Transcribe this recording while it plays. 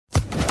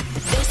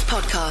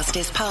podcast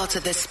is part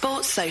of the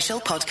Sports Social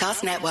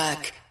Podcast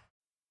Network.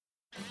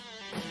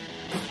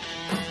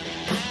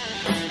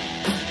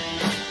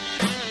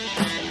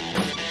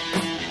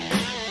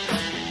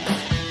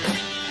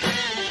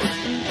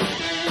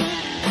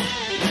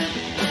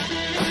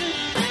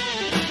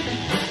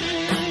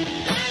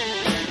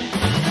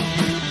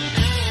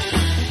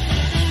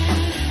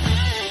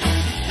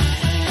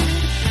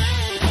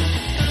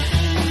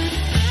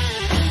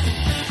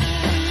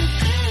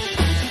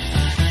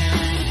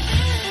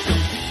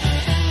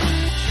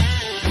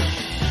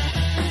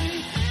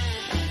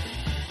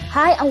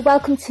 Hi and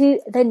welcome to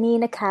the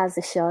Nina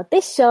Kauser Show.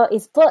 This show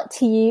is brought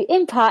to you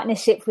in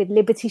partnership with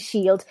Liberty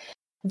Shield,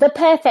 the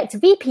perfect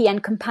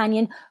VPN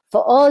companion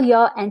for all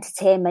your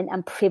entertainment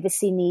and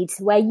privacy needs,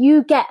 where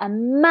you get a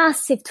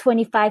massive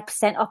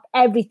 25% off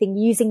everything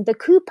using the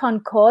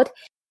coupon code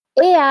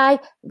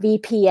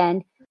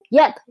AIVPN.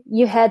 Yep,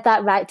 you heard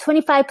that right.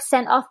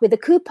 25% off with the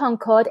coupon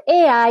code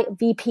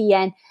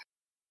AIVPN.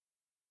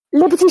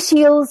 Liberty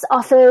Shields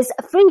offers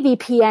free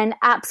VPN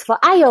apps for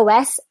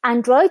iOS,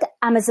 Android,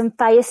 Amazon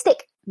Fire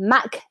Stick,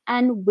 Mac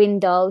and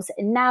Windows.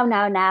 Now.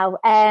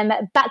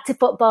 Back to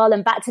football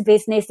and back to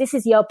business. This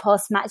is your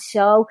post-match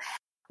show.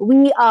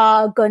 We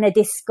are going to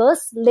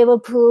discuss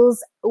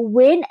Liverpool's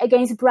win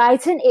against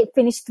Brighton. It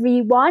finished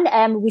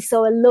 3-1. We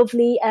saw a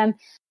lovely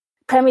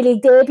Premier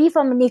League debut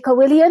from Nico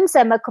Williams,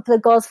 a couple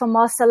of goals from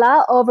Mo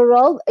Salah.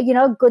 Overall,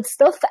 good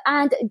stuff.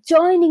 And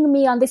joining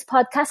me on this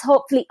podcast,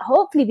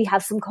 hopefully we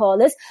have some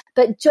callers,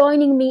 but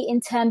joining me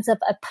in terms of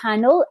a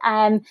panel,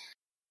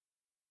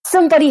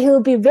 somebody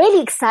who'll be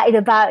really excited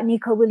about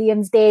Nico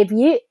Williams'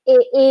 debut,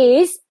 it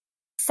is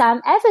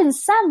Sam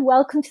Evans. Sam,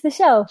 welcome to the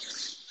show.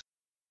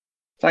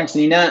 Thanks,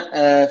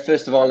 Nina.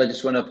 First of all, I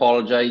just want to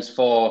apologise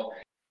for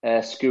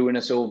screwing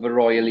us over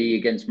royally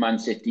against Man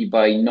City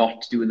by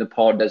not doing the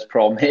pod as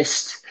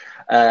promised.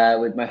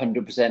 With my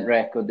 100%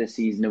 record this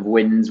season of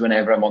wins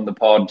whenever I'm on the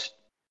pod,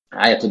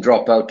 I had to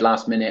drop out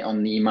last minute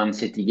on the Man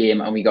City game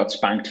and we got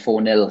spanked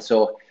 4-0.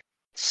 So,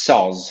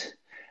 soz.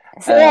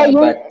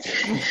 But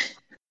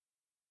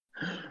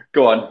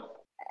go on.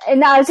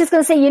 And I was just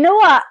going to say, you know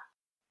what?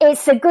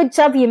 It's a good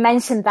job you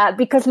mentioned that,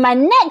 because my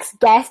next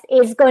guest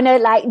is going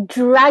to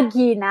drag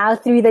you now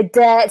through the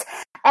dirt.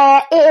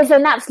 It is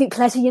an absolute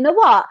pleasure. You know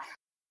what?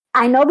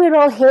 I know we're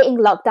all hating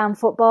lockdown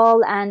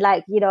football and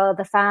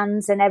the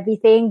fans and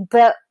everything,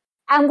 but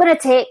I'm going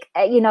to take,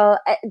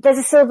 there's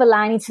a silver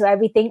lining to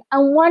everything.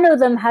 And one of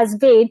them has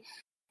been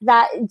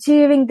that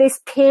during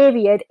this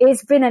period,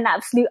 it's been an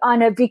absolute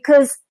honour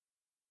because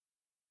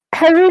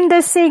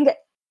Harinder Singh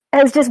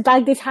has just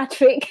bagged his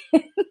hat-trick.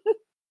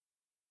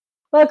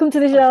 Welcome to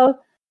the show.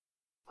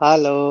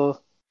 Hello.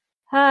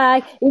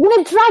 Hi. You're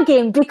going to drag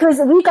him because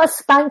we got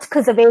spanked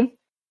because of him.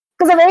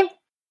 Because of him.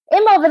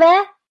 Him over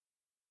there.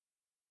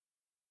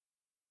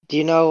 Do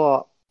you know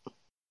what?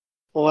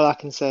 All I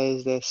can say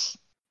is this.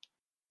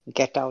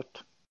 Get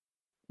out.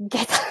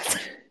 Get out.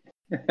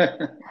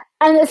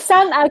 And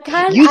Sam, I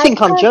can't... You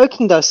think I'm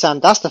joking though, Sam.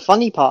 That's the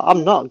funny part.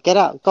 I'm not. Get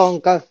out. Go on,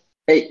 go.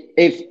 Hey,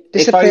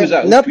 if I was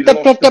out,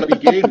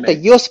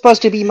 you're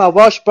supposed to be my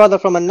Welsh brother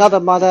from another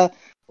mother,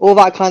 all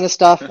that kind of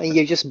stuff, and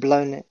you've just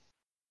blown it.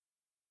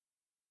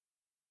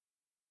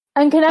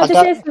 And can I just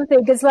say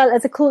something as well,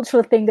 as a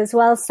cultural thing as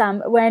well,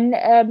 Sam? When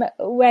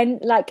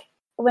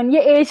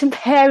your Asian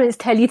parents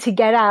tell you to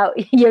get out,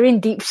 you're in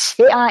deep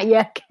shit, aren't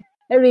you?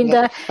 We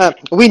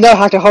know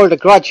how to hold a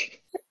grudge.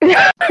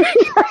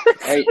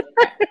 Hey,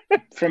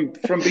 from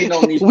being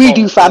on these, we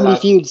do family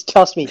feuds.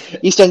 Trust me,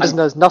 EastEnders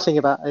knows nothing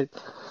about it.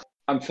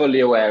 I'm fully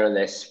aware of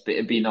this.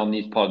 Being on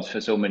these pods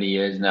for so many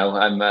years now,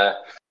 I'm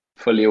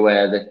fully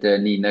aware that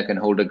Nina can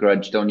hold a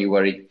grudge. Don't you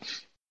worry.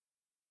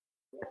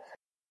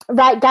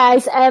 Right,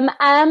 guys, I'm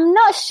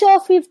not sure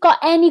if we've got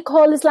any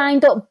callers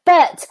lined up,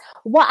 but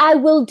what I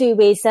will do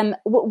is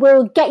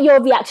we'll get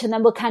your reaction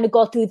and we'll kind of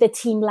go through the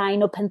team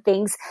lineup and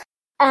things.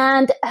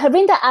 And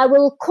Harinder, I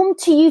will come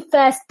to you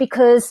first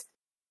because,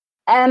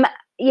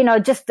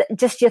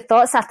 just your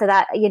thoughts after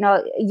that,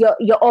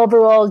 your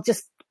overall,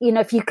 just,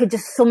 if you could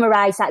just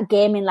summarise that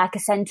game in like a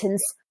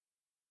sentence.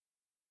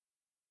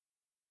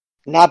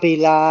 Nabby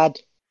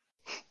lad.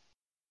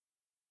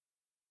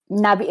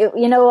 Nabby,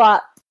 you know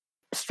what?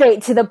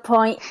 Straight to the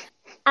point.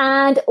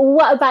 And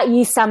what about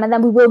you, Sam? And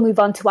then we will move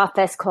on to our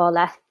first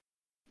caller.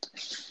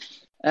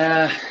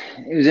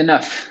 It was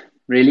enough,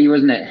 really,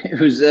 wasn't it? It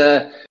was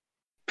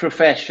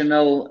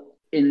professional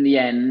in the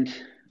end.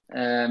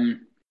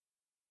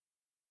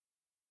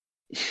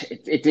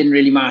 It didn't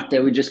really matter.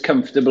 We were just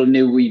comfortable,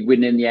 knew we'd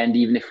win in the end,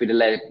 even if we'd have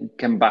let it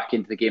come back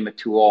into the game at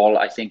 2-2.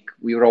 I think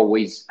we were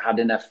always had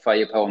enough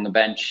firepower on the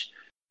bench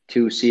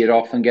to see it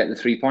off and get the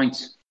 3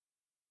 points.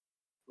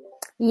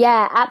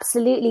 Yeah,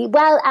 absolutely.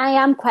 Well, I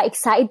am quite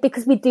excited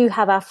because we do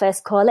have our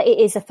first caller. It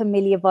is a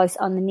familiar voice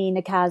on the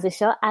Nina Kauser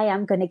Show. I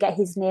am going to get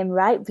his name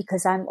right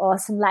because I'm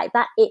awesome like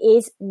that. It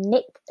is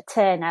Nick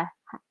Turner.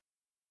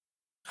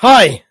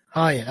 Hi,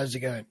 how's it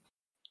going?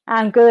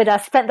 I'm good. I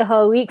spent the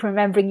whole week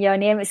remembering your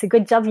name. It's a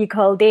good job you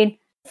called in.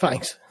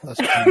 Thanks. That's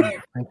cool.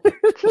 Thank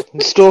you.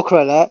 Stalker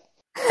alert.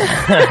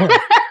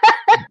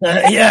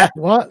 Yeah,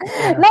 what?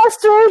 Yeah. Not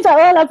strange at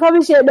all, I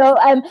promise you. No,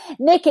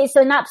 Nick, it's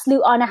an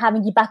absolute honour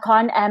having you back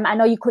on. I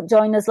know you couldn't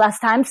join us last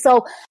time,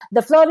 so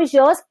the floor is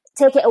yours.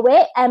 Take it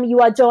away. You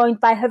are joined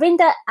by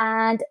Harinder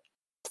and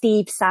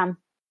Steve Sam.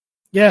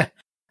 Yeah.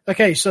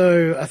 Okay,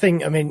 so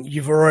I mean,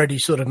 you've already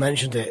sort of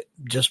mentioned it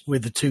just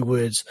with the two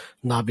words,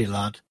 Naby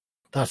lad.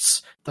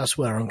 That's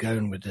where I'm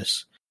going with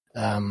this.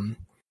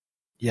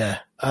 Yeah.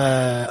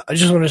 I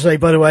just want to say,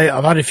 by the way,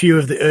 I've had a few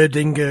of the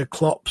Erdinger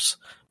Klopp's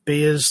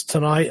beers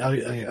tonight.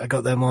 I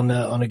got them on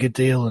a good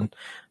deal, and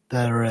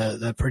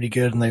they're pretty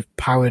good, and they've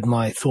powered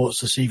my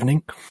thoughts this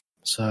evening.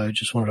 So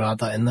just wanted to add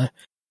that in there.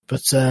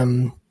 But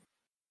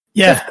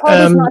yeah, this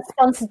pod is not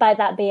sponsored by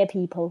that beer,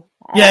 people.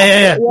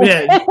 Yeah.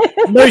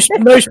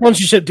 No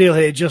sponsorship deal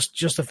here.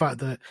 Just the fact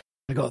that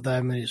I got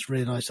them, and it's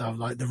really nice to have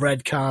like the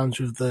red cans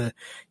with the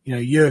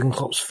Jurgen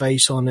Klopp's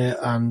face on it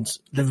and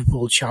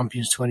Liverpool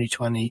champions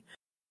 2020.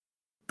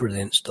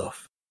 Brilliant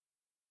stuff.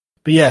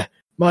 But yeah,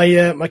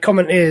 my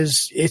comment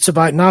is it's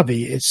about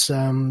Naby. It's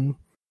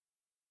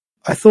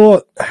I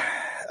thought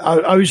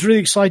I was really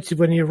excited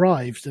when he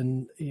arrived,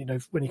 and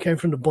when he came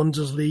from the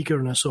Bundesliga,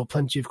 and I saw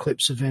plenty of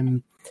clips of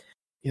him,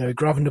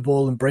 grabbing the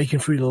ball and breaking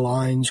through the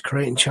lines,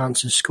 creating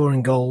chances,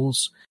 scoring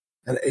goals,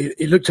 and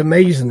it looked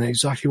amazing,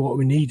 exactly what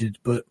we needed.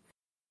 But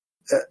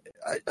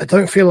I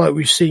don't feel like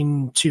we've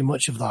seen too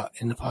much of that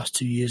in the past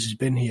 2 years he's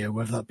been here,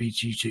 whether that be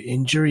due to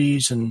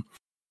injuries and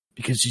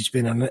because he's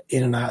been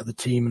in and out of the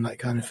team and that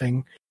kind of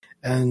thing.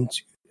 And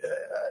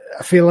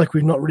I feel like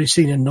we've not really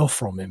seen enough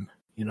from him,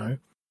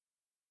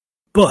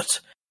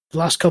 But the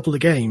last couple of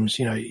games,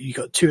 you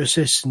got 2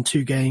 assists in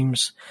 2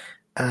 games,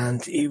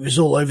 and he was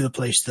all over the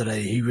place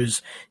today. He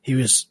was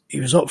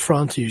up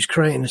front. He was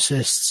creating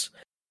assists,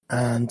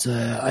 and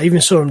I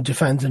even saw him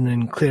defending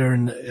and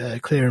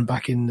clearing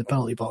back in the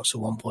penalty box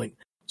at one point.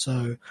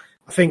 So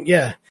I think,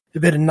 a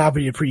bit of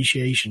Naby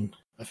appreciation,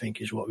 I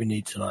think, is what we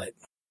need tonight.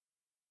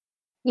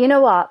 You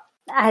know what?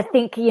 I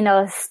think,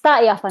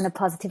 start you off on a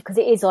positive, because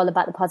it is all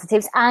about the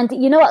positives. And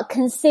you know what?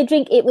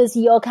 Considering it was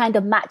your kind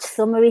of match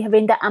summary,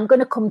 Harinder, I'm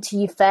going to come to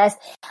you first.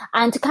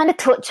 And to kind of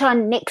touch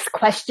on Nick's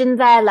question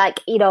there,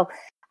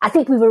 I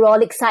think we were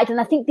all excited.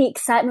 And I think the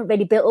excitement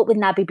really built up with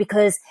Naby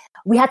because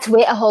we had to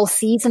wait a whole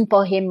season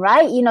for him,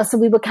 right? So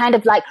we were kind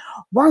of like,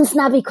 once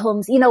Naby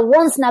comes,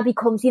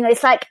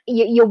 it's like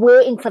you're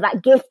waiting for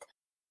that gift.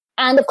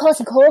 And of course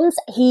he comes,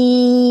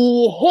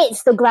 he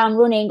hits the ground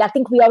running. I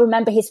think we all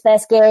remember his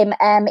first game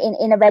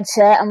in a red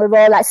shirt, and we were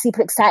all like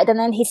super excited. And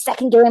then his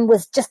second game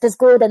was just as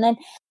good. And then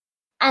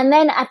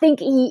I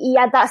think he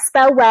had that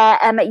spell where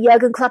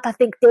Jurgen Klopp, I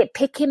think they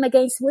pick him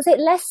against, was it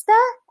Leicester?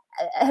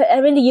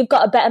 Really, you've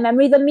got a better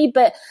memory than me,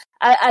 but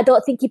I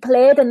don't think he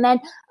played. And then,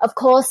 of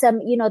course, then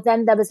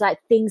there was like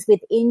things with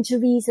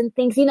injuries and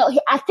things.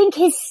 I think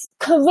his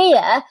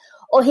career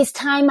or his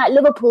time at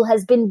Liverpool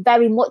has been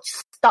very much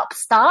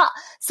stop-start.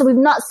 So we've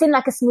not seen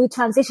like a smooth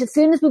transition. As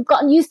soon as we've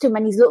gotten used to him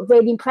and he's looked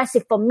really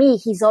impressive, for me,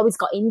 he's always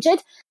got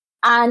injured.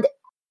 And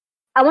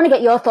I want to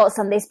get your thoughts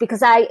on this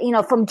because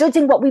from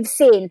judging what we've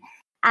seen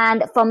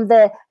and from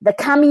the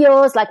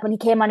cameos, like when he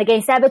came on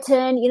against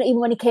Everton, even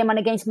when he came on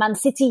against Man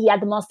City, he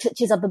had the most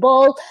touches of the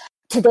ball.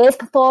 Today's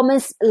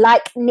performance,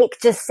 like Nick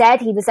just said,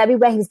 he was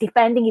everywhere. He was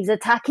defending, he was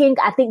attacking.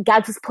 I think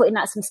Gads was putting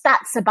out some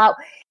stats about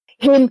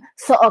him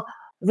sort of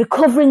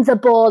recovering the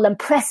ball and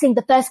pressing.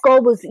 The first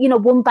goal was,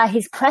 won by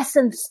his press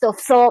and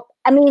stuff. So,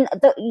 I mean,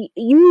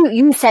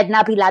 you said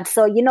Naby lad,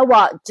 so you know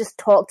what? Just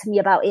talk to me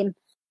about him.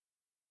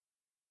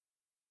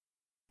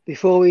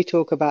 Before we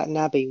talk about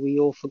Naby, we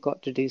all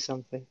forgot to do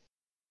something.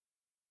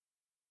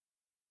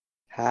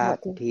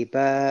 Happy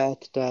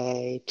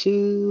birthday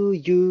to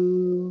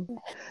you.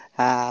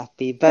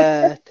 Happy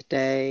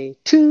birthday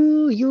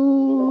to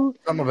you.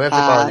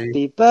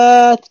 Happy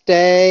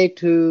birthday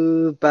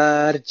to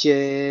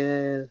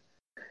Virgil.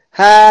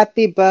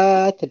 Happy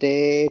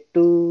birthday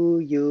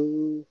to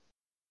you.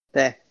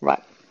 There,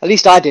 right. At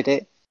least I did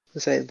it.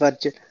 So,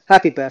 Virgil.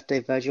 Happy birthday,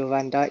 Virgil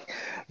van Dijk.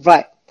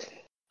 Right.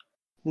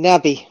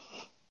 Naby.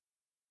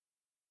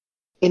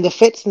 In the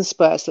fits and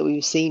spurts that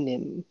we've seen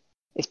him,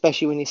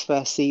 especially in his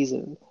first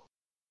season,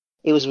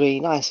 it was really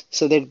nice.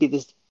 So there'd be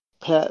this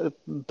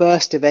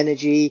burst of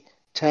energy,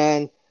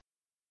 turn,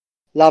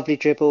 lovely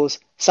dribbles.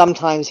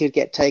 Sometimes he'd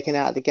get taken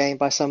out of the game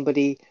by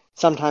somebody.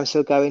 Sometimes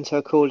he'll go into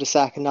a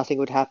cul-de-sac and nothing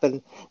would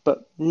happen.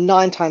 But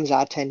 9 times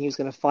out of 10, he was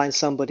going to find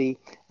somebody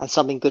and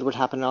something good would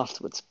happen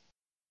afterwards.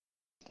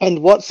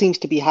 And what seems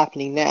to be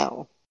happening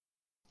now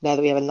that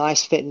we have a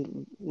nice fit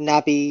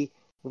Naby,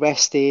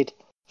 rested,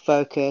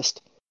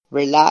 focused,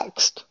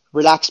 relaxed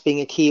being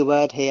a key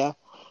word here,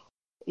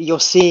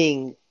 you're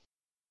seeing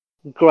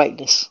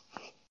greatness.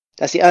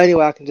 That's the only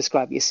way I can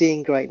describe it. You're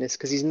seeing greatness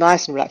because he's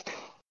nice and relaxed.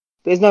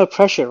 There's no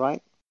pressure,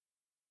 right?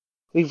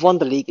 We've won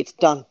the league. It's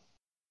done.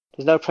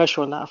 There's no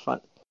pressure on that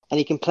front. And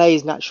he can play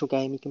his natural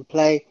game. He can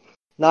play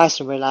nice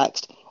and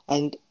relaxed.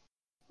 And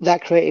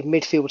that creative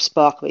midfield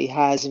spark that he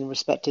has in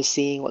respect to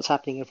seeing what's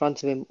happening in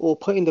front of him or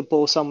putting the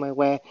ball somewhere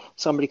where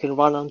somebody can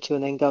run onto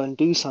and then go and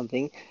do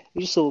something,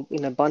 we just saw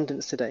in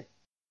abundance today.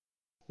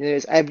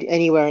 There's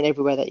anywhere and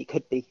everywhere that he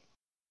could be.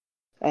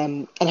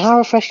 And how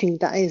refreshing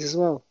that is as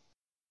well.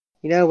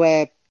 You know,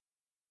 where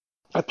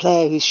a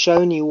player who's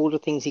shown you all the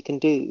things he can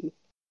do,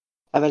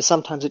 and then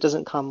sometimes it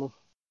doesn't come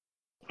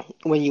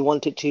when you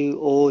want it to,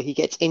 or he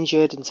gets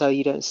injured and so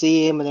you don't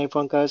see him, and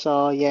everyone goes,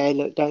 "Oh yeah,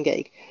 look, don't get."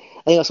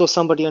 I think I saw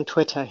somebody on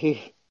Twitter who,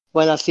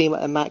 when I see him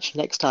at a match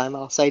next time,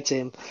 I'll say to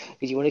him,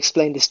 "Do you want to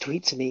explain this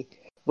tweet to me?"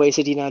 Where he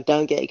said,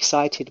 don't get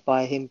excited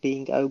by him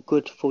being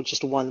good for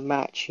just one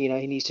match. He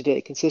needs to do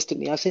it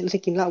consistently. I was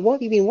thinking, like, what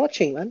have you been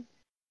watching, man?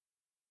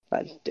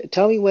 Like,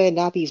 tell me where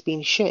Naby's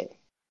been shit.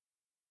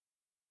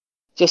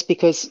 Just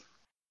because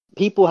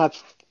people have,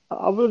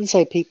 I wouldn't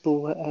say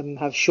people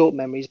have short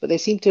memories, but they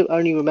seem to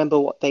only remember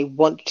what they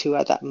want to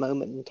at that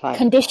moment in time.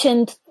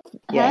 Conditioned.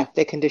 Yeah,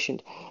 they're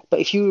conditioned.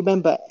 But if you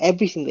remember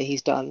everything that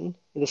he's done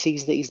in the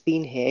season that he's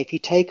been here, if you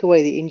take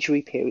away the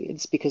injury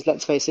periods, because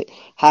let's face it,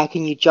 how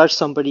can you judge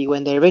somebody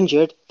when they're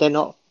injured? They're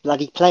not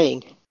bloody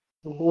playing.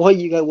 What are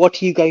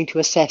you going to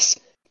assess?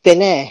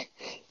 Thin air.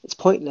 It's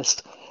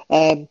pointless.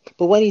 But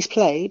when he's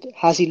played,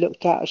 has he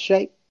looked out of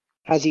shape?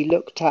 Has he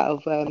looked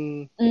out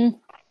of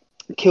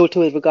kilter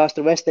with regards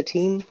to the rest of the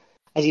team?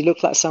 Has he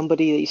looked like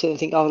somebody that you sort of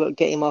think, oh, look,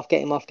 get him off.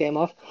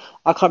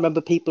 I can't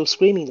remember people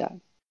screaming that.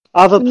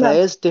 Other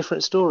players,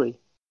 different story.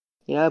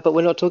 But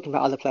we're not talking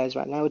about other players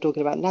right now. We're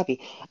talking about Naby.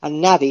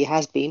 And Naby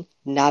has been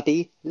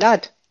Naby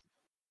lad.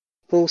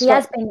 Full stop. He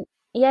has been.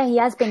 Yeah, he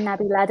has been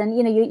Naby lad, and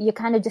you're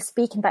kind of just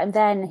speaking about him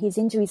there and his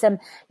injuries.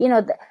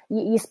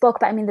 You spoke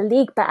about him in the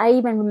league, but I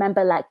even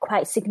remember like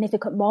quite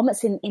significant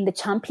moments in the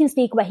Champions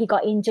League where he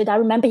got injured. I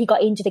remember he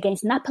got injured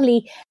against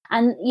Napoli,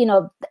 and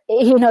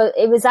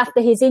it was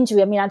after his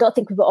injury. I mean, I don't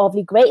think we were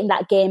overly great in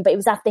that game, but it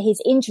was after his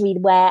injury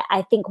where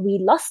I think we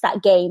lost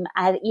that game.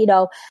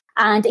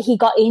 And he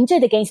got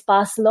injured against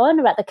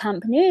Barcelona at the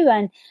Camp Nou,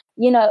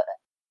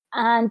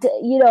 and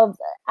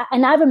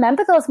I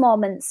remember those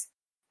moments.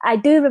 I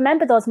do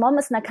remember those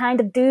moments, and I kind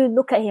of do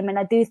look at him, and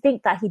I do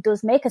think that he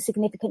does make a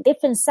significant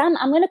difference. Sam,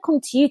 I'm going to come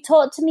to you.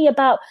 Talk to me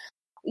about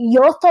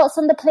your thoughts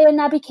on the player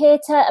Naby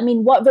Keita. I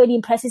mean, what really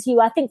impresses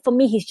you? I think for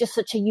me, he's just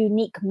such a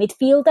unique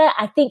midfielder.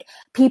 I think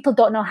people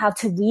don't know how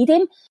to read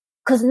him,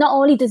 because not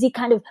only does he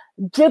kind of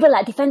dribble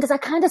like defenders, I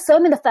kind of saw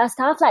him in the first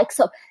half, like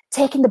sort of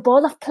taking the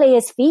ball off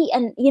players' feet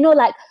and,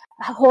 like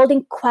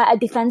holding quite a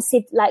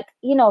defensive,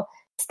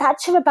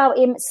 stature about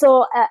him.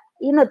 So,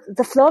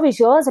 the floor is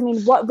yours. I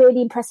mean, what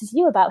really impresses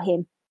you about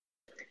him?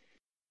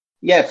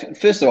 Yeah,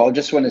 first of all, I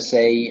just want to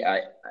say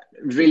I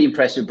was really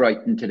impressed with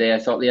Brighton today. I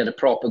thought they had a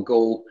proper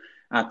go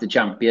at the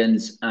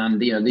champions,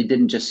 and they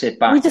didn't just sit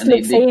back. You just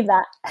love saying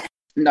that.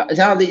 No,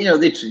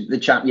 the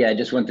champ. Yeah, I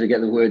just wanted to get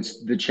the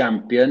words "the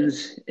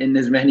champions" in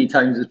as many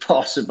times as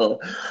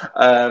possible.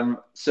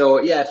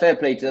 So yeah, fair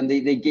play to them.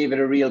 They gave it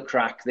a real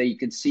crack. You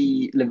could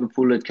see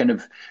Liverpool had kind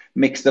of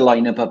mixed the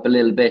lineup up a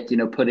little bit.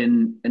 Put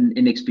in an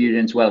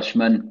inexperienced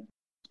Welshman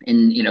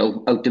in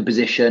out of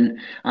position,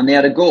 and they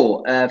had a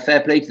go.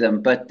 Fair play to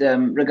them. But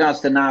regards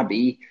to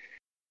Naby,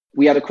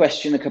 we had a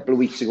question a couple of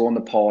weeks ago on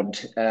the pod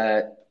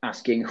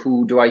asking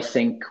who do I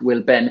think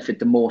will benefit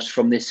the most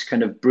from this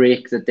kind of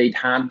break that they'd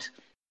had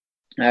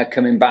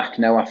coming back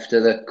now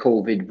after the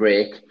COVID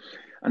break.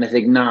 And I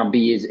think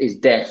Naby is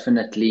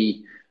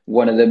definitely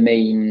one of the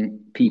main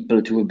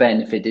people to have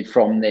benefited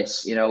from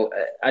this.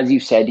 As you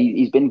said,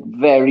 he's been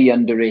very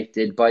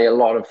underrated by a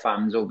lot of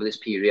fans over this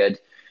period.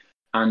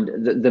 And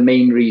the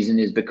main reason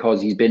is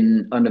because he's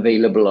been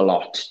unavailable a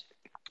lot.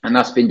 And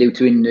that's been due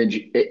to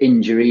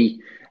injury,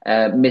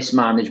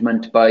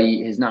 mismanagement by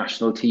his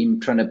national team,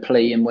 trying to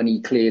play him when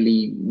he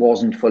clearly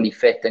wasn't fully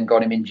fit and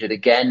got him injured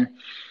again.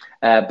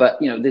 But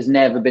there's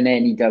never been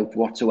any doubt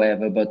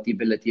whatsoever about the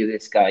ability of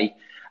this guy.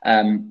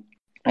 I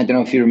don't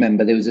know if you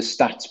remember, there was a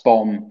stats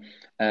bomb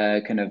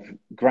kind of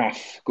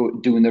graph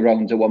doing the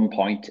rounds at one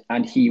point,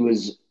 and he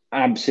was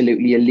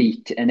absolutely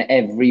elite in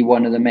every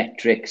one of the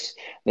metrics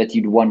that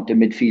you'd want a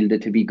midfielder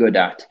to be good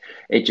at.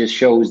 It just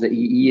shows that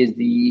he is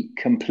the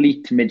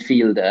complete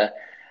midfielder,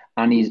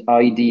 and he's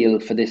ideal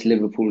for this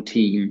Liverpool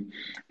team.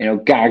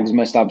 Gags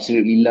must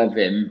absolutely love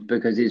him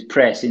because his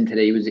pressing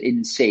today was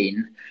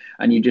insane.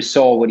 And you just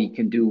saw what he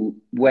can do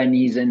when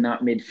he's in that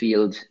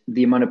midfield.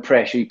 The amount of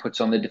pressure he puts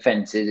on the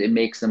defences, it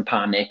makes them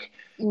panic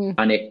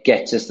and it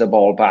gets us the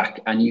ball back.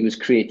 And he was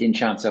creating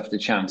chance after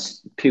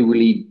chance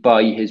purely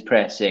by his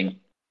pressing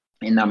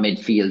in that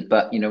midfield.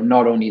 But,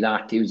 not only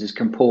that, it was his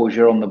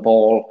composure on the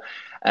ball,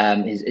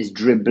 his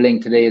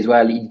dribbling today as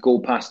well. He'd go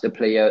past the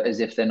player as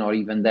if they're not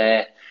even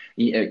there.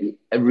 It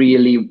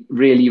really,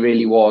 really,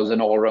 really was an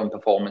all-round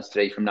performance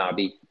today from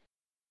Naby.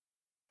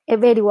 It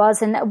really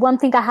was. And one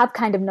thing I have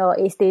kind of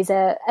noticed is,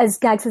 as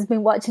Gags has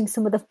been watching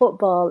some of the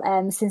football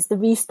since the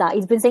restart,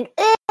 he's been saying,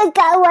 I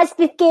gotta watch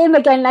this game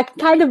again. And I can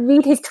kind of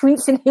read his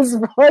tweets in his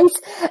voice.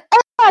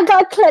 I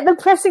gotta collect the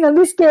pressing on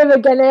this game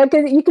again.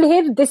 You can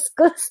hear the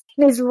disgust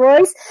in his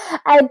voice.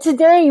 And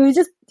today he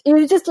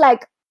was just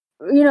like,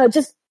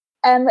 just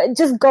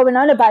just going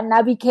on about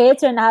Naby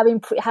Keita and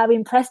how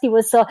impressed he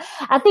was. So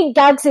I think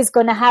Gags is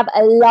going to have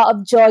a lot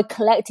of joy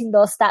collecting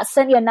those stats,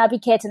 certainly on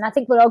Naby Keita, and I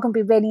think we're all going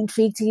to be really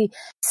intrigued to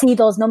see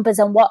those numbers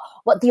and what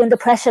the under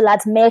pressure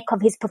lads make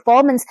of his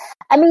performance.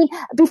 I mean,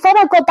 before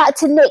I go back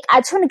to Nick, I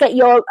just want to get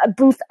your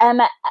brief.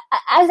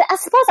 I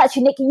suppose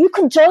actually, Nick, you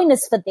can join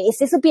us for this.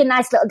 This will be a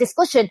nice little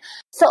discussion.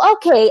 So,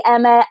 okay,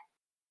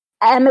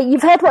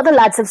 you've heard what the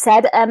lads have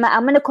said. I'm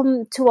going to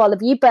come to all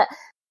of you, but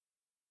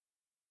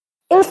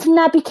if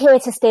Naby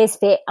Keita stays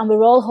fit, and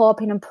we're all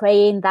hoping and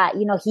praying that,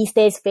 you know, he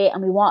stays fit,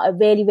 and we want a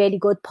really, really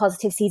good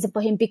positive season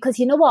for him, because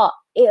you know what?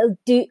 It'll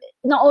do,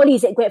 not only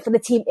is it great for the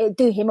team, it'll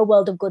do him a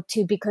world of good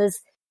too, because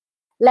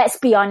let's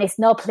be honest,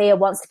 no player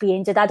wants to be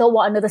injured. I don't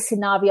want another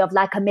scenario of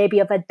maybe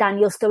of a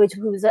Daniel Sturridge,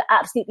 who's an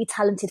absolutely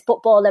talented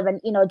footballer and,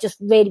 you know, just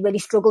really, really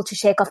struggled to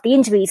shake off the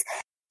injuries.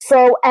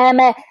 So,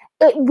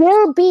 it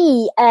will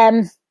be,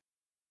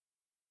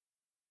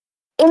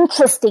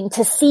 interesting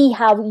to see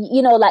how, you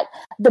know, like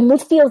the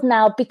midfield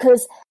now,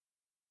 because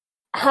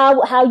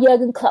how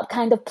Jurgen Klopp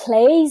kind of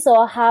plays,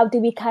 or how do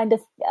we kind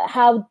of,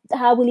 how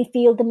will he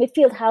feel the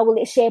midfield? How will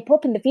it shape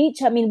up in the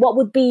future? I mean, what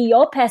would be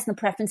your personal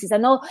preferences? I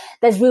know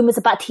there's rumours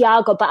about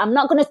Thiago, but I'm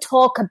not going to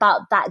talk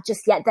about that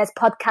just yet. There's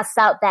podcasts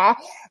out there.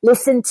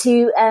 Listen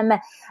to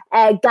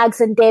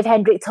Gags and Dave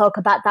Hendrick talk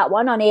about that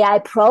one on AI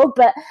Pro.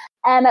 But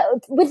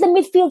with the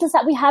midfielders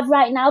that we have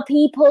right now,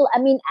 people, I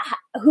mean,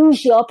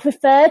 who's your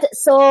preferred?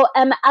 So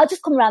I'll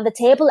just come around the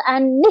table,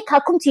 and Nick, I'll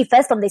come to you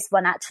first on this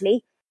one,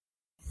 actually.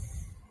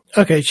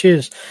 Okay,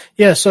 cheers.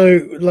 Yeah,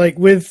 so like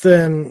with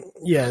the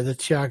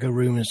Thiago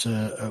rumours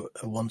are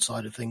one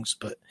side of things,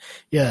 but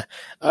yeah,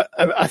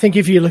 I think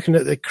if you're looking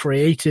at the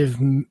creative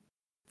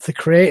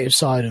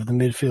side of the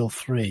midfield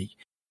three,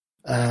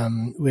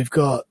 we've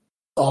got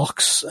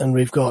Ox and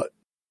we've got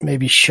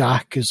maybe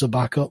Shaq as a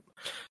backup,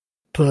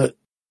 but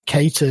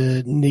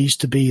Keita needs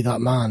to be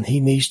that man. He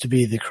needs to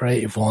be the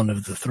creative one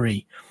of the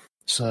three.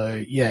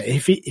 So yeah,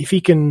 if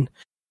he can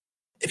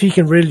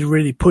really,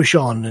 really push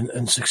on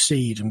and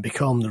succeed and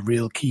become the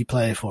real key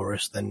player for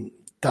us, then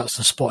that's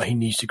the spot he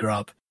needs to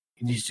grab.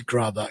 He needs to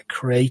grab that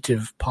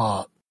creative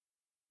part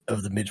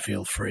of the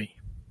midfield three.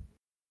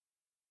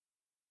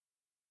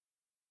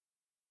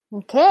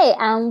 Okay,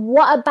 and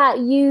what about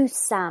you,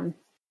 Sam?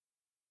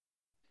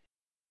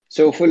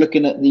 So if we're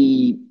looking at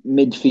the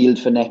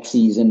midfield for next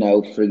season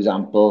now, for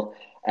example,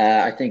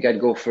 I think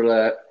I'd go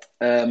for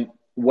a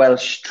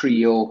Welsh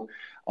trio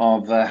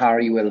of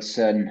Harry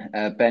Wilson,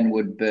 Ben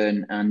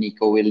Woodburn, and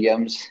Nico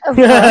Williams in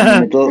the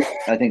middle.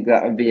 I think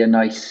that would be a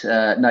nice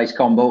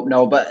combo.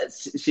 No, but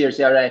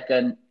seriously, I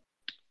reckon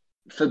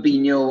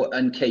Fabinho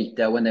and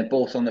Keita, when they're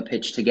both on the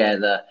pitch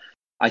together,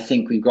 I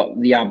think we've got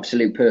the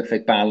absolute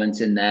perfect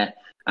balance in there.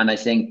 And I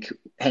think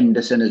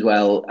Henderson as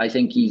well. I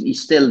think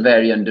he's still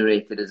very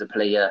underrated as a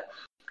player.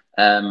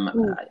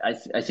 I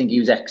think he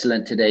was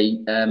excellent today.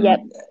 Yep.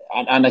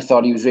 And I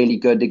thought he was really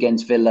good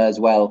against Villa as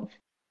well.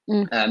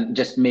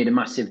 Just made a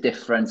massive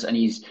difference, and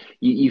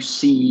you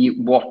see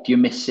what you're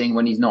missing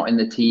when he's not in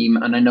the team.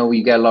 And I know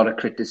you get a lot of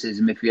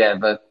criticism if you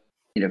ever,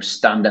 you know,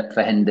 stand up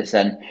for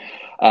Henderson.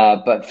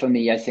 But for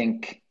me, I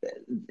think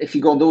if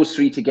you got those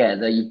three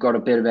together, you've got a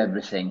bit of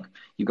everything.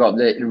 You've got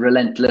the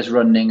relentless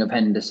running of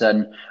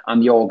Henderson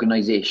and the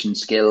organisation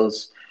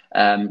skills.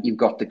 You've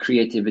got the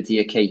creativity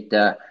of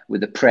Keita with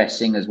the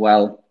pressing as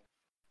well.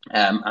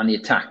 And the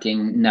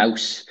attacking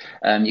nous.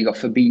 You got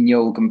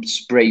Fabinho who can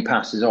spray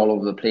passes all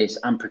over the place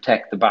and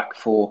protect the back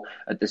four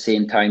at the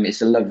same time.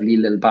 It's a lovely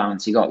little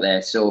balance you got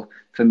there. So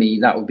for me,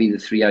 that would be the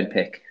three I'd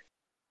pick.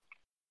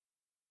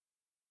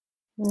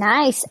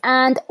 Nice.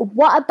 And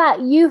what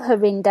about you,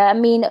 Harinder? I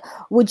mean,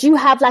 would you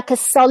have like a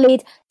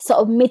solid sort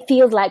of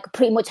midfield, like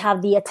pretty much how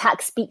the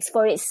attack speaks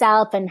for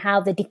itself and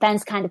how the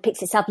defense kind of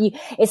picks itself?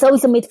 It's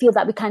always a midfield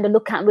that we kind of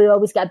look at and we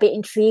always get a bit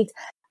intrigued.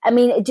 I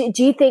mean, do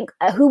you think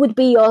who would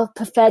be your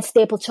preferred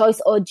staple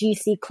choice, or do you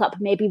see Klopp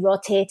maybe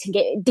rotating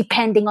it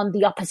depending on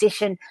the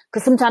opposition?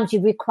 Because sometimes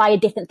you require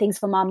different things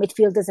from our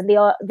midfielders, and they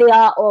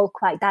are all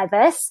quite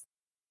diverse.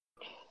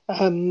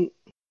 I'm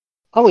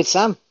with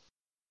Sam.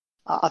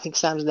 I think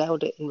Sam's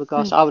nailed it in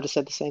regards. I would have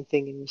said the same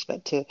thing in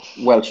respect to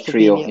Welsh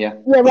trio. Yeah,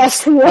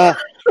 Welsh trio.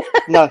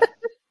 No,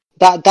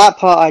 that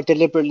part I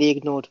deliberately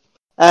ignored.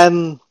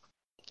 I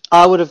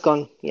would have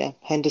gone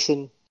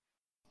Henderson,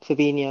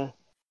 Fabinho,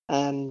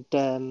 and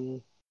Keita.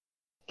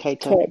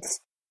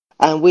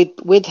 And with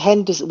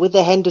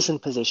the Henderson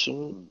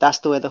position, that's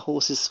the way the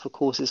horses for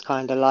courses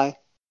kind of lie.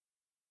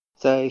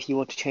 So if you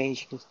want to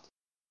change, you can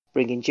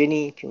bring in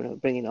Ginny. If you want to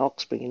bring in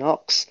Ox, bring in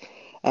Ox.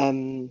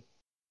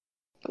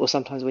 Or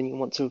sometimes when you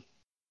want to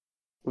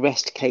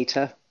rest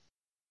Keita,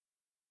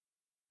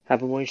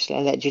 have him more interested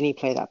and let Ginny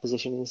play that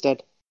position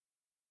instead.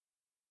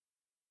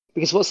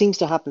 Because what seems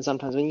to happen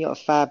sometimes when you got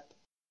Fab,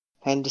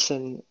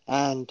 Henderson,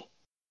 and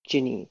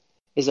Ginny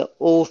is that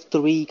all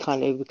three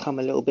kind of become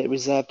a little bit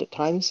reserved at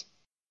times,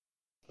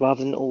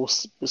 rather than all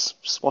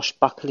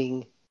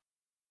swashbuckling,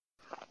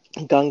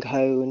 gung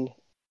ho,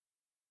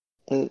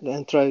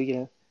 and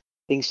throw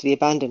things to the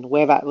abandon.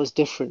 Where that was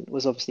different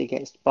was obviously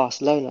against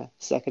Barcelona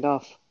second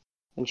half.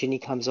 and Ginny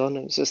comes on,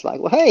 and it's just like,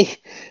 well, hey,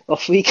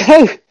 off we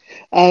go.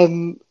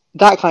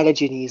 That kind of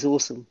Ginny is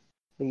awesome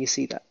when you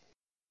see that.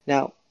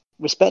 Now,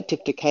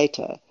 respective to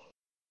Keita,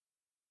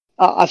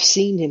 I've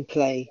seen him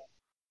play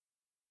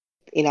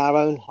in our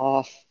own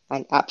half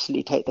and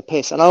absolutely take the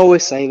piss. And I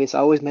always say this, I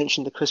always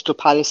mention the Crystal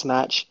Palace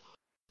match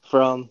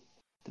from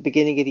the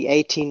beginning of the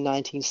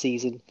 18-19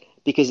 season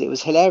because it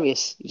was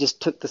hilarious. You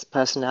just took this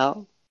person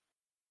out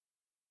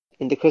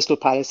in the Crystal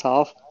Palace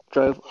half,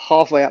 drove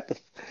halfway up,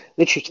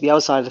 literally to the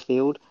other side of the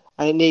field,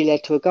 and it nearly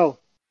led to a goal.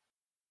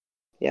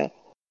 Yeah.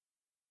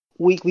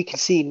 We can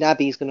see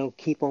Naby's going to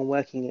keep on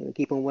working and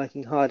keep on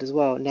working hard as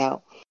well.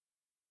 Now,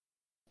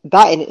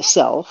 that in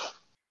itself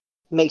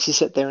makes you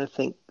sit there and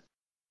think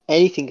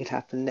anything could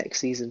happen next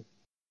season.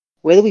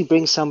 Whether we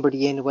bring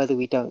somebody in or whether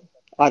we don't,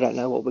 I don't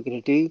know what we're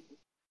going to do.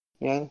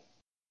 You know,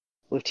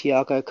 will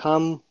Thiago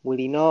come? Will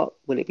he not?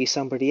 Will it be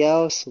somebody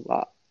else?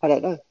 I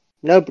don't know.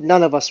 No,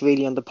 none of us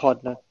really on the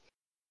pod know.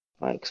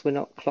 Right? Because we're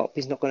not. Klopp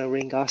is not going to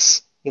ring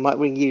us. He might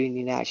ring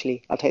you,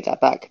 actually. I'll take that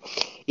back.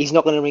 He's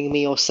not going to ring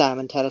me or Sam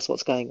and tell us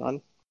what's going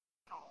on.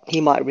 He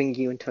might ring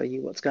you and tell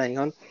you what's going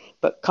on.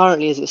 But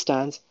currently, as it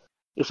stands,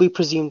 if we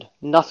presumed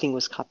nothing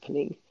was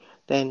happening,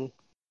 then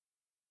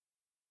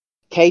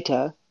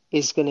Keita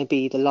is going to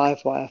be the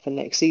live wire for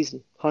next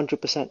season,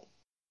 100%.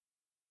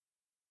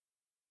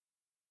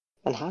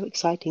 And how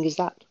exciting is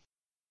that?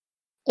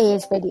 It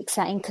is really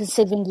exciting,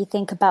 considering you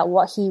think about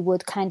what he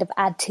would kind of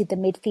add to the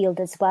midfield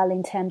as well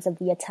in terms of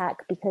the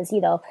attack, because,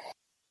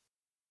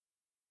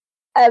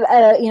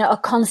 a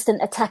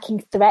constant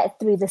attacking threat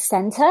through the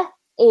centre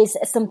is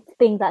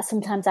something that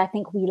sometimes I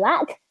think we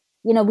lack.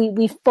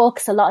 We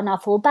focus a lot on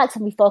our fullbacks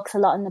and we focus a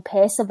lot on the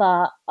pace of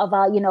our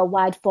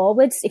wide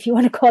forwards, if you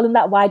want to call them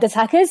that, wide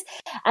attackers.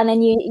 And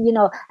then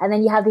and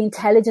then you have the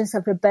intelligence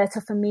of Roberto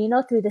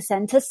Firmino through the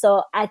centre.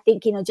 So I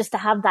think, just to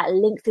have that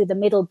link through the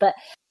middle. But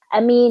I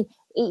mean,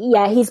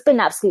 yeah, he's been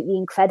absolutely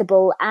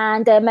incredible.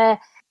 And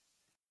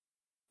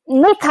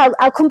Nick,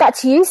 I'll come back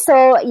to you.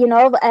 So,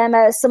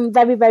 some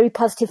very, very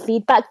positive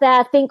feedback there.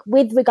 I think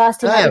with regards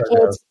to Naby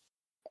Keita.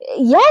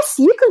 Yes,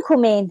 you can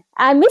come in.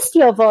 I missed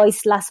your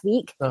voice last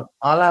week. So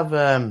I'll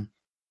have.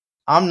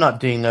 I'm not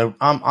doing no.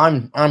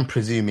 I'm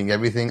presuming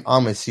everything.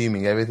 I'm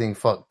assuming everything.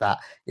 Fuck that.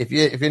 If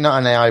you're not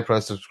an AI Pro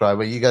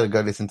subscriber, you got to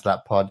go listen to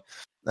that pod.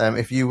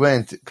 If you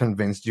weren't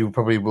convinced, you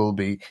probably will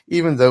be.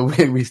 Even though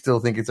we still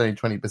think it's only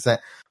 20%.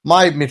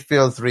 My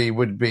midfield three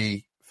would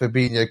be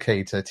Fabinho,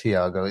 Keita,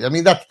 Thiago. I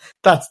mean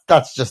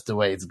that's just the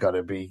way it's got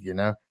to be.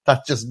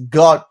 That's just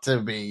got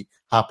to be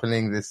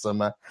happening this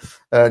summer.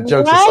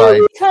 Jokes Why aside, are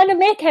you trying to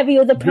make every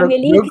other Premier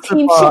League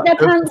team shit their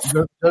pants?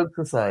 Jokes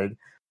aside,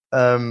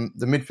 the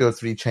midfield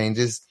three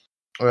changes.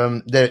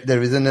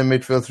 There isn't a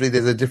midfield three.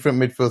 There's a different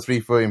midfield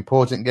three for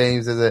important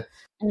games. There's a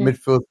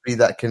midfield three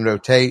that can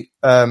rotate.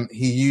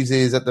 He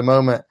uses at the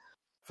moment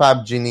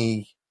Fab,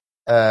 Ginny,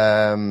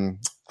 and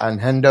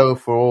Hendo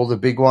for all the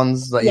big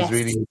ones that he's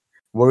really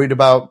worried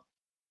about.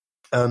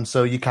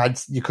 So you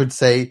could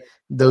say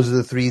those are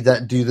the three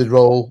that do the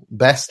role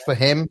best for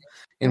him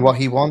in what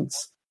he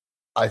wants.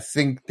 I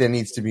think there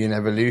needs to be an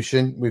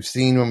evolution. We've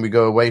seen when we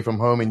go away from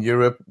home in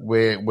Europe,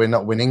 we're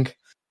not winning.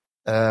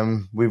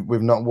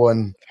 We've not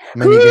won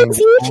many games.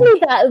 It's usually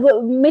that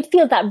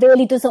midfield that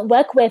really doesn't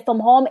work away from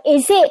home.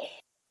 Is it?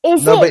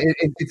 But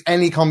it's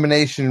any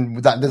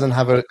combination that doesn't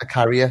have a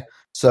carrier.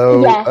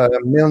 So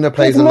Milner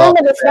plays a lot.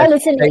 As well,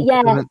 isn't it?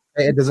 Yeah.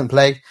 Keita doesn't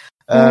play.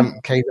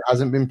 Keita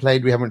hasn't been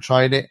played. We haven't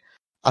tried it.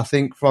 I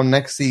think from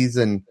next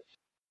season,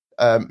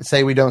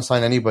 say we don't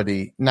sign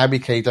anybody,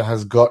 Naby Keita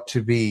has got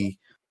to be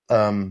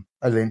a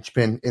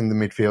linchpin in the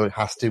midfield. It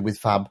has to with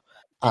Fab,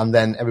 and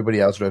then everybody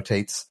else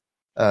rotates.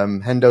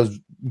 Hendo's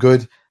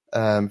good,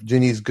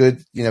 Ginny's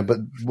good, but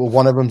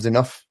one of them's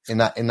enough in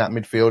that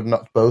midfield,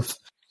 not both.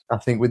 I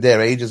think with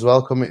their age as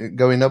well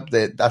going up,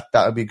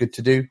 that would be good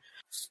to do.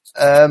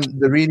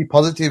 The really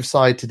positive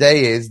side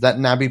today is that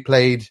Naby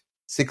played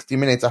 60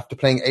 minutes after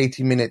playing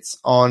 80 minutes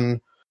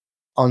on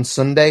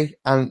Sunday,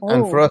 and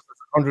for us,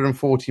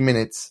 140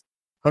 minutes,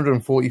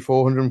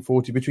 144,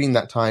 140 between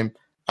that time.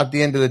 At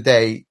the end of the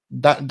day,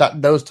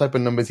 that those type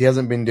of numbers he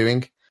hasn't been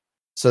doing.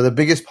 So the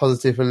biggest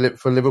positive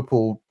for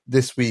Liverpool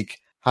this week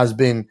has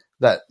been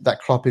that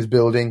Klopp is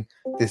building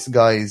this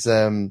guy's,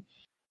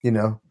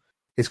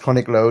 his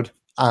chronic load.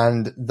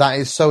 And that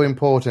is so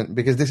important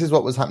because this is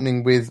what was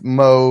happening with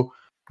Mo,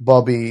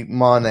 Bobby,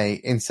 Mane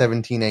in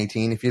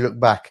 17-18. If you look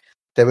back,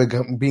 they were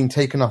being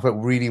taken off at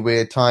really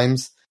weird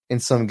times in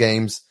some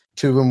games.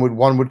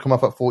 One would come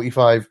off at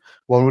 45,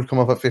 one would come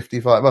off at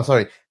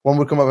 55. One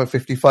would come off at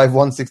 55,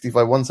 165,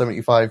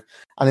 175.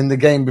 And in the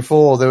game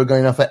before, they were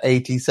going off at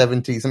 80,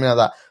 70, something like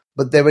that.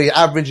 But they were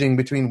averaging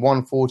between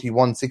 140,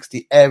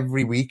 160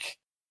 every week,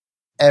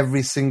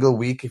 every single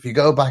week. If you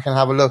go back and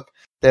have a look,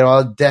 there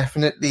are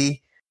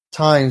definitely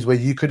times where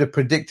you could have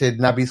predicted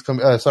Bobby's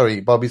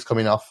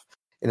coming off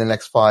in the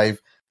next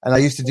 5. And I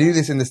used to do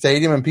this in the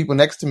stadium, and people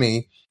next to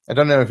me, I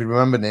don't know if you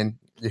remember, Nin,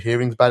 your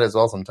hearing's bad as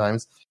well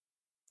sometimes.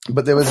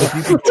 But there was a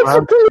few people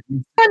around.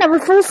 I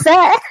was full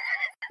set.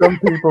 Some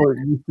people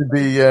used to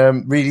be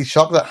really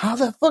shocked that, how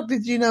the fuck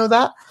did you know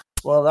that?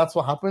 Well, that's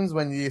what happens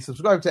when you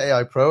subscribe to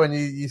AI Pro and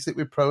you sit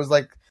with pros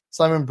like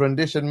Simon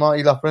Brundish and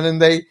Marty Loughran,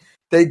 and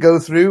they go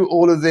through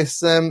all of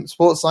this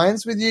sports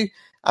science with you.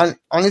 And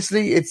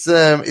honestly, it's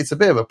a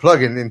bit of a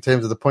plug in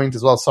terms of the point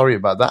as well. Sorry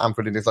about that.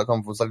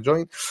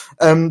 AmfordIndex.com/join.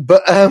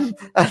 But at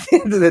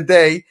the end of the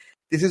day,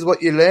 this is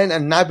what you learn.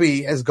 And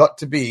Naby has got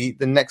to be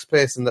the next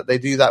person that they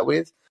do that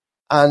with.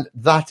 And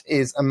that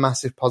is a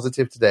massive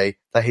positive today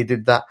that he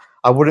did that.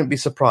 I wouldn't be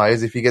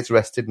surprised if he gets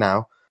rested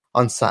now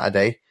on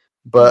Saturday.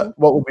 But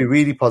what would be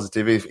really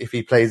positive if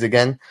he plays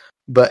again.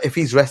 But if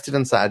he's rested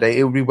on Saturday,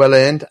 it will be well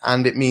earned,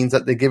 and it means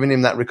that they're giving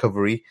him that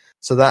recovery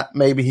so that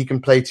maybe he can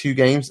play 2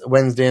 games, a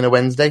Wednesday and a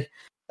Wednesday,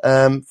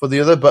 for the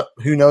other. But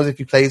who knows if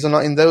he plays or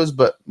not in those.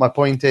 But my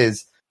point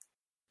is,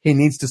 he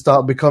needs to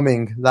start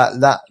becoming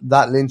that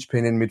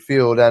linchpin in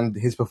midfield, and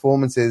his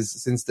performances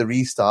since the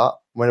restart,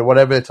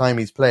 whatever time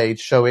he's played,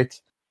 show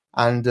it.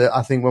 And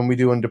I think when we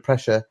do Under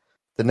Pressure,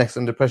 the next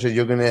Under Pressure,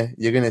 you're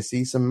gonna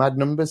see some mad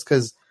numbers,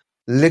 because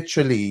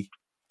literally,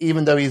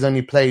 even though he's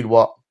only played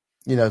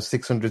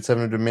 600,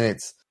 700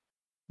 minutes,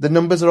 the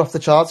numbers are off the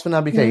charts for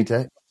Naby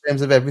Keita in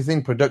terms of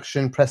everything,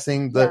 production,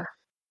 pressing.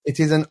 It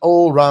is an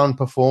all-round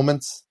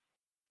performance.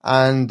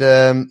 And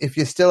if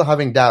you're still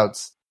having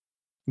doubts,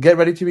 get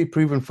ready to be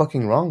proven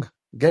fucking wrong.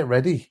 Get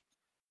ready.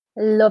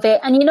 Love it.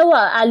 And you know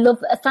what?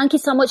 Thank you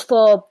so much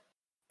for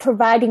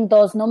providing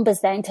those numbers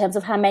there in terms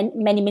of how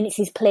many minutes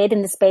he's played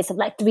in the space of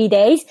 3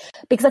 days.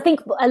 Because I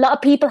think a lot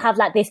of people have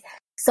this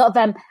sort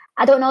of,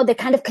 I don't know, they're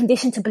kind of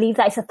conditioned to believe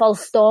that it's a false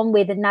storm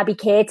with Naby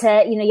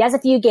Keita. He has a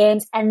few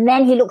games and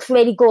then he looks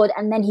really good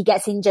and then he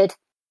gets injured.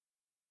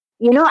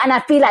 And I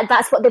feel like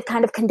that's what they've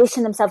kind of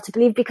conditioned themselves to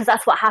believe, because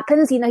that's what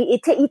happens. He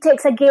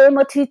takes a game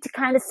or two to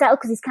kind of settle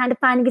because he's kind of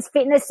finding his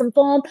fitness and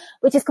form,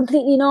 which is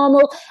completely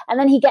normal. And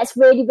then he gets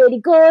really, really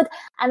good.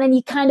 And then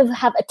you kind of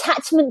have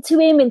attachment to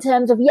him in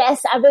terms of,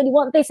 yes, I really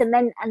want this. And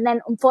then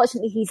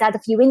unfortunately, he's had a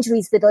few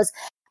injuries with us.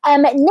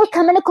 Nick,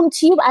 I'm going to come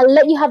to you. I'll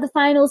let you have the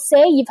final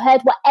say. You've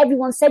heard what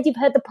everyone said. You've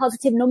heard the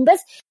positive numbers.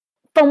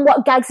 From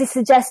what Gags is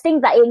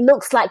suggesting, that it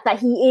looks like that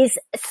he is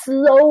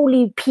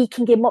slowly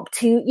peaking him up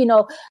to,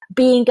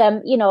 being,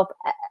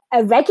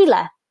 a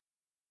regular.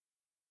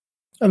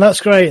 And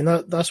that's great. And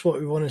that's what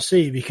we want to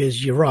see,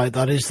 because you're right.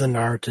 That is the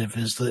narrative,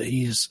 is that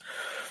he's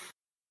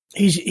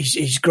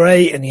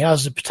great and he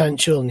has the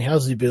potential and he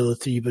has the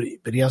ability,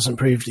 but he hasn't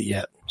proved it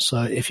yet.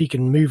 So if he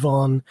can move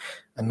on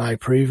and now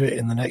prove it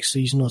in the next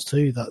season or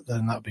two,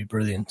 then that'd be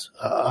brilliant.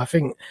 I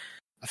think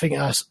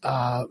as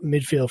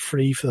midfield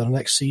 3 for the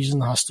next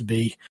season has to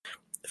be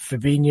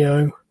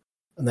Fabinho,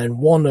 and then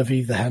one of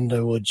either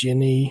Hendo or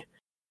Ginny,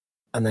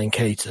 and then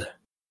Keita.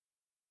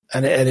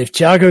 And if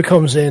Thiago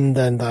comes in,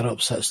 then that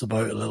upsets the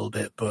boat a little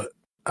bit. But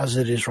as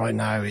it is right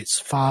now, it's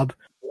Fab,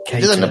 Keita.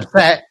 It doesn't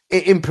upset.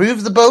 It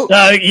improves the boat.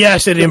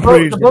 Yes, it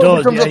improves. It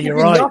does. Yeah, you're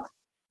right. Yacht.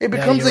 It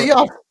becomes a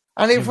yacht,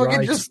 and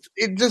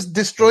it just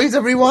destroys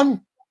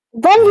everyone.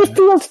 Then we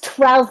field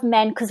 12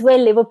 men because we're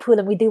Liverpool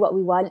and we do what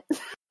we want.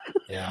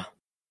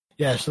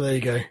 Yeah, so there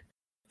you go.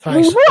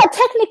 Thanks.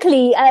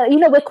 Technically,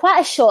 we're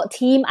quite a short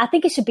team. I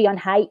think it should be on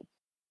height.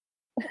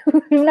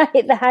 We've not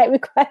hit the height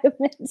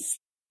requirements.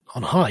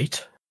 On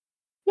height?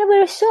 Yeah,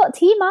 we're a short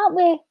team, aren't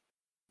we?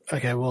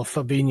 Okay, well,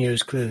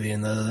 Fabinho's clearly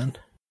in there then.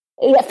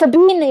 Yeah,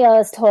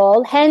 Fabinho's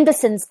tall,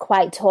 Henderson's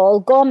quite tall,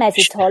 Gomez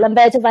is tall, and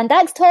Virgil van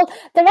Dijk's tall.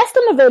 The rest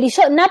of them are really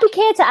short. Naby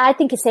Keita, I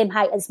think, is the same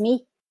height as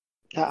me.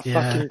 That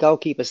fucking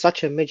goalkeeper,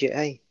 such a midget,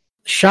 eh?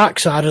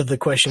 Shaq's out of the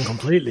question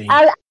completely.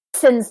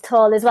 Alisson's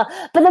tall as well.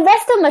 But the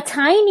rest of them are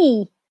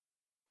tiny.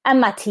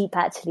 And Matip,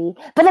 actually.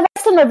 But the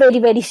rest of them are really,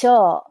 really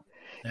short.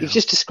 Yeah. You've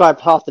just described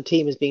half the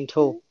team as being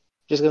tall.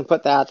 Just going to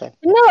put that out there.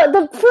 No,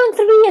 the front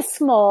 3 is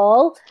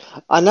small.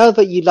 I know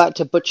that you like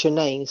to butcher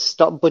names.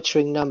 Stop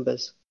butchering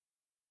numbers.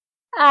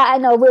 I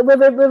know, we're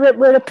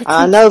a petite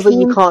I know that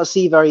team. you can't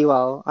see very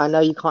well. I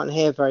know you can't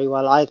hear very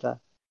well either.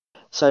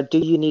 So do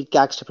you need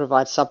Gags to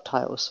provide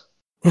subtitles?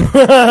 We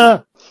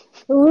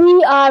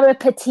are a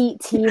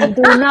petite team.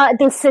 Do not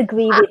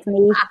disagree with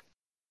me.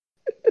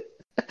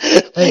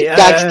 Hey,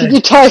 Gags, can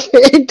you type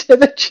it into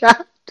the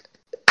chat?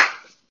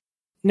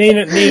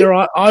 Nina, hang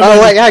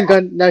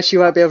on. No, she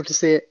won't be able to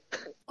see it.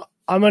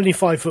 I'm only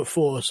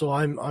 5'4", so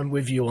I'm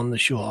with you on the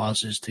short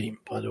asses team,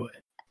 by the way.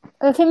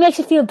 If it makes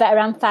you feel better,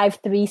 I'm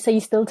 5'3", so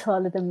you're still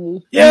taller than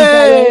me.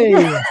 Yay!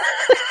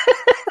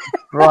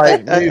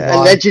 Right,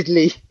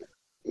 allegedly.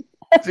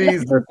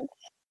 Jesus.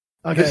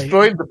 Okay.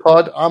 Destroyed the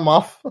pod. I'm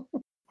off. All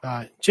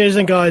right. Cheers,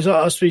 then, guys.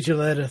 I'll speak to you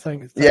later.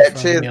 Thanks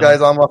cheers,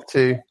 guys. I'm off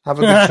too. Have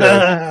a good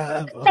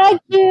show.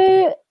 Thank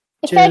you.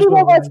 If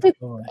anyone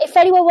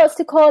wants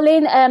to call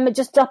in,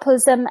 just drop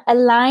us a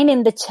line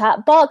in the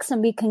chat box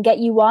and we can get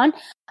you on.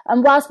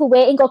 And whilst we're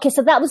waiting, okay,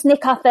 so that was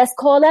Nick, our first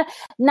caller.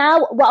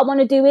 Now, what I want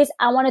to do is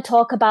I want to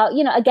talk about,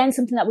 again,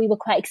 something that we were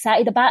quite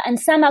excited about. And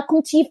Sam, I'll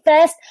come to you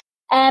first.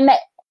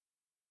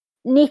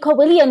 Nico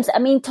Williams,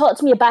 talk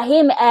to me about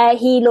him.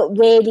 He looked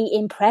really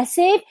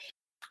impressive.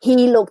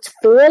 He looked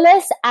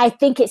fearless. I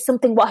think it's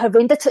something what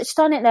Harinder touched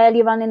on it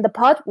earlier on in the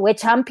pod. We're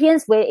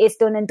champions. It's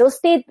done and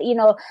dusted.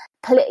 Now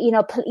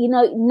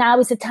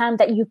is the time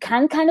that you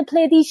can kind of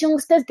play these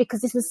youngsters,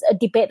 because this was a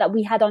debate that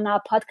we had on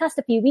our podcast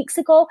a few weeks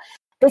ago.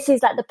 This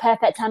is like the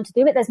perfect time to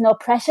do it. There's no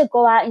pressure.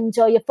 Go out and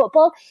enjoy your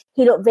football.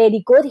 He looked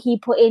really good. He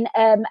put in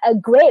a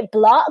great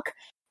block.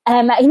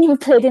 And he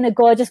played in a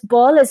gorgeous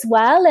ball as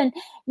well. And,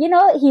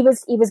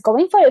 he was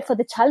going for it for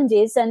the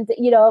challenges. And,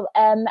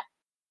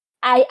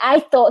 I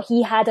thought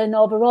he had an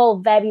overall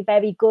very,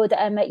 very good,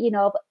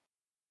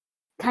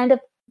 kind of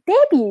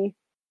debut.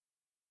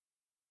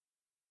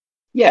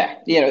 Yeah,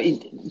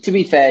 to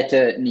be fair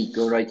to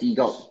Nico, right, he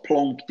got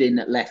plonked in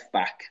at left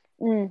back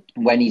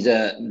when he's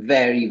a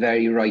very,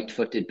 very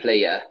right-footed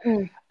player.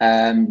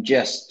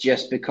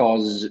 Just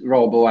because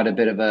Robbo had a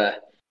bit of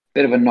a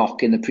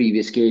knock in the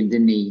previous game,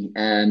 didn't he?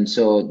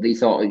 So they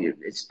thought,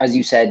 as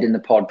you said in the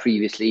pod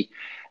previously,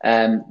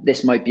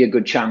 this might be a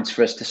good chance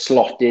for us to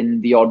slot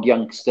in the odd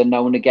youngster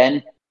now and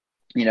again.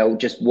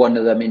 Just one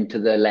of them into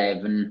the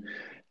 11.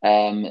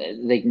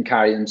 They can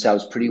carry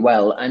themselves pretty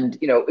well. And,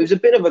 it was a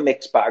bit of a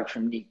mixed bag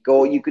from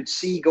Nico. You could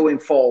see going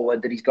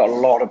forward that he's got a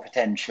lot of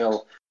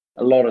potential,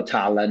 a lot of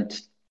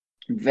talent,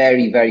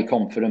 very, very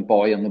confident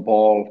boy on the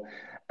ball.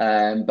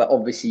 But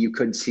obviously you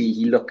could see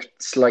he looked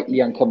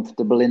slightly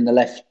uncomfortable in the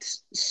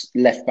left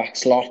back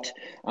slot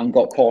and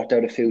got caught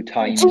out a few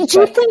times. Do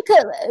you think,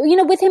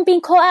 with him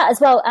being caught out as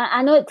well,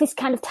 I know this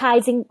kind of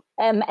ties in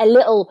a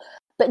little,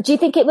 but do you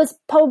think it was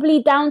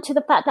probably down to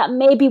the fact that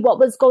maybe what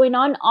was going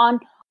on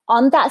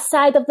that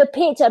side of the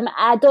pitch?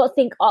 I don't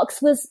think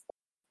Ox was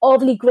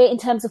overly great in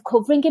terms of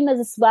covering him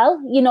as well.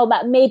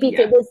 That maybe if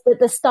it was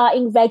the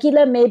starting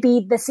regular,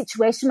 maybe the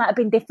situation might have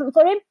been different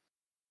for him.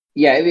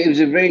 Yeah, it was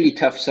a really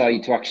tough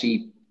side to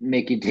actually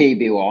make a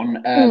debut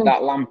on.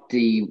 That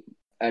Lamptey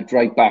at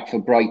right back for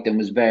Brighton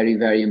was very,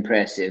 very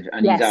impressive,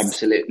 and he's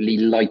absolutely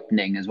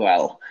lightning as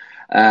well.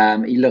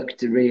 He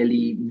looked a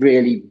really,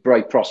 really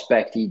bright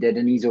prospect, he did,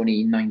 and he's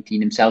only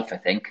 19 himself, I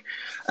think.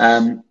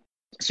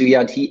 So he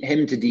had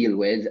him to deal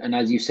with, and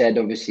as you said,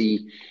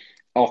 obviously,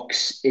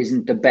 Ox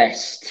isn't the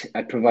best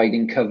at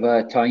providing cover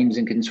at times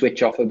and can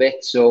switch off a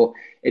bit. So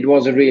it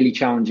was a really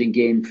challenging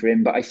game for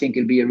him, but I think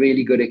it'll be a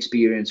really good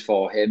experience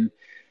for him.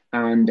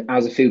 And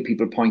as a few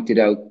people pointed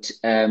out,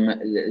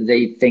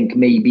 they think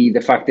maybe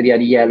the fact that he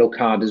had a yellow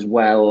card as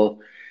well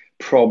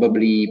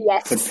probably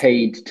put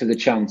paid to the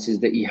chances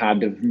that he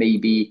had of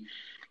maybe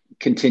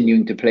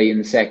continuing to play in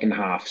the second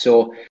half.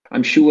 So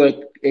I'm sure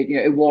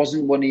it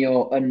wasn't one of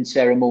your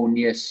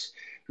unceremonious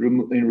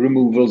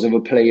removals of a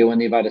player when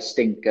they've had a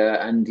stinker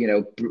and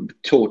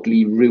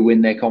totally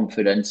ruin their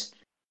confidence.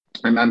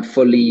 I'm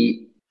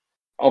fully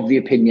of the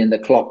opinion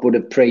that Klopp would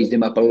have praised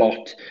him up a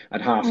lot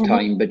at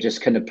half-time, but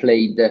just kind of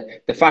played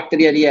the fact that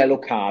he had a yellow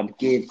card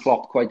gave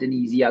Klopp quite an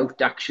easy out,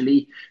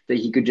 actually, that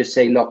he could just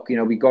say, look,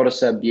 we got to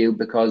sub you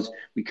because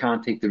we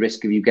can't take the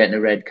risk of you getting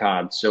a red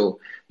card. So,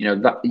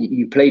 that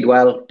you played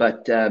well,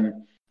 but,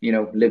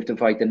 live to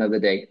fight another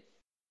day.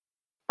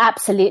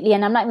 Absolutely.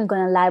 And I'm not even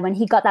going to lie, when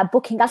he got that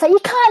booking, I was like, you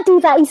can't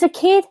do that. He's a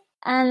kid.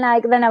 And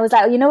then I was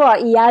like, you know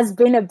what? He has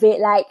been a bit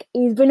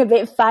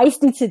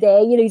feisty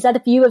today. He's had a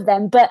few of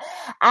them, but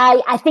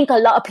I think a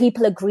lot of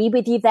people agree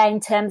with you there in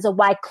terms of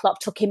why Klopp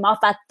took him off.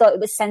 I thought it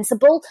was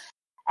sensible.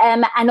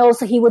 And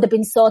also he would have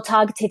been so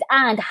targeted.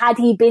 And had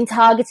he been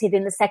targeted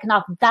in the second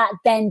half, that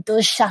then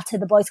does shatter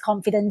the boys'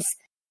 confidence.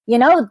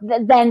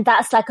 Then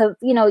that's like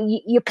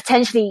you're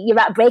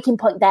at a breaking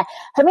point there.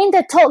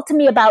 Harinder, talk to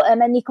me about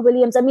Nico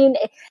Williams. I mean,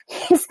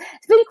 it's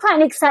been quite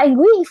an exciting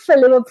week for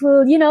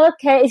Liverpool.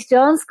 Curtis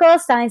Jones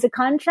signs a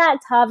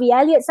contract. Harvey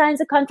Elliott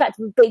signs a contract.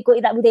 We're a bit gutty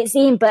that we didn't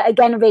see him, but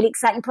again, a really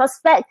exciting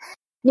prospect.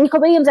 Nico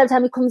Williams, every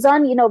time he comes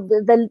on,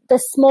 the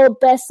small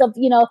bursts of,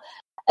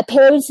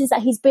 appearances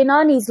that he's been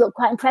on, he's looked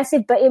quite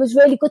impressive, but it was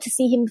really good to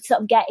see him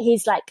sort of get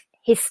his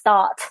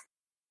start.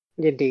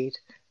 Indeed.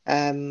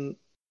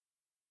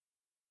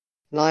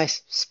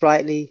 Nice,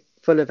 sprightly,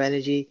 full of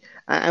energy,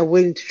 and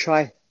willing to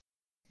try,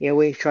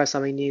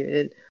 something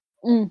new.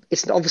 And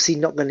it's obviously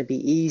not going to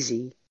be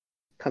easy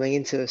coming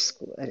into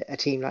a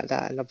team like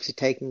that, and obviously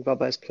taking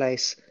Robbo's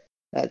place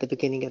at the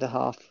beginning of the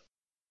half.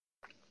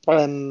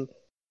 The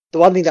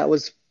one thing that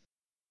was,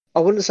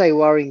 I wouldn't say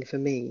worrying for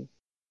me,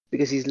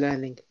 because he's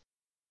learning.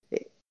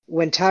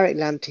 When Tariq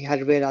Lamptey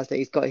had realised that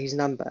he's got his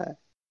number,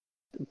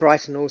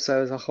 Brighton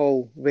also as a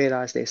whole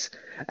realised this,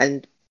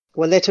 and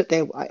when they took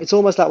it's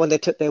almost like when they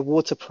took their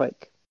water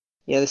break.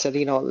 They said,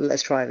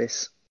 let's try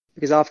this.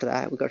 Because after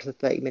that, we got to the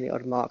 30-minute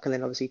odd mark, and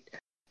then obviously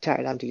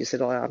Tariq Lamptey just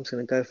said, I'm just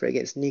going to go for it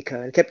against Nico,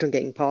 and kept on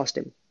getting past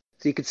him.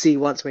 So you could see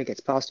once when he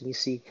gets past him, you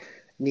see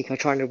Nico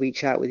trying to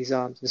reach out with his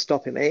arms and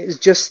stop him. And it was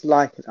just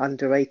like an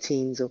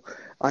under-18s or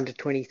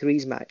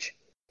under-23s match,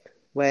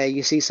 where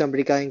you see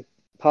somebody going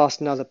past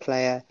another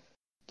player,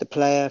 the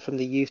player from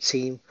the youth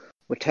team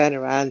would turn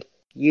around,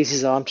 use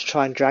his arm to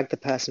try and drag the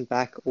person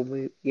back, or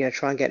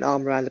try and get an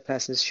arm around the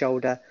person's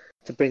shoulder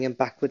to bring him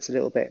backwards a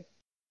little bit.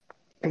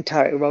 And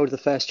Tariq rolled the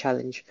first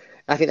challenge.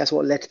 I think that's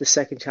what led to the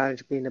second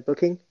challenge being a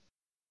booking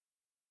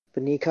for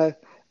Nico.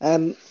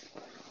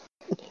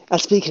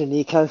 And speaking of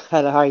Nico,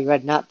 hello Harry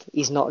Redknapp.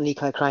 He's not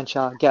Nico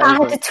Cranshaw. Get I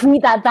over had to it.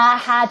 tweet that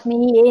had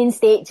me in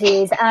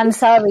stitches. I'm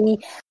sorry.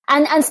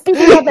 And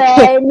speaking of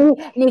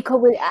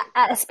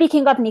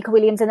speaking of Nico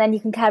Williams, and then you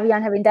can carry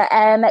on,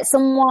 Harinder.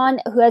 Someone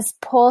who has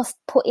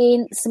put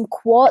in some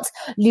quotes.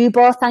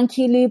 Lubo, thank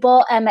you,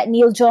 Lubo.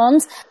 Neil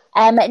Jones.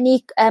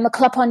 A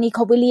club on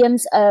Nico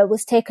Williams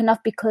was taken off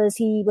because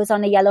he was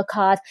on a yellow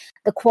card.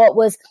 The quote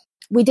was,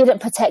 "We didn't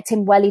protect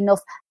him well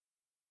enough.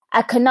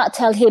 I cannot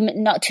tell him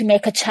not to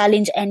make a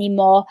challenge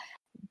anymore.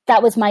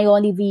 That was my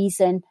only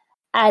reason.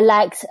 I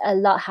liked a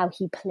lot how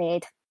he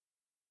played."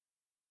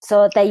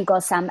 So there you go,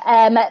 Sam.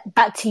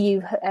 Back to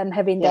you,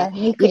 Harinder.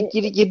 Yeah.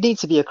 You'd need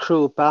to be a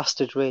cruel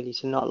bastard, really,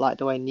 to not like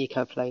the way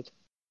Nico played.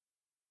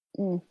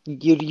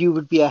 You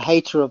would be a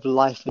hater of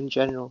life in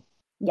general.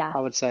 Yeah, I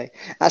would say.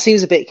 That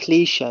seems a bit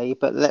cliche,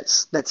 but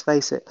let's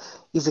face it.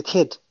 He's a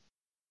kid.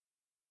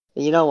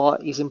 And you know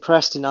what? He's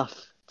impressed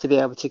enough to be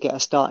able to get a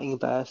starting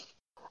berth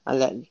and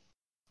let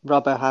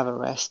Robbo have a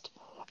rest.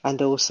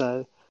 And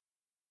also,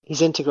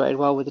 he's integrated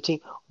well with the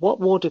team.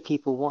 What more do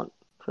people want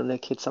from their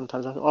kids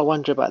sometimes? I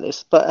wonder about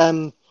this. But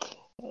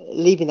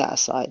leaving that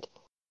aside,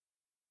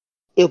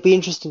 it'll be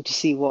interesting to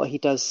see what he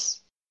does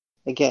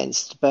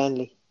against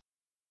Burnley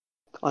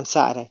on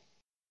Saturday.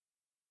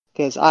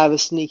 Because I have a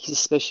sneaky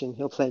suspicion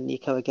he'll play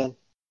Nico again.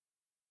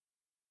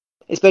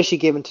 Especially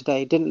given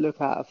today, didn't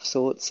look out of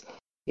sorts.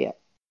 Yeah.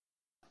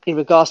 In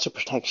regards to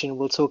protection,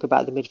 we'll talk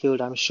about the midfield,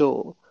 I'm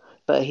sure.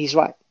 But he's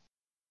right.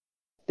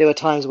 There were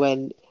times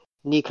when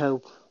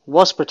Nico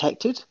was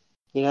protected.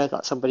 You know,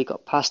 like somebody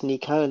got past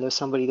Nico and there was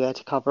somebody there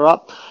to cover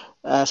him.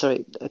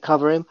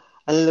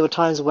 And then there were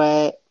times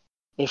where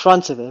in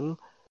front of him,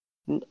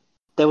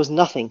 there was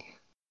nothing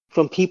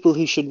from people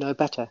who should know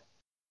better.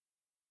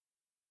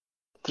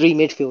 3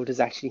 midfielders,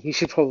 actually, who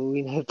should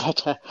probably know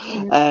better.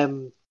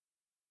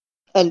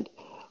 And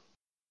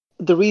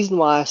the reason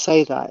why I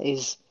say that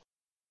is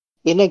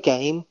in a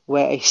game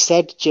where a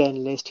said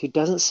journalist who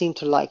doesn't seem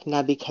to like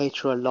Naby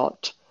Keita a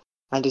lot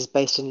and is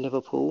based in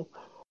Liverpool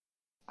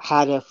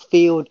had a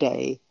field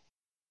day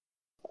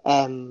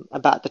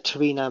about the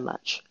Torino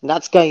match. And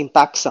that's going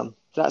back some.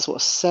 That's what,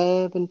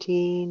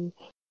 17-18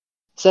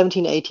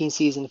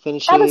 season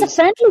finishes. that was a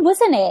friendly,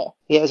 wasn't it?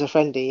 Yeah, it was a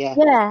friendly, yeah.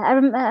 Yeah,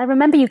 I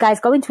remember you guys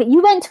going to it.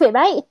 You went to it,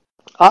 right?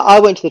 I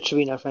went to the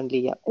Torino friendly,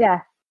 yeah.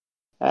 Yeah.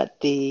 At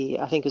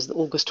I think it was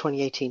August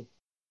 2018.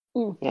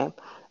 Mm. Yeah.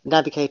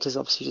 Naby Keita's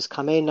obviously just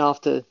come in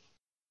after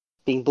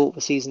being bought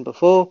the season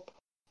before.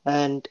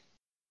 And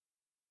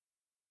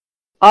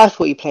I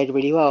thought he played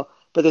really well.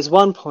 But there's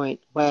one point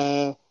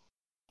where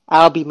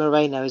Albi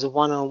Moreno is a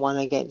one-on-one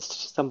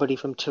against somebody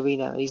from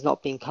Torino and he's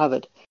not being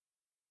covered.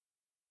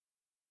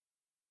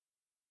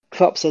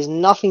 Klopp says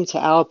nothing to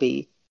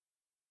Albi,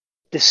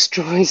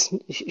 destroys,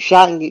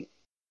 shouting,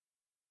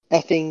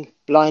 effing,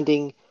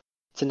 blinding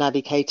to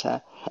Naby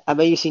Keita. And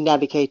then you see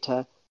Naby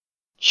Keita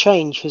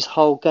change his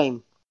whole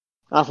game.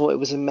 I thought it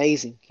was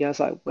amazing. You know, it's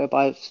like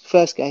whereby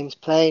first game's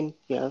playing,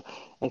 you know,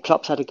 and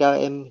Klopp's had a go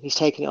at him. He's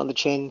taking it on the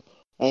chin,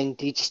 and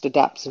he just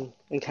adapts and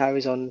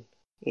carries on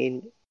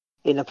in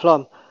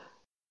aplomb.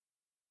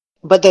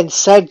 But then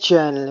said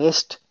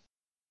journalist,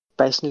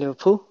 based in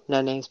Liverpool,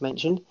 no names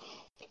mentioned,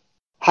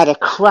 had a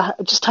go at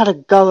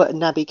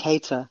Naby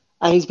Keita,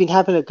 and he's been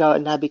having a go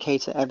at Naby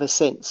Keita ever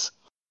since.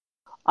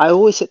 I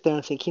always sit there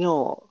and think, you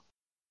know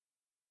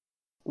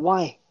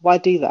what? Why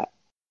do that?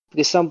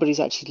 Because somebody's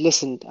actually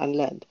listened and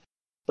learned.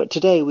 But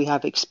today we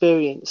have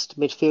experienced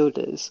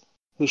midfielders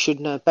who should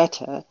know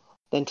better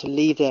than to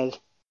leave their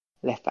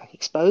left back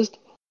exposed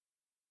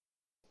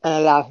and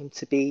allow him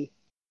to be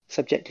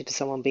subjected to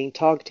someone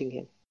targeting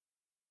him.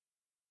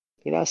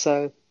 You know,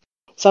 so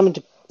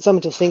something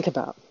to think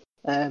about.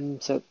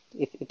 So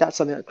if that's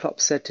something that Klopp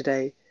said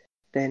today,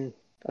 then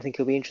I think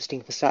it'll be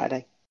interesting for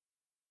Saturday.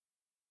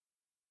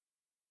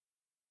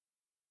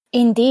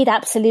 Indeed,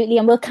 absolutely.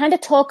 And we'll kind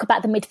of talk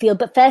about the midfield.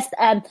 But first,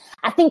 I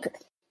think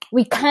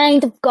we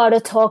kind of got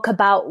to talk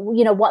about,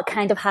 you know, what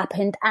kind of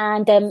happened.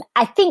 And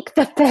I think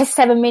the first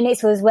 7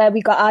 minutes was where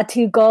we got our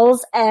 2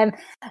 goals.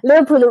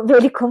 Liverpool looked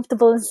really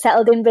comfortable and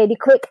settled in really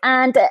quick.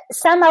 And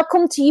Sam, I'll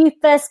come to you.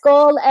 First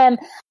goal.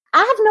 I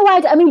have no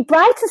idea. I mean,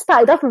 Brighton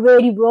started off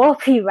really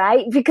ropey,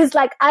 right? Because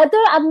I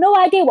have no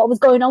idea what was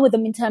going on with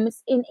them in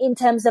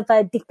terms of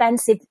a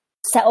defensive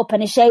setup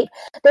and a shape.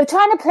 They were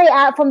trying to play it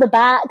out from the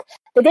back.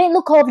 They didn't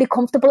look overly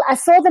comfortable. I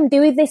saw them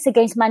do this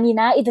against Man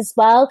United as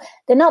well.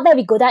 They're not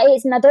very good at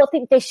it, and I don't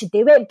think they should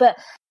do it. But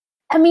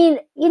I mean,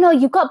 you know,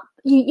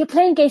 you're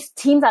playing against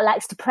teams that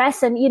likes to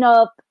press, and you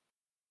know,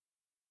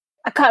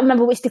 I can't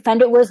remember which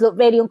defender it was. Looked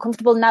really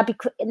uncomfortable. Naby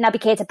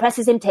Keita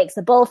presses him, takes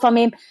the ball from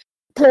him,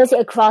 plays it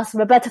across.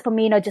 Roberto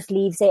Firmino just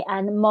leaves it,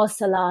 and Mo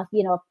Salah,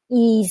 you know,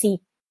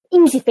 easy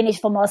finish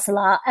for Mo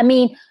Salah. I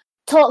mean,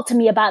 talk to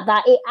me about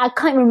that. I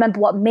can't remember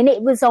what minute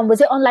it was on. Was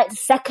it on the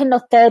 2nd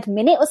or 3rd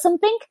minute or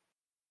something?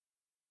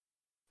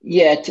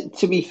 Yeah,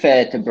 to be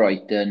fair to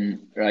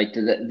Brighton, right,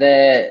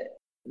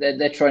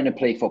 they're trying to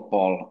play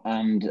football,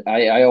 and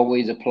I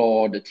always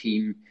applaud a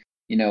team,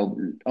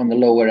 on the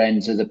lower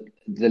ends of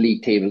the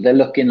league table. They're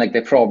looking like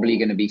they're probably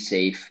going to be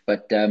safe,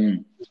 but they're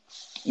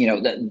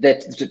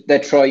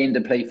trying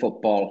to play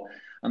football,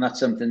 and that's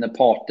something that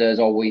Potter has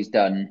always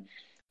done.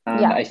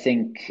 And I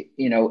think,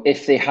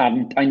 if they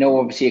hadn't, I know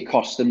obviously it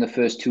cost them the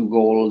first 2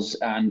 goals.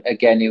 And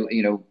again,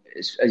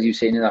 as you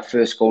say, in that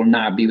first goal,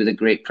 Naby with a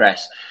great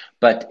press.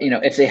 But,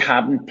 if they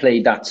hadn't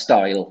played that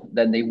style,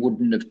 then they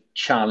wouldn't have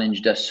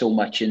challenged us so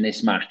much in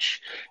this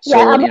match. So,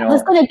 I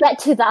was going to get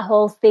to that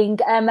whole thing.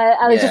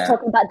 I was just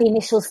talking about the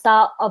initial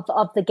start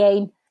of the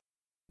game.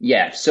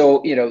 Yeah.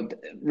 So,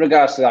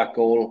 regards to that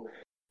goal,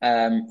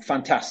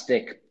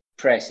 fantastic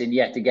pressing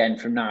yet again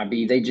from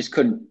Naby. They just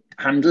couldn't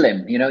handle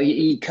him.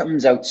 He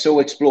comes out so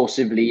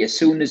explosively. As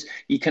soon as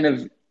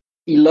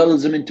he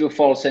lulls them into a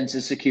false sense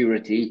of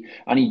security,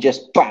 and he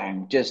just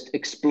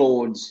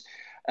explodes.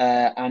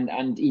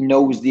 And he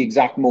knows the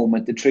exact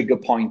moment, the trigger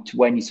point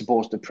when he's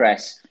supposed to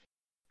press,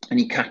 and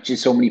he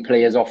catches so many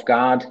players off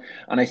guard.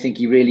 And I think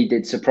he really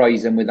did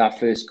surprise them with that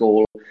first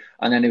goal.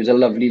 And then it was a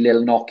lovely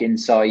little knock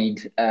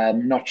inside.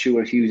 Not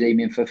sure if he was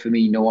aiming for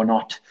Firmino or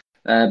not,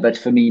 but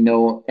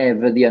Firmino,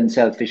 ever the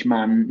unselfish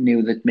man,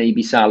 knew that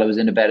maybe Salah was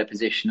in a better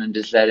position and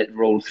just let it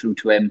roll through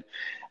to him.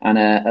 And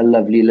a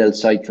lovely little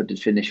side-footed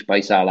finish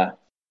by Salah.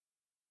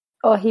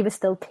 Oh, he was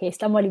still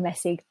pissed. I'm only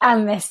messing.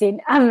 I'm messing.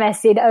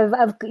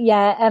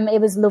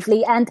 It was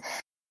lovely. And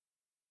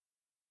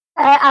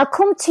I'll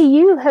come to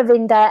you,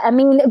 Harinder. I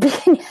mean,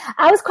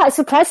 I was quite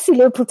surprised to see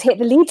Liverpool take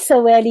the lead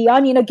so early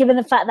on, given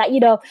the fact that,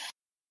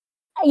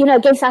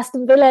 against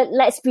Aston Villa,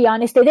 let's be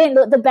honest, they didn't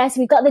look the best.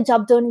 We got the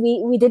job done.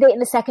 We did it in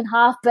the second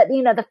half. But,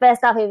 the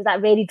first half, it was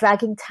that really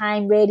dragging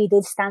time, really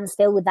did stand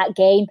still with that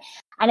game.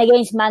 And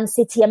against Man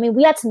City, I mean,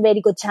 we had some really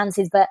good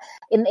chances, but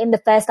in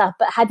the first half.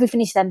 But had we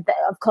finished them,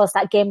 of course,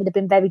 that game would have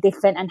been very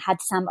different. And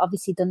had Sam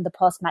obviously done the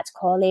post-match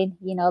calling,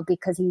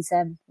 because he's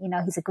a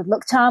good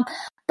luck charm.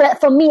 But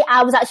for me,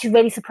 I was actually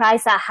really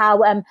surprised at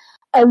how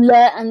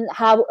alert and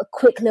how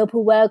quick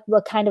Liverpool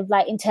were kind of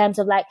like in terms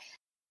of like,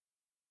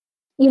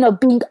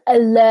 being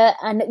alert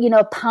and,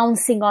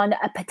 pouncing on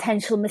a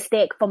potential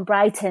mistake from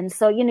Brighton.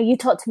 So, you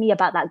talk to me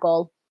about that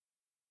goal.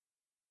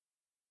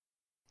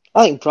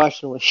 I think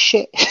Brighton was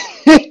shit.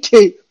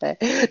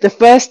 The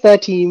first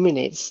 13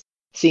 minutes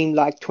seemed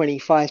like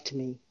 25 to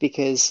me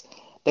because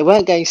they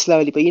weren't going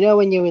slowly. But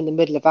when you're in the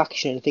middle of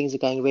action and things are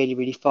going really,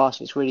 really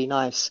fast, it's really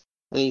nice.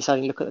 And then you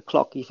suddenly look at the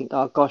clock, you think,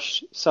 oh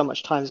gosh, so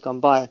much time's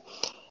gone by.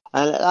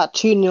 And at that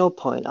 2-0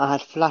 point, I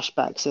had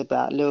flashbacks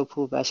about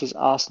Liverpool versus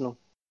Arsenal,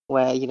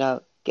 where,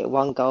 get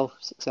one goal,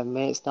 6-7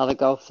 minutes, another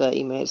goal,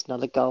 30 minutes,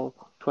 another goal,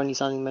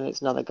 20-something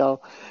minutes, another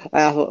goal.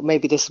 And I thought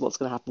maybe this is what's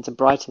going to happen to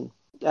Brighton.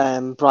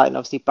 Brighton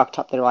obviously backed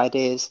up their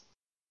ideas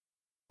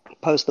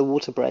post the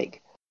water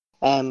break.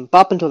 But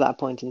up until that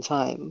point in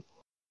time,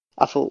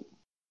 I thought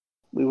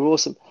we were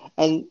awesome.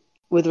 And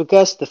with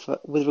regards to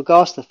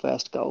the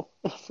first goal,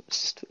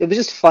 it was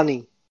just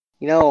funny.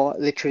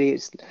 Literally,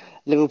 it's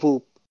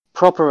Liverpool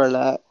proper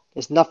alert.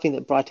 There's nothing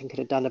that Brighton could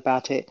have done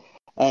about it,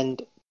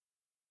 and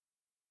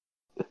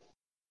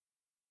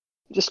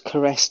just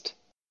caressed.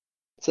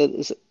 So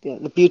it's,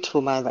 the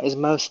beautiful man that is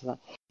most of that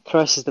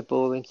caresses the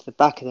ball into the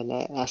back of the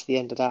net, and that's the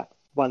end of that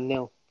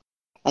 1-0.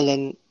 And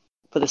then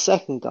for the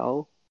second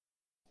goal,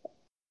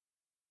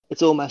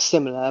 it's almost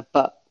similar,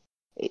 but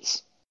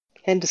it's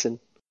Henderson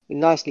who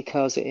nicely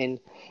curls it in,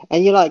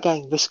 and you're like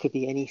going, this could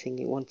be anything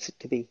it wants it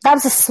to be. That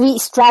was a sweet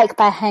strike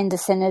by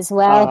Henderson as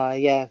well.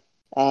 Yeah.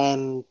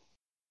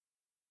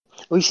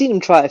 We've seen him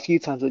try it a few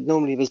times, but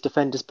normally there's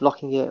defenders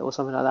blocking it or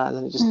something like that, and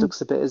then it just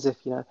looks a bit as if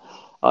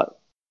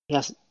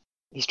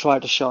he's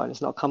tried a shot and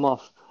it's not come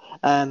off.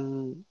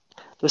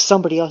 There's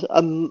somebody else.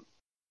 I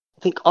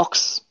think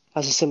Ox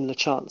has a similar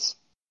chance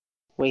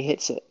where he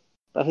hits it,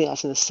 but I think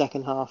that's in the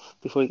second half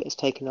before he gets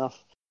taken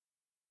off.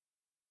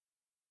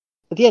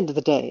 At the end of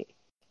the day,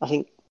 I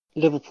think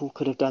Liverpool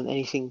could have done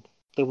anything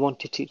they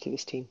wanted to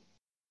this team.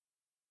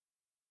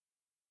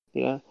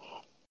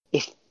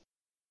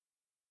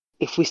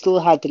 If we still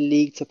had the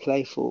league to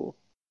play for,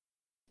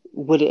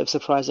 would it have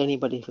surprised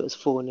anybody if it was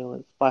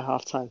 4-0 by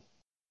half time?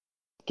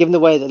 Given the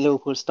way that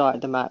Liverpool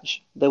started the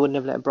match, they wouldn't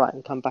have let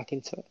Brighton come back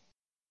into it,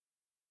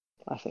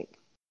 I think.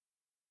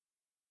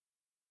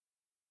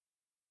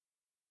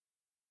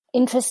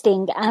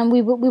 Interesting. And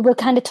we will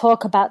kind of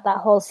talk about that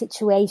whole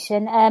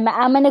situation.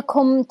 I'm going to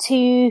come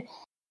to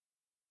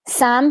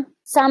Sam.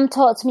 Sam,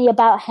 talk to me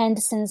about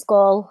Henderson's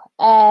goal.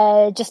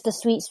 Just a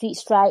sweet, sweet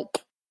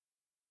strike.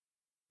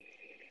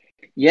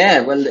 Yeah,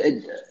 well,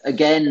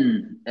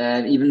 again,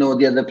 even though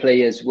the other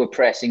players were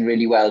pressing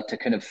really well to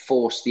kind of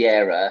force the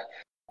error,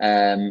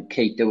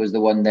 Keita was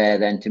the one there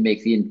then to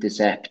make the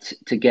intercept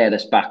to get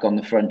us back on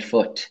the front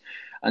foot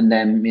and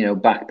then,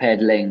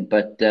 backpedaling.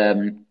 But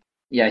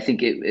I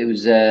think it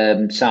was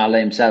Salah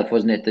himself,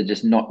 wasn't it, that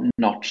just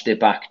notched it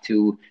back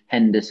to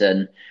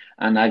Henderson.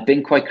 And I've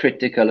been quite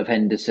critical of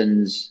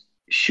Henderson's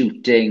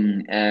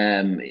shooting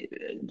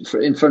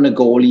in front of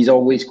goal. He's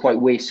always quite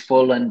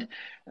wasteful, and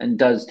and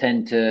does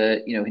tend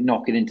to,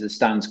 knock it into the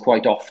stands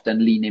quite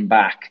often, leaning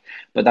back.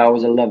 But that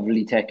was a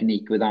lovely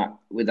technique with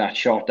that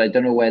shot. I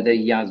don't know whether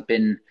he has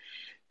been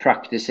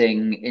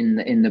practicing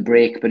in the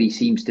break, but he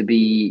seems to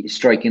be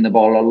striking the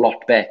ball a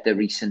lot better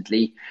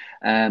recently.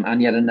 And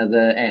he had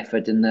another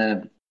effort in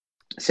the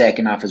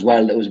second half as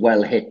well that was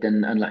well hit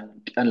and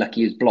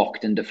unlucky, he was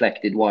blocked and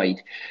deflected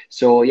wide.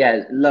 So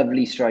yeah,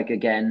 lovely strike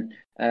again.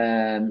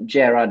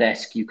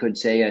 Gerrard-esque, you could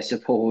say, I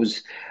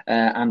suppose,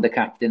 and the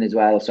captain as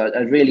well. So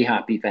I'm really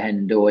happy for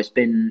Hendo. It's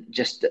been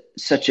just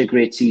such a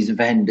great season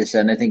for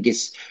Henderson. I think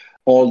it's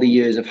all the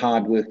years of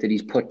hard work that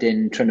he's put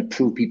in, trying to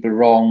prove people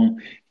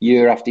wrong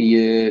year after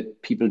year,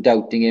 people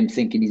doubting him,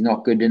 thinking he's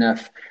not good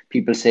enough,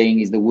 people saying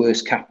he's the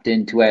worst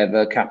captain to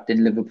ever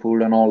captain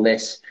Liverpool and all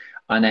this.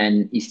 And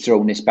then he's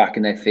thrown this back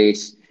in their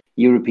face.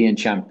 European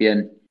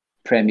champion,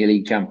 Premier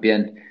League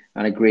champion,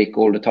 and a great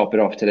goal to top it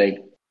off today.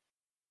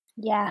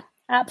 Yeah,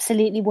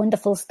 absolutely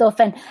wonderful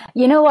stuff. And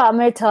you know what, I'm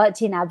going to talk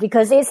to you now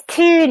because it's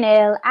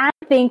 2-0. I'm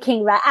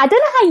thinking, right, I don't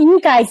know how you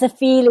guys are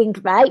feeling,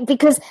 right?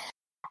 Because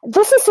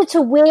this is such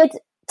a weird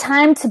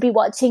time to be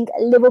watching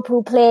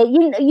Liverpool play.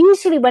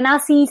 Usually when our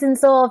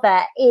season's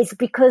over, it's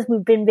because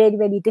we've been really,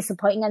 really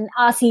disappointing, and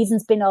our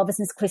season's been over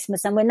since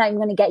Christmas, and we're not even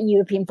going to get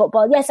European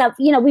football. Yes,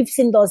 we've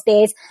seen those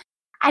days.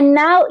 And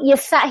now you're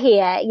sat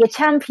here, you're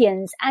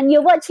champions, and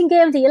you're watching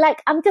games, and you're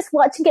like, I'm just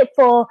watching it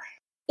for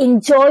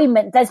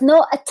enjoyment. There's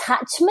no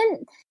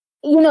attachment.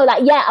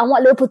 I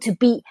want Liverpool to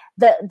beat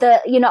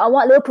I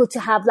want Liverpool to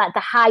have like the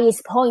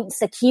highest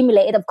points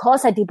accumulated. Of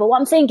course I do. But what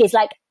I'm saying is,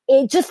 like,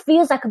 it just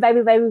feels like a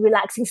very, very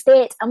relaxing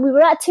state. And we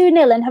were at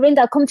 2-0, and Harinder,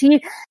 I'll come to you.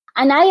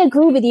 And I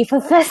agree with you. For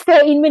the first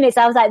 13 minutes,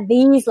 I was like,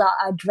 these lot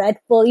are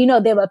dreadful.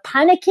 They were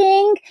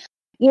panicking.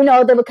 They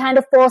were kind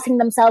of forcing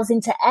themselves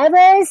into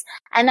errors.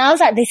 And I was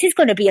like, this is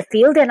going to be a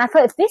field. And I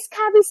thought, if this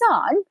carries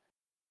on,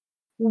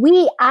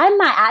 I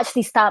might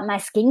actually start my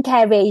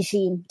skincare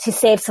regime to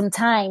save some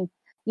time,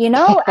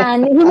 and,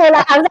 I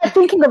was like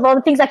thinking of all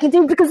the things I can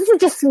do, because this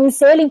is just smooth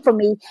sailing for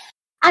me.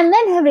 And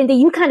then, Harinder,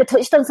 you kind of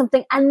touched on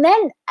something. And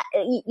then,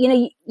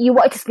 you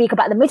wanted to speak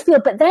about the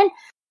midfield. But then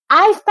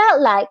I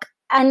felt like,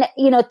 and,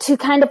 to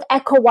kind of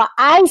echo what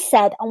I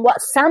said and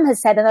what Sam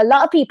has said, and a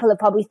lot of people have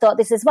probably thought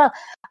this as well,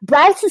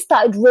 Brighton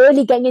started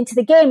really getting into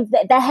the game.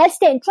 Their heads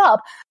didn't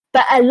drop.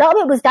 But a lot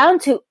of it was down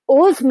to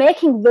us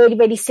making really,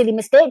 really silly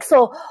mistakes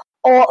or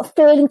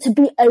failing to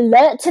be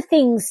alert to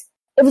things.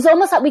 It was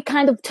almost like we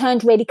kind of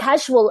turned really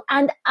casual.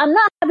 And I'm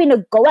not having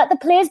a go at the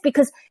players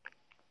because,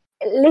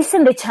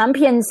 listen, the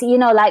champions, they're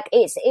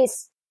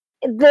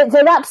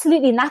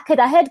absolutely knackered.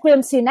 I heard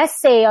Graham Souness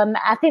say,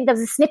 I think there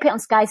was a snippet on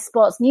Sky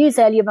Sports News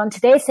earlier on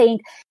today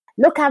saying,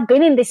 look, I've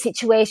been in this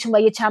situation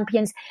where you're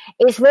champions.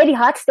 It's really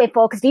hard to stay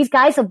focused. These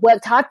guys have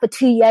worked hard for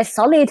 2 years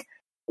solid.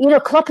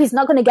 Klopp is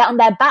not going to get on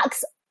their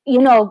backs,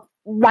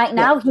 right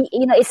now.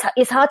 Yeah.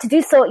 It's hard to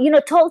do. So,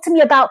 talk to me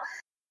about,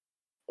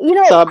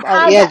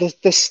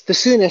 the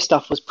Souness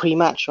stuff was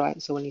pre-match,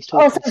 right? So when he's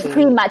talking,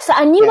 pre-match. So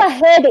I knew I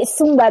heard it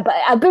somewhere, but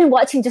I've been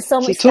watching just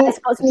so much.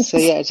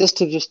 Just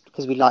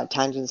because we like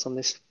tangents on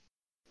this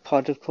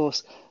pod, of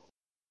course.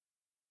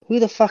 Who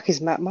the fuck is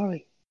Matt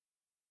Murray?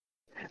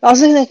 I was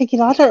sitting there thinking,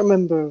 I don't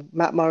remember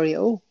Matt Murray at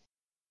all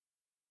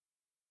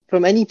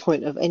from any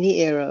point of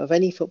any era of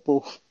any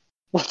football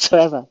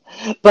whatsoever.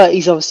 But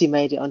he's obviously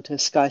made it onto a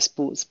Sky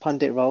Sports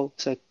pundit role,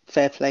 so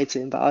fair play to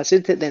him. But I was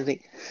sitting there and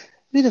thinking,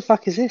 who the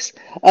fuck is this?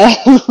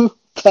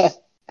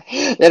 But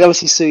then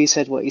obviously Sui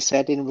said what he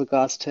said in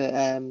regards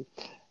to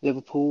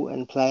Liverpool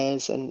and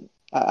players and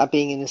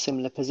being in a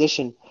similar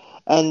position.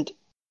 And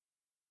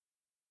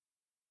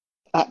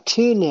at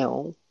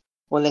 2-0,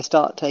 when they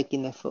start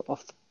taking their foot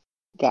off the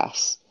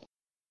gas,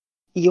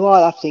 you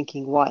are left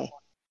thinking, why?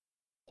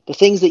 The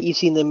things that you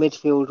see in the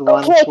midfield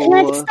run Okay, can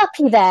I just stop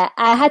you there?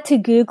 I had to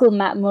Google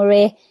Matt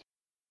Murray,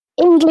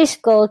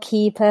 English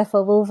goalkeeper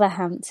for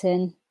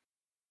Wolverhampton.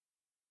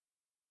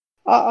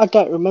 I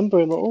don't remember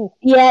him at all.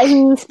 Yeah,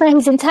 he spent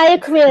his entire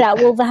career at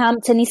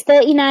Wolverhampton. He's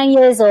 39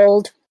 years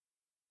old,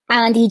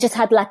 and he just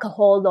had like a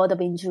whole load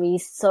of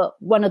injuries. So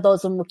one of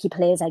those unlucky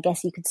players, I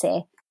guess you could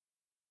say.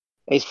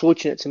 He's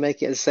fortunate to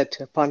make it, as I said,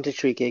 to a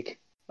punditry gig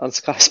on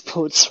Sky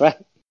Sports,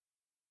 right?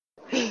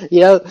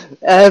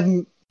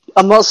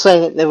 I'm not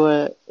saying that they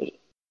were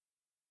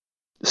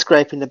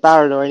scraping the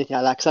barrel or anything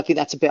like that, because I think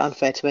that's a bit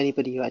unfair to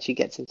anybody who actually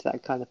gets into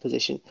that kind of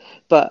position.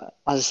 But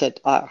as I said,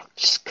 I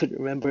just couldn't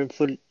remember him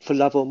for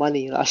love or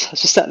money. I was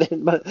just sat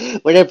there,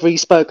 whenever he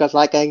spoke, I was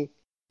like going,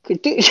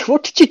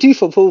 what did you do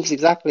for Wolves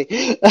exactly?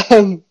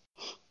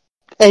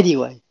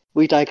 Anyway,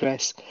 we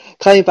digress.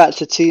 Coming back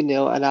to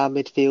 2-0 and our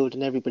midfield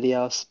and everybody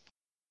else,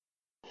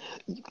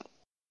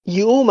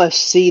 you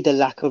almost see the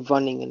lack of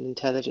running and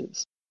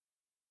intelligence.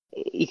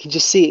 You can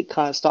just see it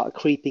kind of start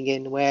creeping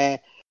in, where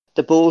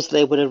the balls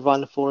they would have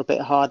run for a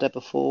bit harder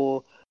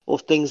before, or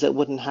things that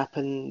wouldn't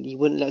happen, you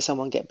wouldn't let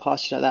someone get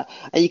past you like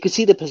that. And you could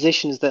see the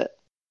positions that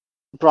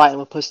Brighton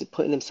were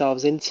putting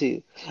themselves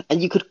into,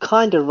 and you could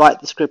kind of write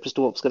the script as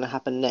to what was going to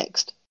happen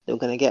next. They were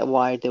going to get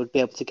wide. They would be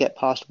able to get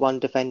past one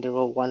defender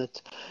or one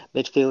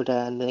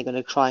midfielder, and they're going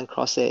to try and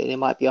cross it. And it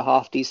might be a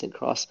half-decent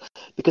cross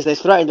because they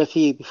threatened a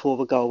few before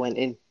the goal went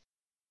in.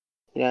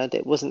 You know,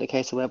 it wasn't a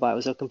case of whereby it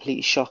was a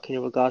complete shock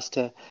in regards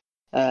to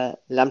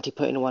Lamptey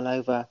putting one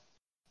over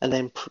and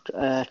then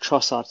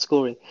Trossard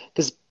scoring.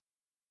 Because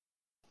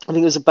I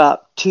think it was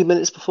about 3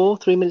 minutes before,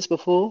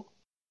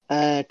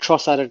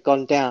 Trossard had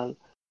gone down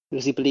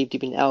because he believed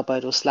he'd been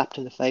elbowed or slapped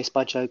in the face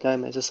by Joe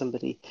Gomez or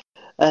somebody.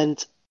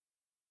 And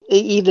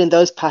even in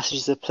those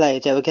passages of play,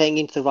 they were getting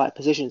into the right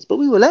positions, but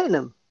we were letting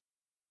them.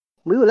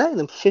 We were letting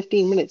them for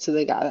 15 minutes so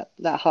they got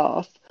that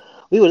half.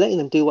 We were letting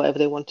them do whatever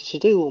they wanted to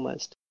do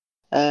almost.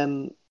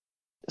 So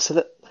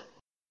that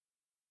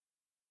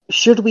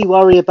should we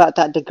worry about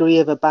that degree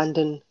of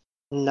abandon?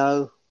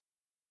 No,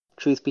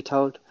 truth be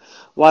told.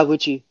 Why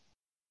would you?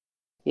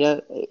 You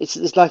know,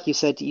 it's like you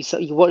said,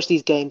 you watch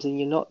these games and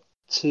you're not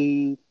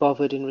too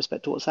bothered in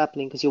respect to what's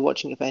happening because you're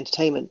watching it for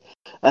entertainment.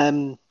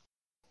 And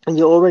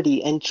you're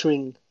already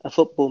entering a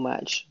football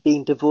match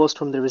being divorced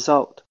from the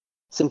result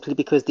simply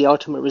because the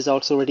ultimate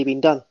result's already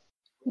been done.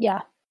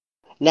 Yeah.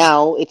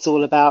 Now it's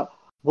all about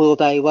will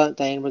they, won't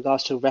they, in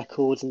regards to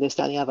records and this,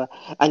 that, and the other.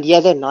 And yeah,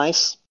 they're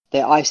nice.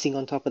 They're icing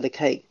on top of the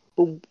cake.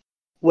 But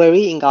we're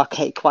eating our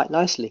cake quite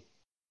nicely,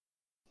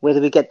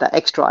 whether we get that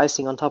extra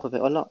icing on top of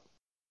it or not.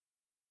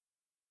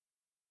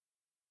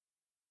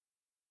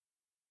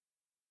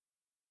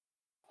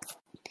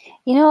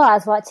 You know, I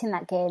was watching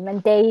that game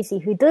and Daisy,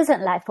 who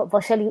doesn't like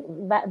football,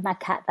 my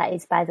cat that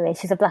is, by the way,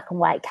 she's a black and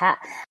white cat,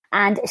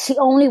 and she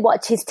only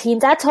watches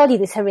teams. I told you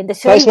this, Harinder.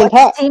 She only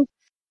watches teams.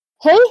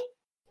 Hey?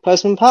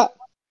 Postman Pat?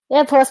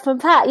 Yeah, Postman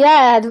Pat,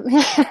 yeah.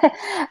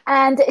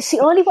 And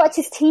she only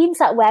watches teams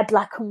that wear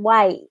black and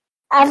white.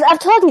 I've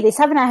told you this,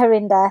 haven't I,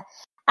 Harinder?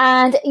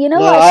 And you know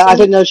what? I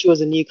didn't know she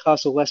was a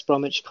Newcastle, West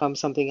Bromwich,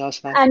 something else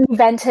fan. And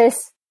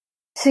Juventus.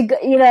 She,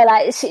 you know,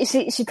 like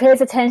she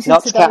pays attention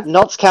to those.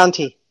 Notts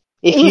County.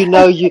 If you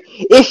know, you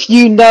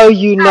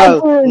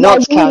know.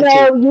 Notts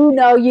County.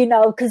 You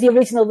know, because the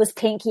original was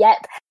pink,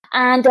 yep.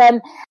 And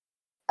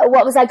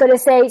what was I going to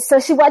say? So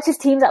she watches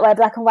teams that wear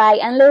black and white,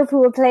 and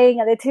Liverpool were playing,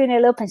 and they're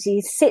 2-0 up, and she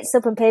sits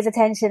up and pays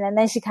attention, and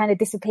then she kind of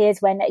disappears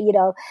when, you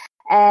know,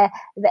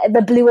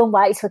 the blue and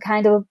whites were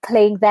kind of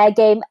playing their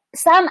game.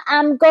 Sam,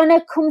 I'm going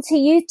to come to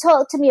you.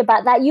 Talk to me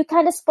about that. You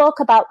kind of spoke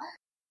about,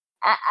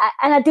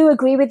 and I do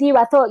agree with you.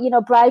 I thought, you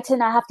know,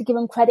 Brighton, I have to give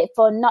them credit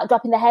for not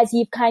dropping their heads.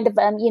 You've kind of,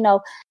 you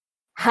know,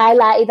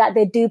 highlighted that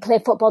they do play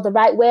football the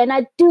right way. And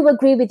I do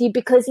agree with you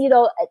because, you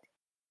know,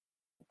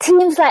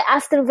 teams like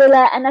Aston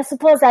Villa, and I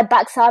suppose their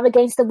backs are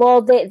against the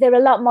wall, they're a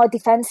lot more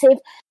defensive.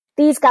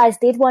 These guys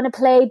did want to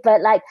play,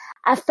 but like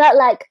I felt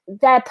like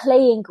their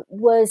playing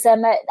was,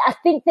 I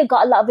think they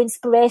got a lot of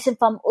inspiration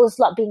from us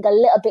lot being a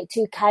little bit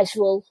too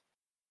casual.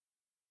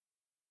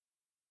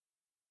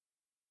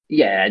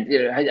 Yeah,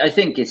 I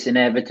think it's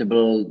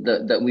inevitable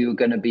that we were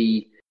going to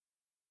be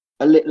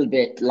a little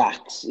bit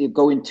lax.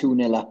 Going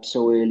 2-0 up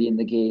so early in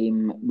the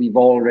game, we've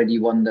already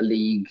won the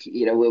league.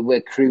 You know,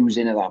 we're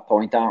cruising at that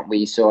point, aren't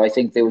we? So I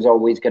think there was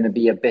always going to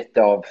be a bit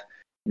of,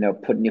 you know,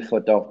 pulling your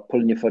foot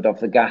off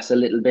the gas a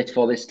little bit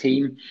for this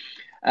team.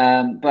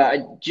 But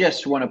I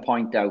just want to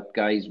point out,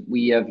 guys,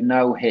 we have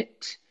now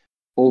hit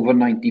over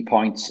 90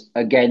 points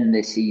again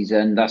this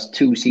season. That's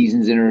 2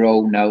 seasons in a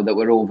row now that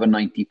we're over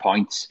 90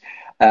 points.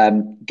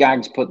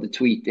 Gags put the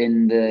tweet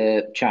in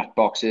the chat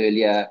box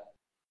earlier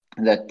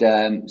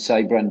that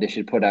Cy Brandish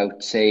had put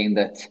out saying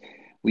that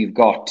we've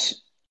got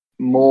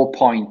more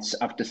points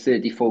after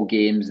 34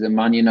 games than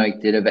Man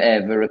United have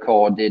ever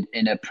recorded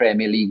in a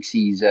Premier League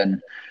season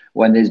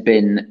when there's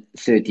been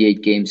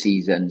 38 game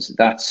seasons.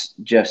 That's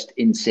just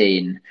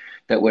insane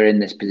that we're in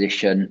this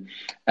position.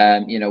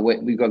 You know,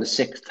 we've got the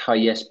 6th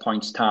highest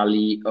points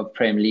tally of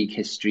Premier League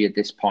history at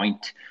this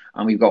point,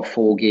 and we've got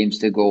 4 games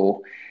to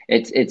go.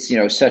 It's you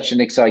know, such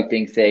an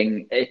exciting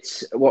thing.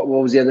 It's what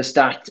was the other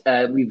stat?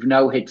 We've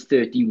now hit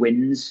 30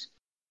 wins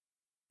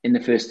in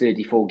the first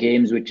 34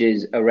 games, which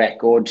is a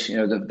record. You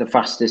know, the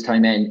fastest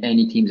time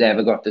any team's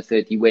ever got to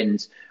 30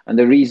 wins. And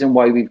the reason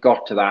why we've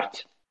got to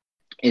that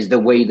is the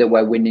way that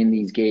we're winning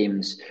these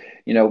games.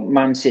 You know,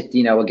 Man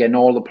City now are getting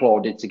all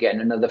applauded to getting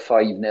another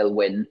 5-0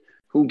 win.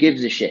 Who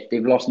gives a shit?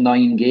 They've lost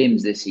 9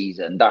 games this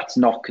season. That's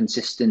not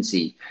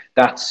consistency.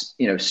 That's,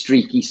 you know,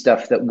 streaky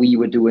stuff that we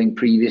were doing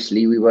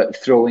previously. We were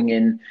throwing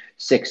in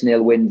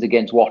 6-0 wins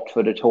against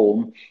Watford at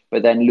home,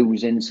 but then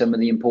losing some of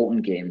the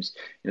important games.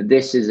 You know,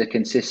 this is a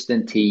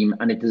consistent team,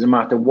 and it doesn't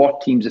matter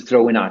what teams are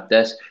throwing at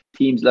us.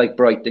 Teams like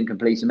Brighton can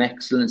play some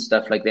excellent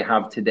stuff like they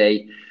have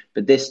today,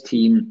 but this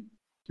team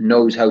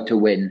knows how to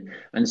win.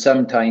 And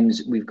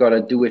sometimes we've got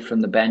to do it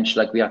from the bench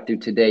like we have to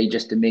today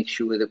just to make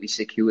sure that we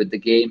secured the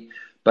game.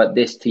 But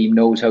this team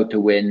knows how to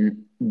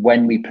win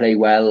when we play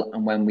well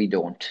and when we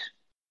don't.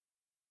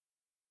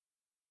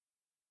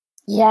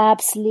 Yeah,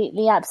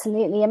 absolutely.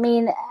 I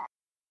mean,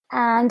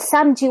 and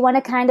Sam, do you want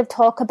to kind of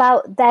talk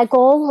about their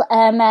goal?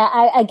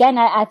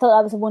 I thought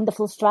that was a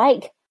wonderful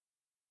strike.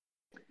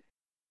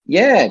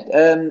 Yeah,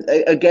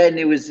 again,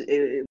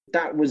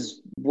 that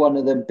was one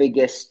of the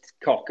biggest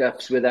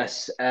cock-ups with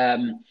us.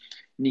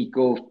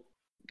 Nico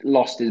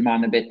lost his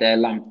man a bit there.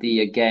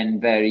 Lamptey, again,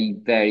 very,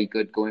 very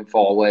good going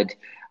forward.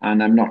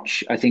 And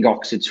I think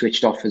Oxford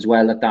switched off as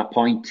well at that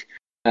point.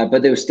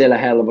 But there was still a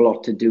hell of a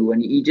lot to do.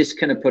 And he just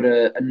kind of put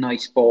a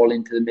nice ball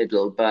into the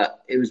middle.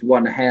 But it was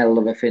one hell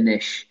of a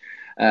finish,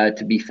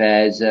 to be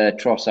fair, as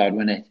Trossard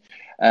won it.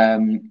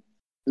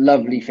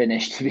 Lovely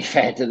finish, to be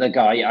fair to the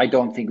guy. I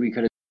don't think we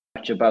could have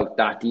done much about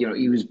that.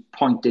 He was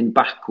pointing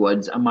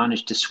backwards and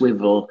managed to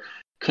swivel,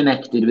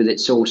 connected with it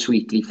so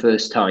sweetly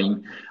first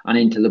time and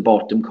into the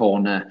bottom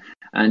corner.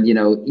 And,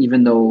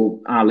 even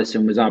though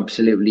Alisson was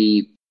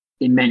absolutely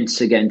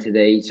immense again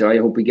today, so I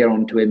hope we get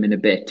on to him in a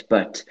bit,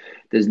 but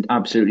there's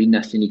absolutely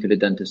nothing he could have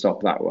done to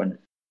stop that one.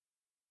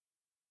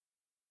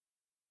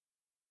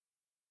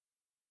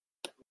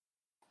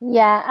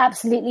 Yeah,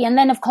 absolutely. And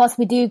then, of course,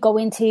 we do go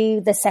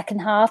into the second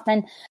half.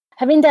 And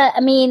Harinder,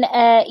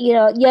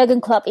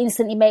 Jurgen Klopp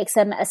instantly makes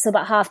a sub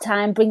at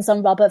half-time, brings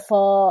on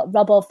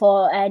Robbo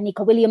for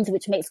Nico Williams,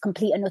 which makes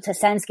complete and utter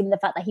sense, given the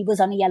fact that he was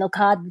on a yellow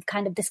card. We've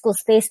kind of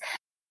discussed this.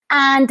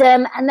 And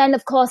then,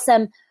 of course,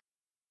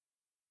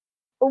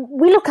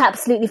 we look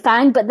absolutely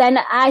fine. But then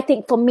I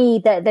think for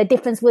me, the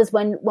difference was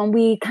when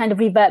we kind of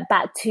revert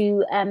back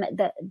to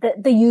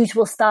the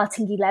usual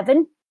starting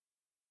 11.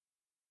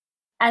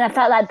 And I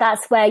felt like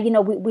that's where,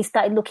 we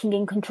started looking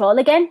in control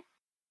again.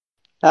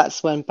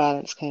 That's when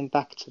balance came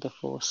back to the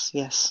force,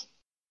 yes.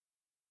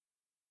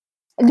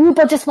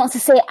 Lubo just wants to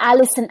say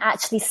Alisson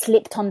actually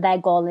slipped on their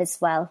goal as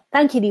well.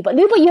 Thank you, Lubo.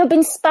 Lubo, you have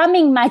been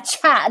spamming my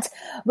chat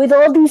with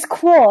all these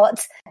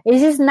quotes.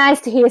 It's just nice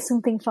to hear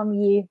something from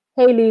you.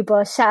 Hey,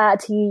 Lubo, shout out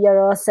to you.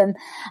 You're awesome.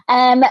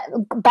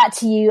 Back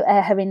to you,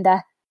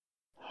 Harinder.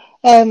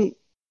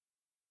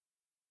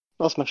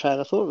 Lost my train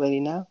of thought really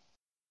now.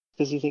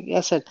 Because you think,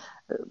 yes, the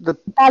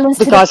balance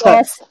the to guys the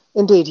force.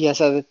 Indeed, yes.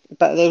 So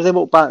they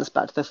won't balance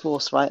back to the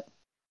force, right?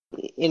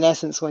 In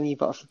essence, when you've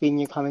got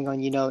Fabinho coming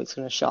on, it's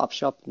going to shop.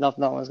 No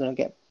one's going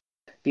to get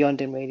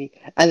beyond him, really.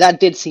 And that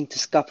did seem to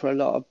scupper a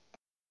lot of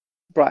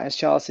Brighton's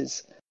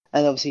chances.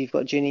 And obviously, you've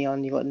got Ginny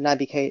on, you've got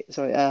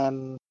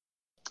Sadio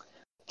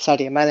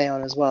Mane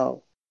on as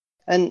well.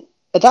 And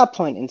at that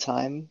point in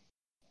time,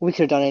 we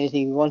could have done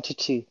anything we wanted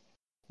to.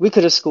 We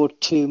could have scored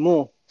 2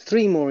 more,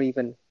 3 more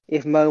even,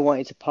 if Mo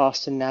wanted to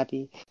pass to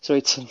Naby.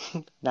 Sorry, to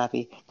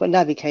Naby. Got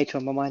Naby Keita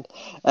on my mind.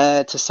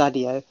 To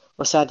Sadio,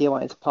 or Sadio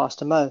wanted to pass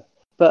to Mo.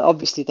 But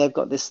obviously they've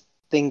got this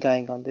thing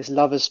going on, this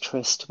lovers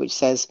tryst, which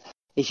says,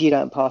 if you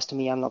don't pass to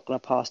me, I'm not going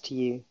to pass to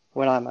you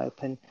when I'm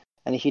open.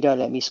 And if you don't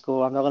let me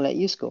score, I'm not going to let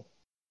you score.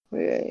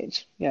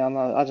 Which, I don't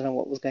know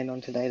what was going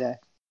on today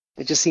there.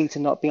 It just seemed to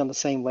not be on the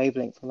same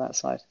wavelength on that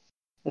side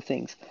of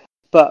things.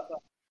 But,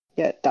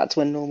 yeah, that's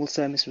when normal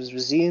service was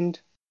resumed.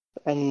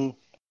 And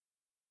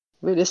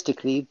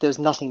realistically, there's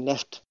nothing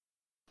left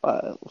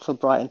for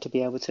Brighton to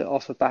be able to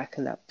offer back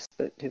in that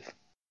perspective.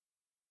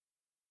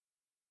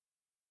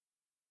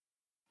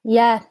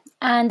 Yeah,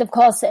 and of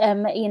course,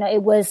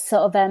 it was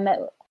sort of.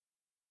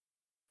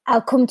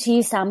 I'll come to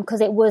you, Sam, because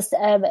it was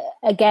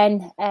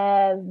again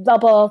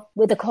Robbo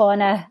with a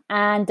corner,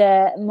 and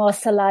Mo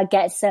Salah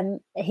gets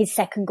his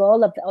second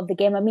goal of the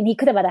game. I mean, he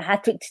could have had a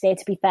hat trick today,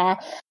 to be fair.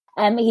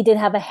 He did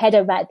have a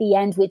header right at the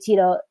end, which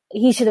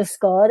he should have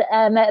scored.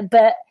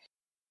 But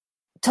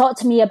talk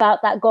to me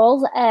about that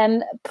goal.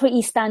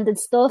 Pretty standard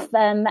stuff,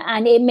 and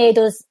it made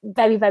us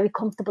very, very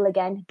comfortable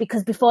again,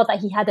 because before that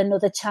he had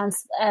another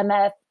chance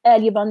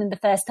earlier on in the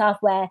first half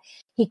where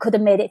he could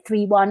have made it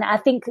 3-1. I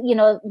think,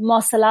 Mo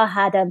Salah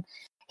had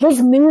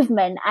his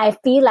movement. I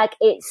feel like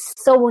it's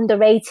so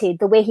underrated,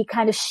 the way he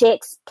kind of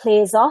shakes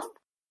players off.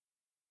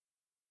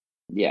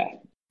 Yeah,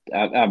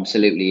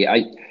 absolutely.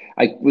 I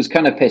was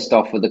kind of pissed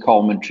off with the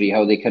commentary,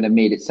 how they kind of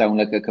made it sound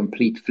like a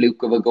complete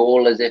fluke of a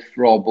goal, as if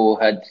Robbo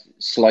had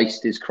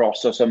sliced his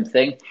cross or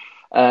something.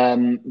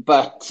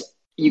 But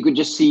you could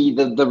just see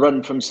the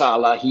run from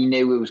Salah. He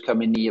knew it was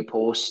coming near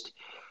post,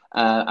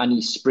 and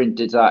he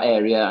sprinted to that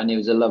area, and it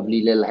was a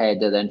lovely little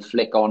header, then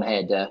flick on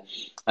header.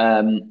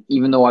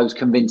 Even though I was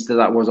convinced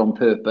that was on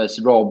purpose,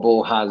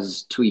 Robbo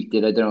has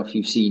tweeted, I don't know if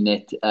you've seen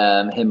it,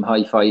 him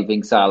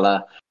high-fiving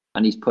Salah.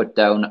 And he's put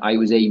down, I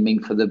was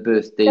aiming for the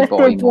birthday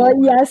boy.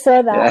 Yeah, I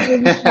saw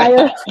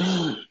that.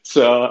 Yeah.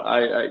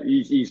 So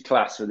he's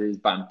class with his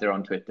banter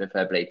on Twitter,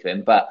 fair play to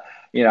him. But,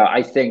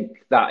 I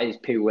think that is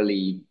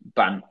purely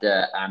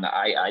banter. And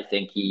I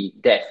think he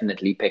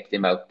definitely picked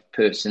him out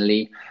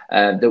personally.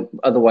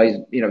 Otherwise,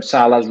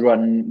 Salah's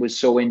run was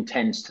so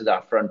intense to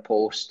that front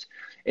post.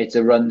 It's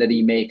a run that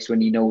he makes when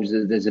he knows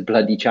that there's a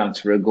bloody chance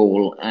for a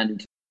goal.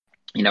 And,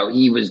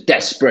 he was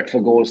desperate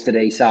for goals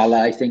today,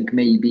 Salah. I think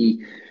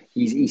maybe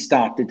he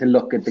started to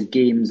look at the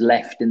games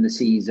left in the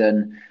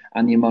season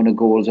and the amount of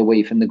goals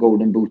away from the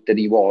Golden Boot that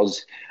he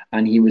was,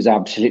 and he was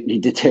absolutely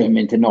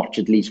determined to notch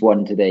at least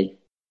one today.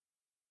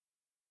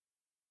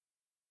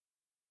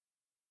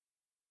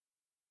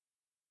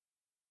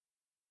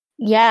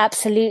 Yeah,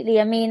 absolutely.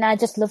 I mean, I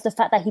just love the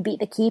fact that he beat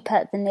the keeper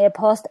at the near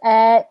post.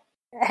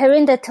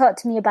 Harinder talked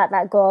to me about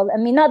that goal. I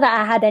mean, not that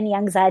I had any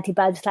anxiety,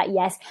 but I was just like,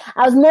 yes.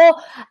 I was more,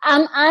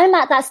 I'm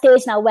at that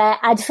stage now where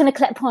I just want to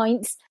collect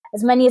points.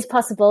 as many as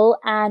possible,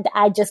 and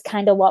I just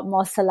kind of want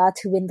Mo Salah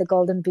to win the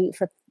Golden Boot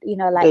for,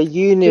 like... The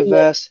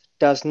universe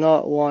does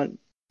not want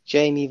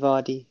Jamie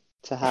Vardy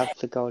to have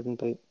the Golden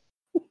Boot.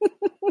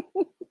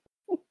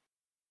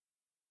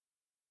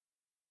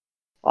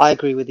 I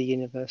agree with the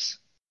universe.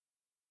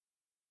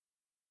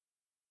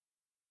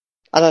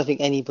 I don't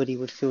think anybody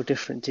would feel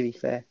different, to be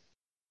fair.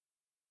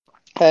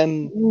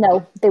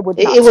 No, they would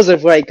not. It was a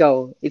great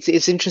goal.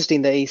 It's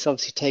interesting that he's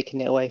obviously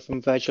taken it away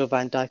from Virgil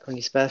van Dijk on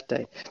his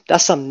birthday.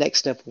 That's some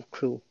next level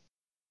cruel.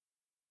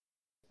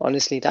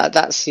 Honestly,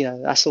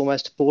 that's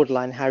almost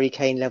borderline Harry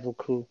Kane level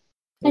cruel.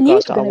 I knew you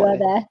were going to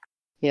go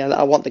there.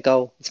 I want the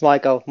goal. It's my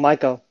goal. My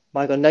goal.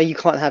 My goal. No, you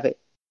can't have it.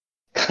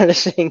 Kind of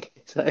thing.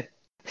 So,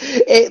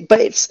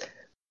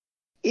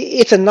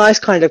 it's a nice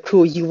kind of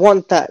cruel. You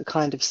want that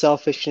kind of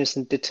selfishness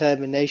and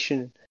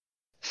determination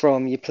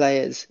from your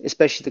players,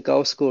 especially the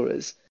goal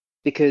scorers,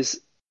 because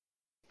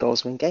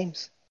goals win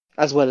games,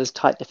 as well as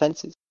tight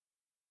defences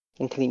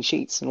and clean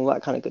sheets and all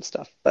that kind of good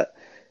stuff. But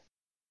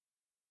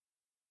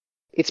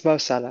it's Mo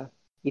Salah.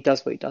 He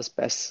does what he does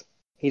best.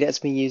 He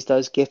lets me use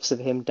those gifs of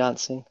him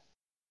dancing.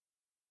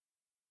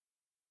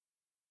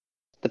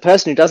 The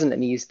person who doesn't let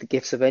me use the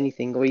gifs of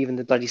anything, or even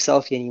the bloody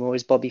selfie anymore,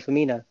 is Bobby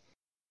Firmino.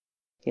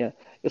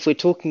 If we're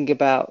talking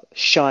about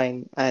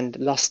shine and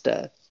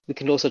luster, we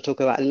can also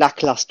talk about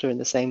lackluster in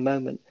the same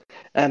moment.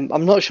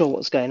 I'm not sure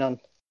what's going on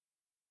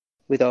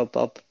with old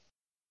Bob.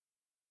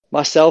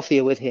 My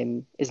selfie with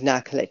him is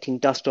now collecting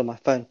dust on my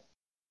phone.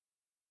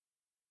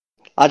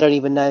 I don't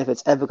even know if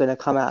it's ever going to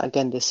come out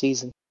again this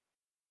season.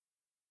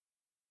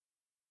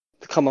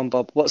 Come on,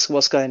 Bob,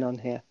 what's going on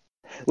here?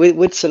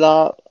 With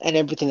Salah and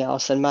everything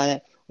else, and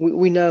Mane,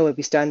 we know where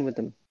we stand with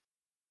them.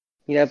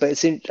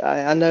 But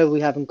I know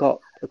we haven't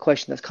got a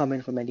question that's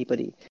coming from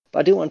anybody, but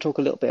I do want to talk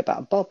a little bit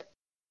about Bob.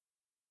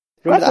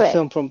 Remember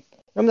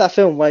that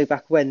film way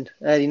back when,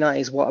 early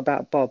 90s, What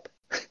About Bob?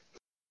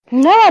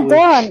 No, I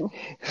don't.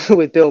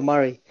 With Bill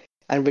Murray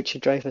and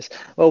Richard Dreyfuss.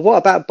 Well, what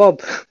about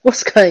Bob?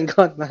 What's going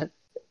on,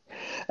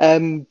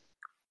 man?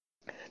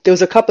 There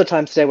was a couple of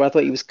times today where I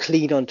thought he was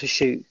clean on to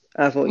shoot.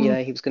 I thought,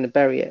 he was going to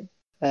bury it.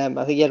 I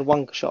think he had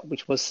one shot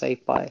which was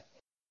saved by,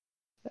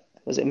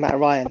 was it Matt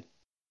Ryan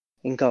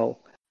in goal?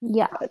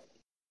 Yeah.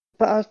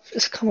 But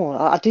come on,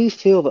 I do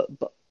feel that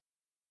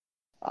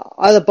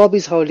either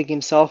Bobby's holding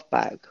himself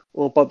back,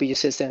 or Bobby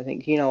just sits there and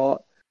thinks, you know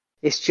what,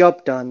 it's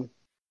job done.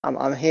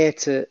 I'm here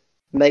to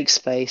make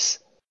space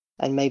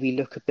and maybe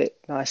look a bit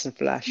nice and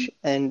flash.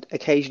 And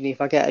occasionally, if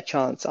I get a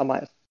chance, I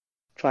might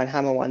try and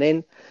hammer one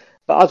in.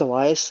 But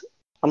otherwise,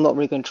 I'm not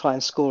really going to try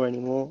and score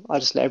anymore. I'll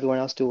just let everyone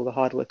else do all the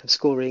hard work of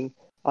scoring.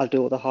 I'll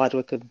do all the hard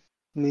work of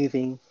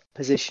moving,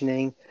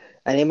 positioning.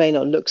 And it may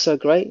not look so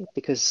great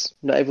because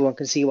not everyone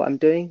can see what I'm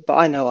doing, but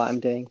I know what I'm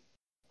doing.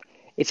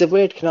 It's a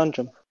weird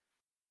conundrum.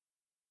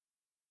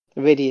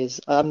 It really is.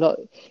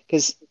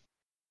 Because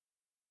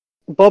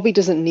Bobby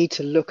doesn't need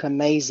to look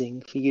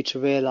amazing for you to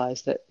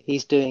realise that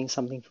he's doing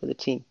something for the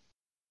team.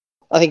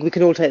 I think we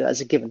can all take that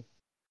as a given.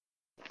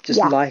 Just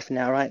life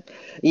now, right?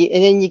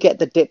 And then you get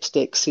the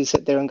dipsticks who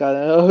sit there and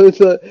go,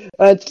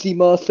 Anthony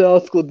Martial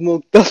scored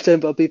more goals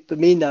than Bobby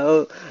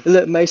Firmino.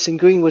 Look, Mason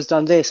Greenwood's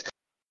done this.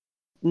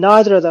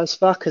 Neither of those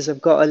fuckers have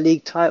got a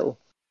league title.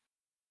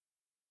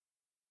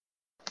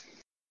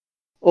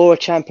 Or a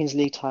Champions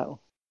League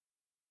title.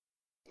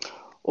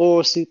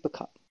 Or a Super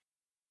Cup.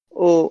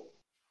 Or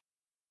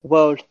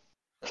World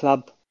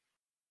Club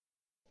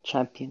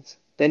Champions.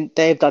 Then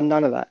they've done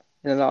none of that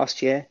in the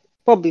last year.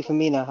 Probably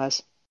Firmino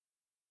has.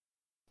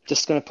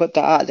 Just going to put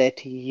that out there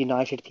to you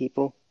United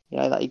people.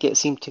 You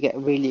seem to get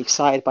really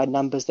excited by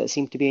numbers that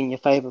seem to be in your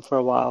favour for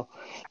a while,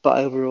 but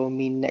overall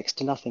mean next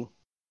to nothing.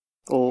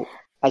 Or,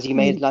 as you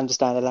may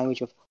understand, the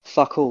language of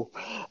fuck all.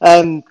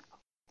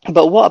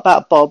 But what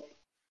about Bob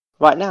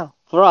right now?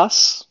 For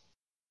us,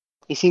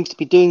 he seems to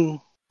be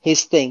doing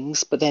his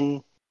things, but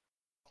then,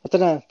 I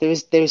don't know,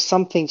 there is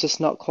something just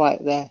not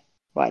quite there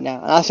right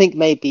now. And I think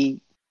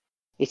maybe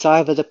it's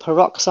either the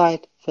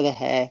peroxide for the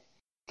hair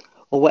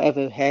or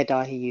whatever hair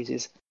dye he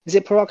uses. Is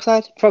it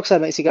peroxide?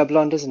 Peroxide makes you go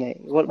blonde, doesn't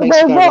it? What makes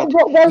you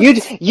go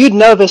red? You'd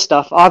know this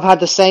stuff. I've had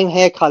the same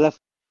hair colour.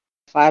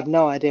 I have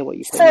no idea what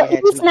you put in your hair.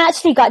 So he's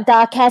naturally got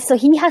dark hair, so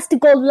he has to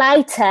go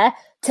lighter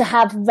to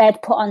have red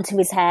put onto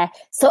his hair.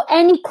 So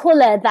any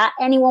colour that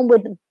anyone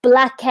with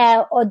black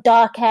hair or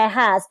dark hair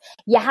has,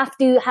 you have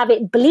to have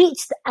it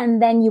bleached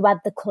and then you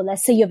add the colour.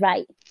 So you're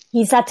right.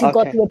 He's had to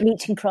go through a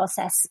bleaching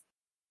process.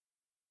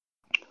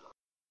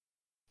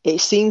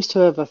 It seems to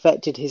have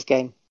affected his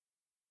game.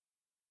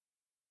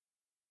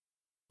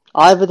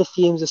 Either the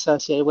fumes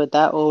associated with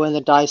that or when the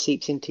dye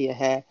seeps into your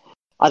hair.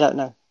 I don't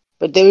know.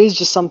 But there is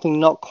just something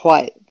not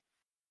quite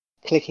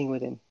clicking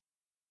with him.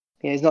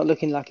 He's not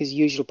looking like his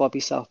usual Bobby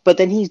self. But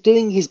then he's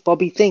doing his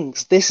Bobby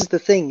things. This is the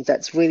thing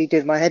that's really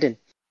did my head in.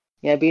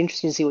 It'd be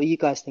interesting to see what you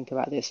guys think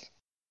about this.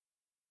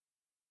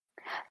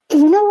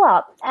 You know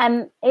what?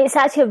 It's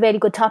actually a really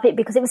good topic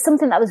because it was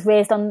something that was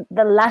raised on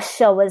the last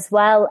show as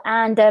well.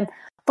 And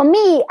for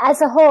me,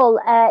 as a whole,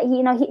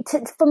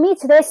 for me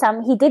today,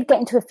 Sam, he did get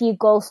into a few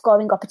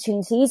goal-scoring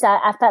opportunities.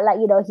 I felt like,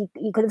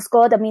 he could have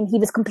scored. I mean, he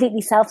was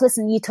completely selfless,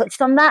 and you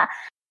touched on that.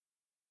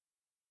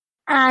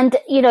 And,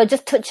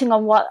 just touching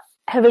on what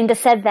Harinder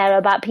said there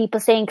about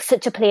people saying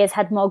such a player's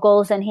had more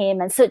goals than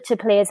him and such a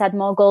player's had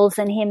more goals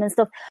than him and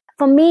stuff.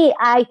 For me,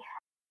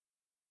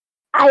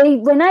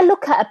 when I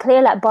look at a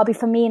player like Bobby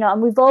Firmino,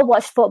 and we've all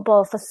watched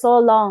football for so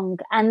long,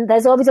 and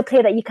there's always a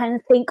player that you kind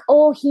of think,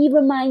 oh, he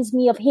reminds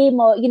me of him,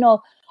 or,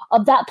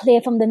 of that player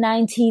from the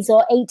 90s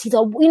or 80s,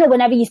 or,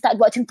 whenever you start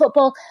watching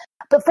football.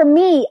 But for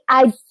me,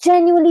 I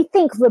genuinely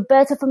think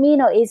Roberto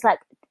Firmino is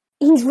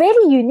he's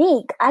really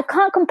unique. I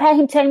can't compare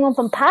him to anyone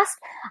from past,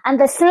 and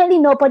there's certainly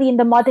nobody in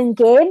the modern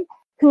game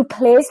who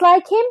plays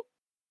like him.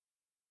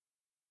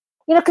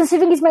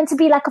 Considering he's meant to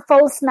be like a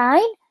false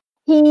nine,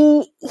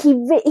 he's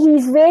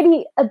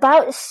really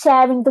about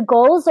sharing the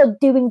goals or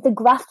doing the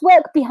graft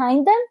work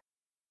behind them.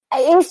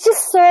 It's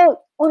just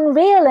so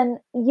unreal and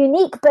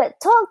unique. But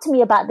talk to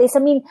me about this. I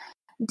mean,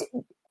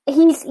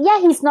 he's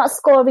not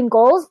scoring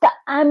goals, but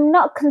I'm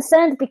not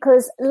concerned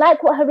because,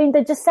 like what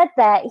Harinder just said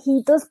there,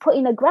 he does put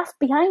in a graft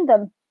behind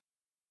them.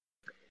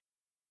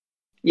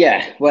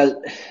 Yeah,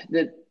 well,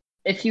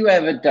 if you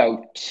ever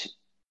doubt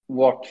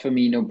what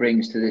Firmino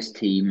brings to this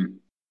team,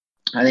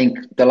 I think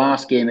the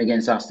last game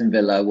against Aston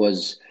Villa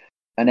was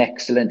an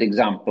excellent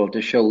example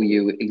to show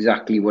you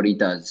exactly what he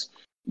does.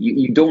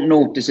 You don't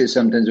notice it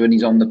sometimes when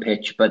he's on the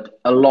pitch, but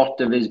a lot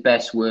of his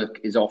best work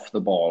is off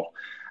the ball.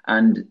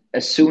 And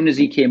as soon as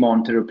he came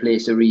on to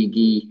replace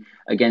Origi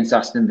against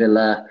Aston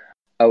Villa,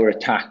 our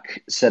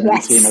attack suddenly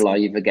came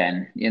alive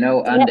again,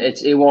 and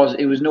it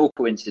was no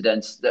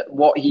coincidence that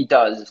what he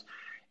does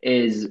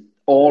is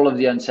all of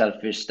the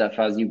unselfish stuff,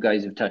 as you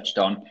guys have touched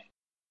on.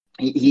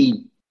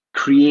 He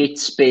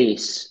creates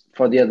space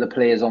for the other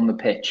players on the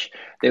pitch.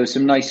 There was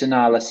some nice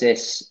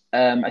analysis.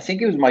 I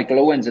think it was Michael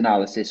Owen's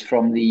analysis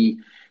from the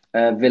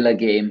Villa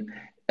game,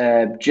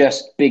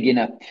 just bigging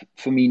up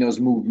Firmino's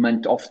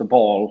movement off the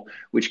ball,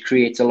 which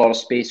creates a lot of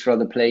space for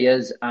other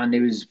players. And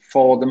it was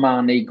for the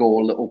Mane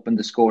goal that opened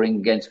the scoring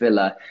against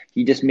Villa.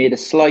 He just made a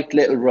slight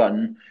little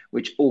run,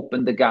 which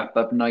opened the gap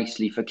up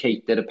nicely for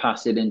Keita to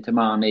pass it into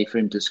Mane for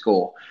him to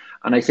score.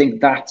 And I think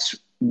that's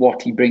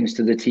what he brings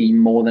to the team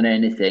more than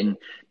anything,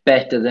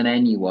 better than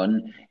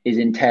anyone, is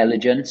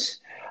intelligence.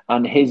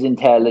 And his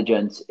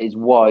intelligence is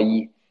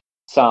why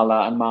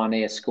Salah and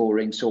Mane are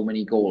scoring so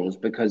many goals,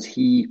 because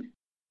he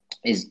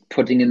is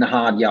putting in the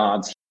hard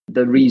yards.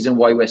 The reason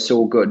why we're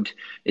so good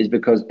is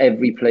because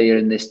every player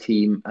in this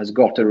team has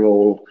got a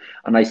role,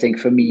 and I think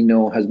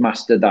Firmino has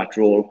mastered that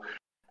role.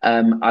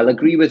 I'll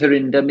agree with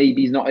Harinder,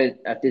 maybe he's not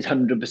at his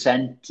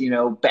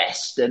 100%,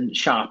 best and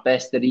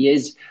sharpest that he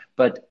is,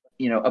 but,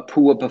 a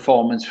poor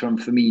performance from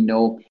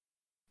Firmino,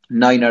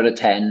 9 out of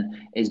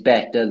 10, is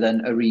better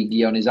than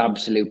Origi on his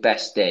absolute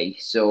best day.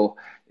 So,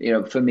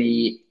 for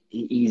me,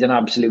 he's an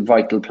absolute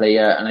vital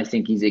player, and I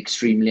think he's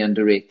extremely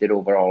underrated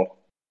overall.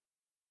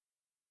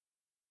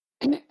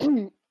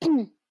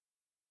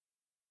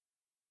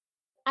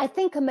 I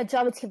think a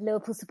majority of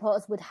Liverpool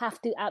supporters would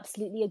have to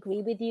absolutely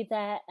agree with you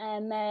there.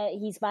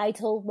 He's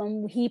vital.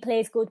 When he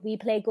plays good, we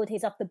play good.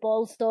 His off the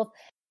ball stuff.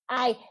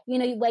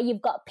 Where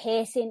you've got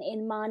pace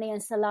in Mane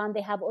and Salah,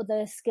 they have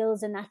other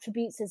skills and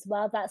attributes as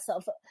well that sort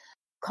of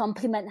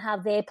complement how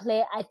they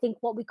play. I think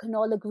what we can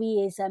all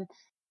agree is,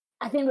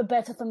 I think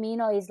Roberto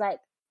Firmino is like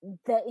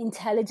the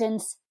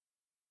intelligence,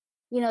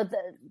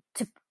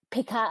 to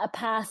pick out a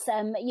pass.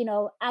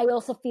 I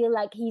also feel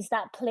like he's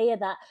that player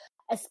that,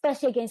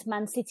 especially against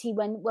Man City,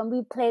 when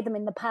we play them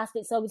in the past,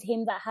 it's always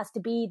him that has to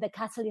be the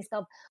catalyst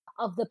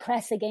of the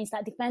press against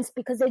that defence,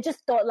 because they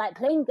just don't like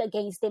playing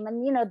against him.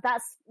 And,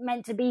 that's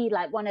meant to be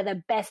like one of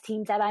the best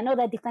teams ever. I know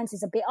their defence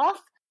is a bit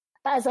off,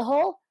 but as a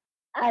whole,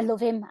 I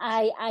love him.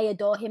 I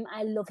adore him.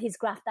 I love his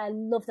graft. I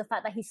love the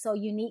fact that he's so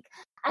unique.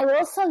 I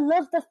also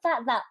love the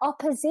fact that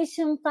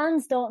opposition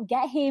fans don't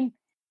get him.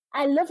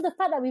 I love the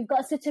fact that we've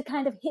got such a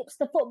kind of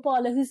hipster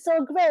footballer who's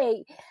so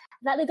great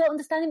that they don't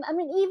understand him. I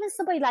mean, even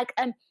somebody like,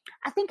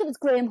 I think it was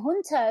Graham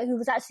Hunter, who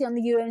was actually on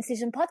the Euro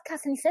Incision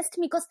podcast, and he says to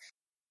me, because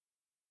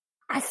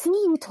I see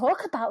you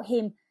talk about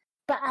him,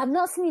 but I've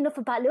not seen enough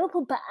about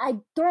Liverpool, but I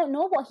don't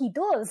know what he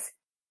does.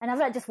 And I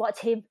was like, just watch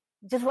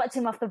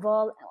him off the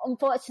ball.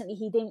 Unfortunately,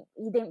 he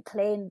didn't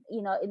play in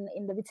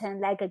the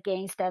return leg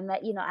against them,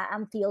 at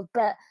Anfield,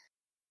 but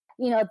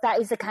that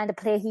is the kind of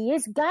player he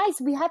is.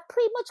 Guys, we have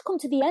pretty much come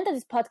to the end of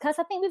this podcast.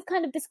 I think we've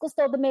kind of discussed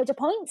all the major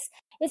points.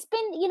 It's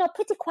been,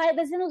 pretty quiet.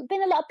 There's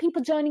been a lot of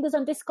people joining us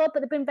on Discord,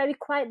 but they've been very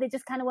quiet. They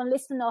just kind of want to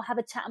listen or have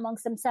a chat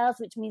amongst themselves,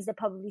 which means they're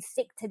probably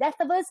sick to death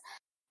of us.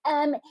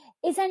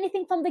 Is there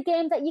anything from the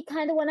game that you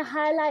kind of want to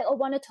highlight or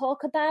want to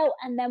talk about?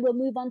 And then we'll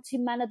move on to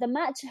man of the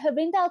match.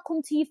 Harinder, I'll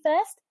come to you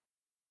first.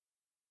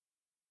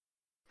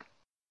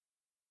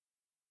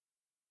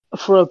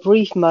 For a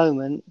brief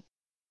moment,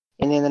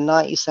 and in the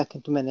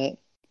 92nd minute,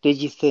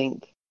 did you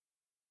think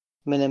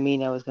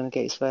Minamino was going to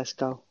get his first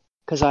goal?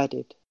 Because I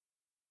did.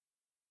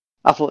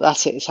 I thought,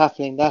 that's it, it's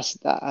happening. That's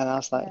that, and I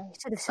was like,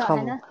 Should have shot come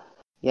Henna. on.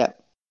 Yeah,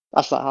 I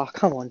was like, oh,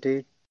 come on,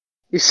 dude.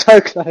 You're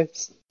so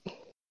close.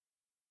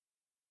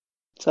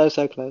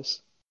 So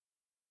close.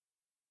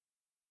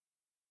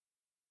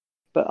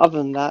 But other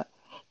than that,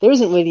 there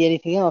isn't really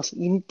anything else.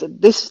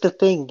 This is the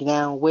thing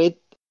now with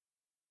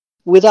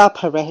our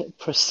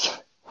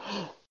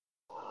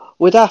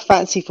with our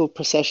fanciful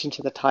procession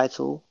to the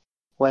title,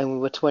 when we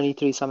were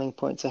 23 something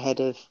points ahead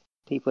of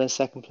people in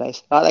second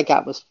place. Like, that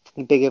gap was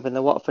bigger than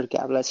the Watford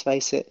gap, let's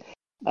face it.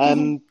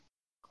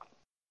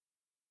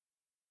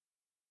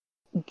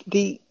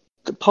 The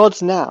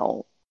pods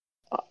now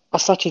are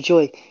such a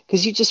joy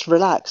because you just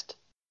relaxed.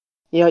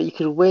 You know, you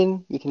can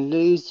win, you can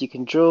lose, you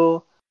can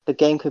draw. The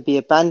game could be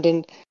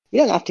abandoned. You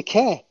don't have to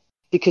care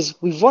because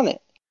we've won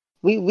it.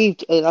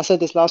 I said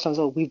this last time as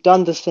well. We've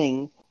done the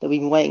thing that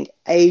we've been waiting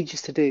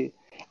ages to do,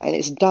 and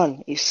it's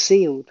done. It's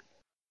sealed.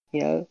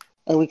 You know,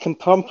 and we can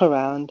pomp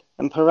around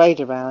and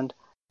parade around,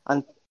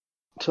 and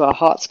to our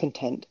heart's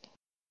content,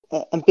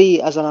 and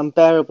be as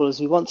unbearable as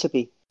we want to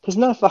be. Because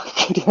no fucker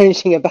can do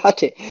anything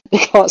about it. They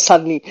can't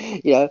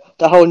suddenly, you know,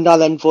 the whole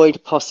null and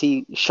void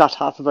posse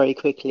shut up very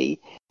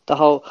quickly. The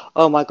whole,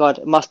 oh my god,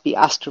 it must be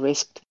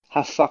asterisked,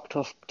 have fucked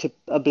off to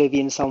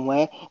oblivion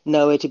somewhere,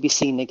 nowhere to be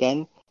seen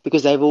again.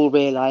 Because they've all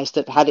realised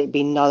that had it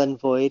been null and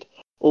void,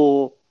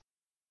 or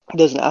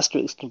there's an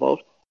asterisk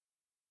involved,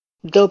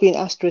 there'll be an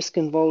asterisk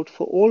involved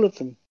for all of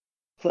them,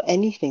 for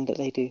anything that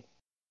they do.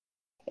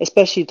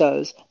 Especially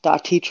those that are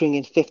teetering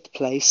in 5th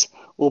place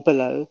or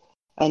below,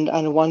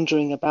 and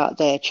wondering about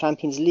their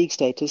Champions League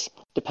status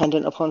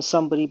dependent upon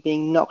somebody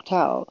being knocked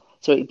out,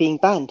 being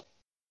banned.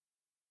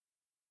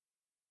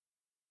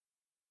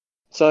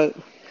 So,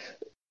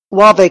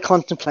 while they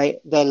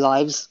contemplate their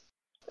lives,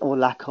 or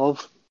lack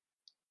of,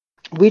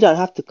 we don't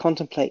have to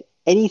contemplate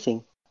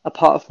anything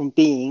apart from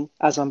being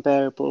as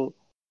unbearable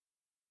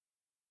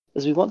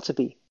as we want to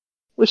be,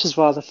 which is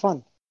rather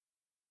fun.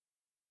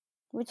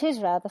 Which is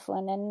rather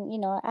fun, and, you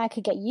know, I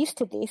could get used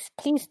to this.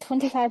 Please,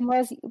 25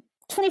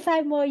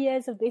 more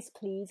years of this,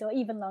 please, or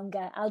even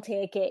longer. I'll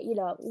take it. You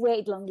know,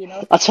 wait long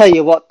enough. I'll tell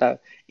you what, though,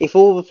 if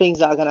all the things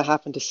that are going to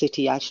happen to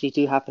City actually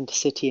do happen to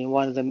City, and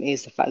one of them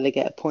is the fact they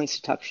get a points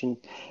deduction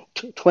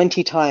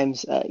 20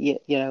 times, you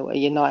know, a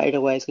United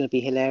away is going to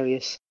be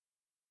hilarious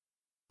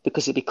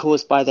because it'll be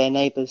caused by their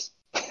neighbours.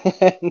 So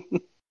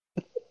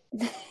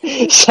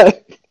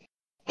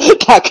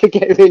that could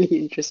get really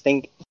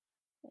interesting.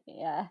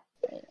 Yeah.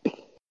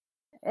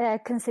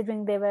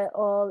 Considering they were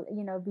all,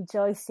 you know,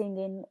 rejoicing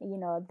in, you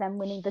know, them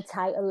winning the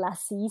title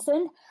last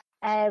season.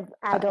 I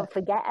don't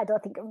forget. I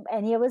don't think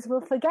any of us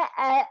will forget.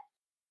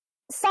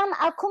 Sam,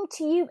 I'll come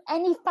to you.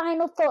 Any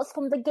final thoughts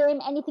from the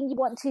game? Anything you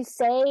want to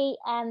say?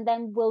 And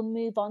then we'll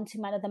move on to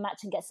man of the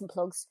match and get some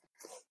plugs.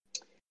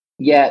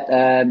 Yeah,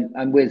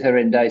 I'm with her,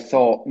 and I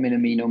thought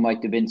Minamino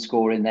might have been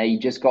scoring there. He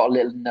just got a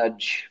little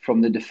nudge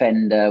from the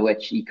defender,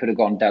 which he could have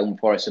gone down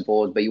for, I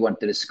suppose, but he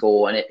wanted to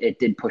score, and it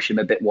did push him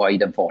a bit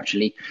wide,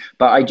 unfortunately.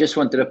 But I just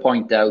wanted to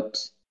point out,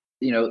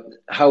 you know,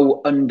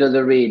 how under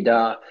the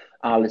radar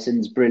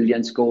Alisson's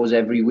brilliance goes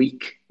every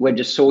week. We're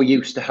just so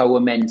used to how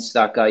immense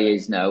that guy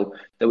is now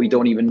that we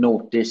don't even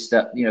notice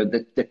that, you know,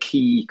 the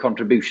key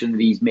contribution that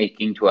he's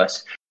making to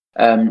us.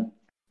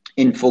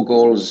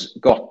 Infogol's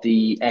got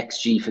the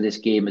XG for this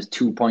game as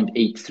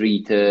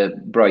 2.83 to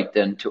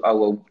Brighton to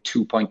our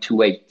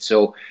 2.28.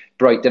 So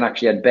Brighton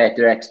actually had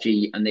better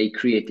XG, and they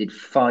created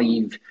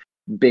 5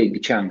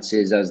 big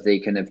chances as they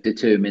kind of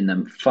determined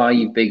them.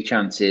 5 big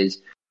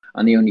chances,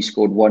 and they only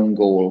scored 1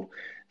 goal.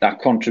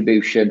 That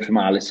contribution from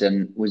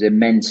Alisson was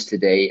immense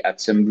today at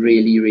some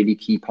really, really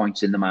key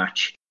points in the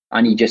match.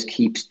 And he just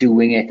keeps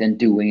doing it and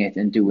doing it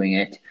and doing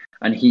it.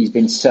 And he's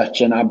been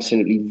such an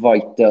absolutely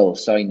vital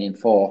signing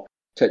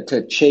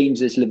to change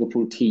this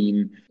Liverpool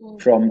team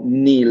from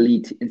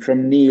nearly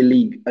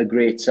a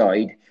great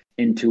side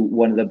into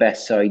one of the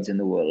best sides in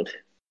the world.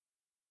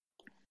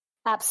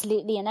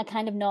 Absolutely, and I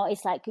kind of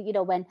noticed, like, you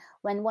know, when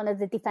one of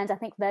the defenders, I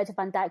think Virgil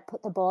van Dijk,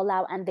 put the ball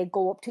out and they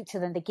go up to each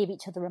other and they give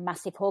each other a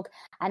massive hug.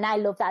 And I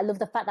love that. I love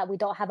the fact that we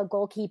don't have a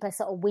goalkeeper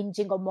sort of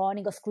whinging or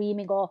mourning or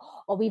screaming, or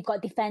we've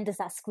got defenders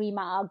that scream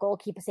at our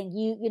goalkeeper saying,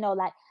 you know,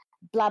 like,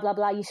 blah, blah,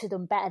 blah, you should have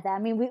done better there. I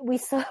mean, we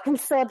saw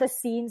the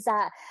scenes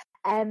at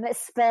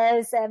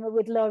Spurs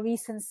with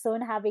Lloris and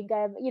Son having,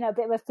 you know, a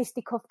bit of a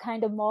fisticuff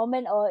kind of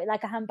moment, or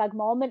like a handbag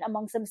moment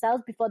amongst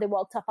themselves before they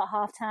walked off at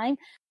half-time,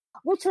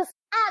 which was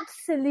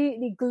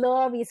absolutely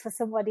glorious for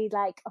somebody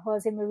like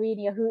Jose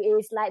Mourinho, who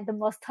is like the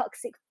most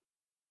toxic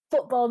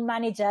football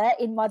manager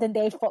in modern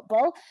day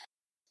football.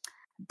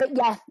 But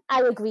yeah,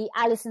 I agree.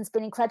 Alisson's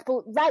been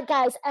incredible. Right,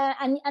 guys,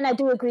 and I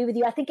do agree with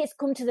you. I think it's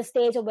come to the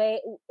stage where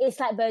it's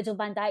like Virgil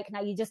van Dijk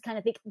now. You just kind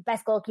of think,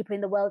 best goalkeeper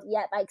in the world.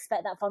 Yep, I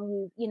expect that from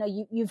you. You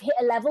know, you've hit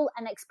a level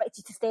and I expect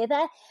you to stay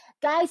there.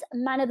 Guys,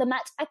 man of the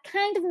match. I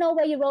kind of know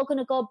where you're all going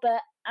to go,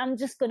 but I'm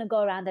just going to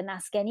go around and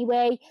ask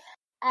anyway.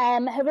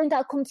 Harinder,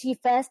 I'll come to you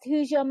first.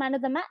 Who's your man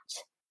of the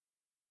match?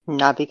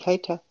 Naby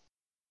Keita.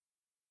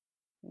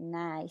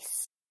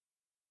 Nice.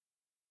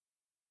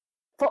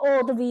 For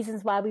all the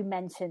reasons why we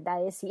mentioned,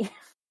 I assume.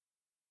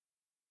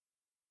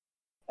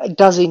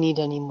 Does he need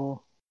any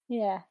more?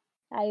 Yeah,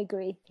 I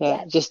agree.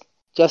 Yeah. Just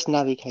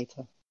Naby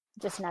Keita.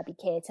 just Naby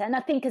Keita. And I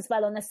think as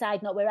well, on a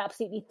side note, we're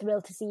absolutely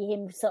thrilled to see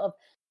him sort of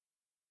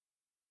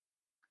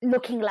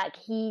looking like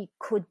he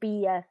could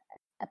be a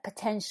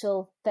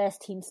potential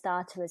first team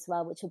starter as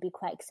well, which will be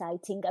quite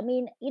exciting. I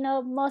mean,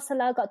 Mo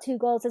Salah got 2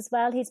 goals as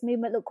well. His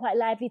movement looked quite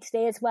lively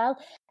today as well.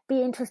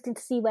 Be interesting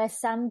to see where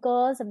Sam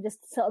goes. I'm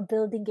just sort of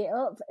building it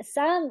up.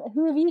 Sam,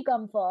 who have you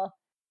gone for?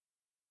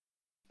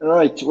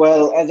 Right.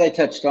 Well, as I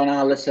touched on,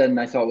 Alisson,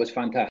 I thought was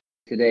fantastic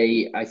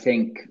today. I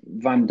think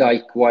Van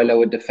Dijk, while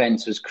our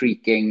defence was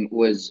creaking,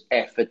 was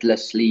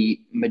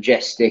effortlessly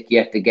majestic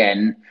yet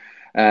again.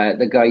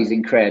 The guy's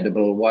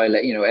incredible. While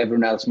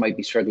everyone else might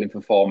be struggling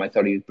for form, I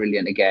thought he was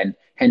brilliant again.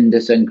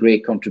 Henderson,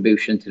 great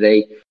contribution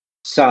today.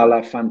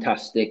 Salah,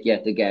 fantastic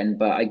yet again.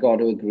 But I got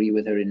to agree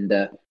with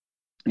Harinder.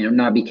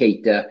 Naby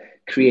Keita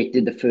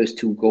created the first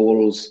 2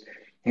 goals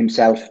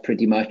himself,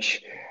 pretty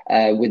much,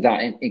 with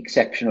that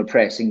exceptional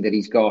pressing that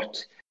he's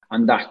got,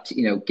 and that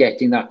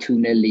getting that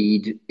 2-0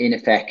 lead in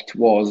effect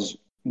was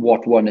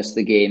what won us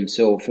the game.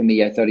 So for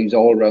me, I thought his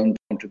all-round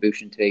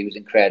contribution today was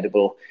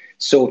incredible.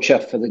 So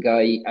chuffed for the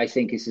guy. I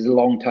think this is a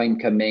long time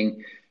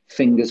coming.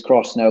 Fingers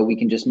crossed now we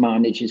can just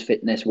manage his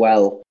fitness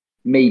well.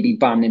 Maybe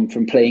ban him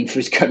from playing for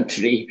his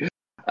country.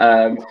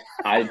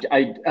 I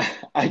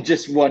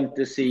just want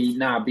to see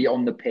Naby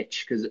on the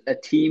pitch, because a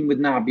team with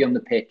Naby on the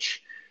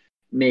pitch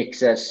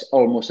makes us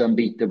almost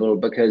unbeatable,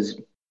 because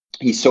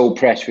he's so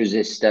press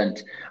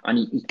resistant and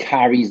he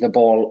carries the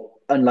ball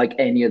unlike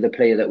any other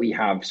player that we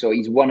have. So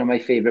he's one of my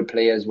favourite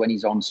players when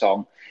he's on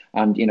song,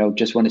 and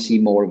just want to see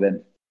more of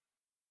him.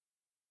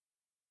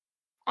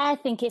 I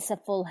think it's a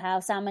full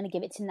house. I'm going to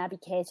give it to Naby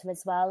Keita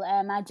as well.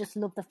 I just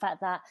love the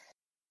fact that,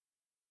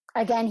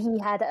 again,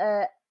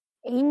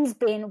 he's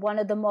been one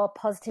of the more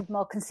positive,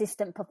 more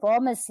consistent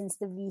performers since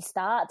the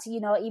restart.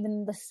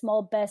 Even the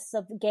small bursts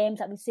of games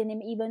that we've seen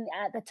him, even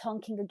at the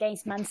Tonking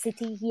against Man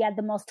City, he had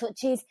the most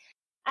touches.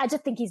 I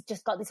just think he's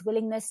just got this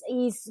willingness.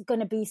 He's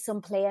going to be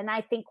some player. And I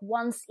think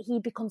once he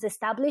becomes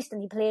established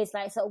and he plays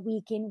like sort of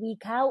week in,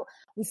 week out,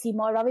 we see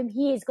more of him.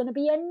 He is going to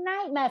be a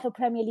nightmare for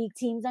Premier League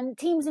teams and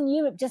teams in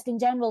Europe just in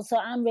general. So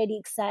I'm really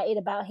excited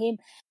about him.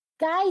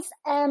 Guys,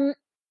 a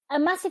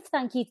massive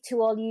thank you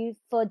to all you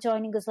for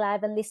joining us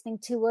live and listening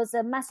to us.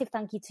 A massive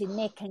thank you to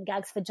Nick and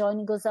Gags for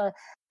joining us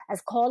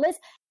as callers.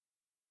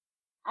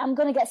 I'm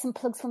going to get some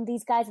plugs from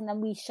these guys and then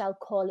we shall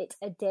call it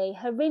a day.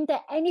 Harinder,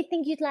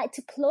 anything you'd like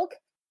to plug?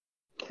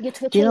 Your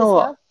Twitter You know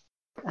as well?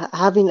 what?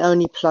 Having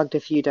only plugged a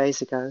few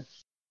days ago,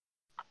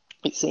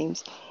 it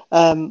seems,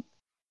 there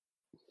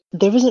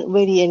isn't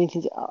really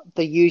anything.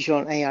 The usual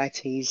on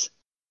AITs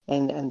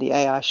and the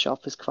AI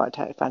shop is quite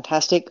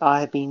fantastic.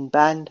 I have been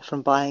banned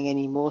from buying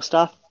any more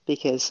stuff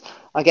because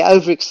I get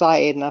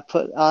overexcited and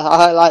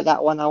I like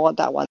that one, I want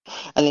that one,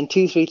 and then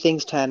 2-3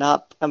 things turn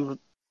up, and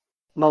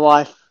my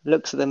wife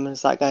looks at them and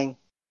is like going,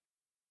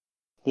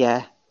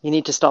 "Yeah, you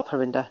need to stop,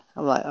 Harinder."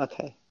 I'm like,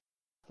 "Okay."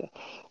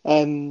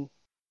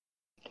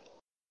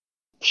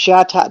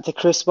 Shout out to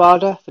Chris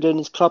Wilder for doing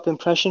his Klopp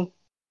impression.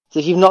 So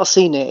if you've not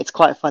seen it, it's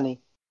quite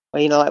funny.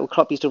 Where like when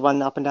Klopp used to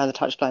run up and down the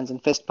touchlines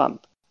and fist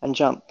pump and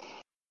jump.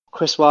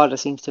 Chris Wilder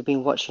seems to have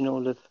been watching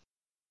all of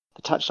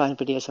the touchline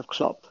videos of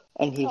Klopp,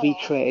 and he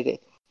recreated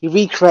it. He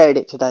recreated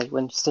it today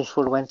when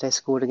Sheffield Wednesday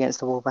scored against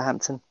the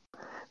Wolverhampton.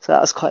 So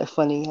that was quite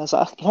funny. I was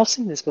like, I've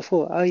seen this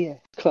before. Oh yeah,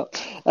 Klopp.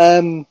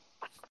 But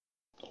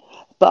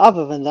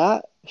other than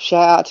that,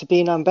 shout out to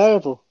Being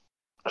Unbearable.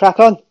 Crack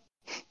on.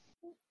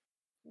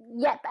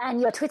 Yep, and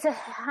your Twitter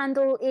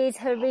handle is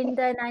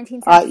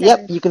Harinder1977.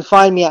 Yep, you can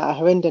find me at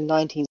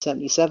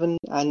Harinder1977.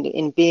 And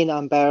in Being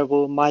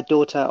Unbearable, my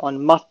daughter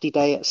on Mufti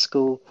Day at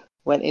school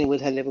went in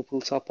with her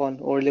Liverpool top on,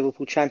 or a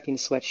Liverpool champion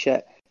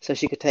sweatshirt, so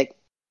she could take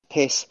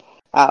piss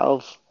out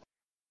of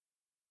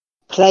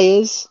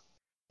players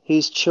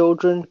whose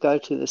children go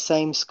to the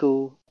same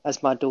school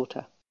as my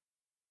daughter,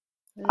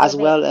 as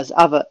well as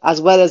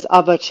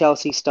other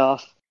Chelsea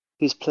staff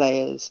whose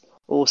players.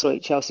 Also,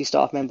 Chelsea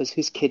staff members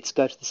whose kids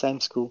go to the same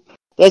school.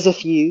 There's a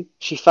few.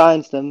 She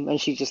finds them and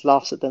she just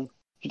laughs at them.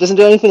 She doesn't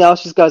do anything else.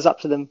 She just goes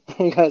up to them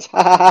and goes,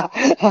 ha ha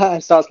ha,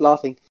 and starts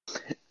laughing.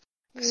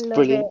 It's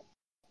brilliant.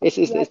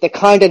 It's the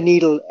kind of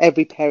needle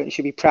every parent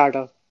should be proud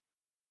of.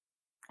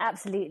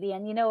 Absolutely.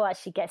 And you know what?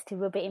 She gets to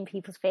rub it in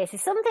people's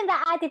faces. Something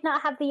that I did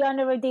not have the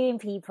honour of doing,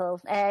 people.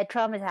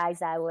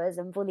 Traumatised I was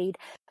and bullied.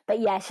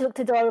 But yeah, she looked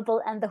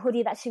adorable. And the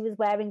hoodie that she was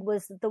wearing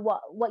was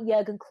what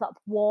Jurgen Klopp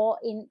wore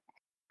in...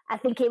 I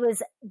think it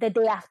was the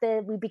day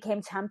after we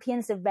became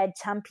champions, the red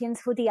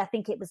champions hoodie. I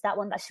think it was that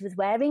one that she was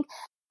wearing.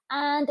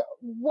 And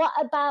what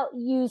about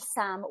you,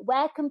 Sam?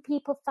 Where can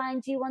people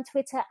find you on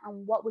Twitter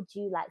and what would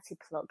you like to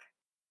plug?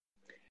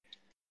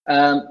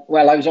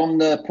 Well, I was on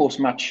the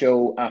post-match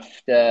show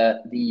after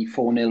the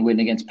 4-0 win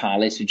against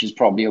Palace, which is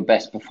probably our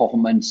best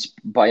performance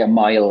by a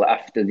mile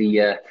after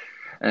the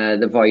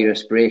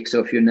virus break. So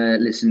if you want to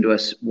listen to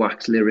us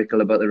wax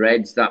lyrical about the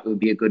Reds, that would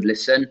be a good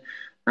listen.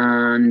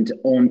 And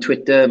on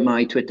Twitter,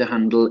 my Twitter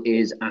handle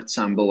is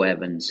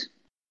 @SamboEvans.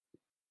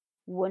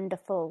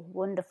 Wonderful,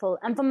 wonderful.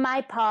 And for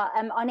my part,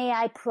 on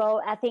AI Pro,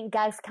 I think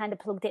Gaz kind of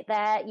plugged it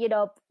there. You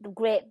know, the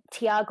great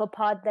Tiago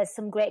pod, there's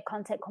some great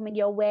content coming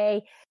your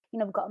way. You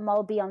know, we've got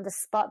Molby on the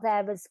spot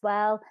there as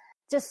well.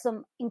 Just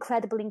some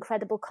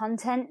incredible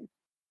content.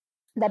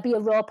 There'll be a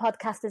Raw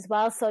podcast as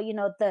well. So, you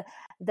know, the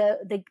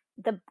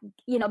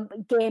you know,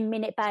 game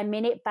minute by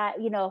minute,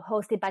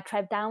 hosted by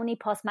Trev Downey,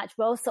 post-match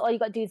Raw. So all you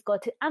got to do is go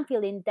to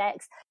Anfield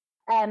Index,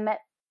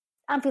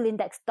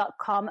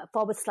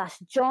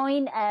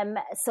 AnfieldIndex.com/join.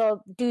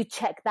 So do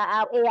check that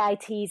out.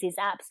 AITs is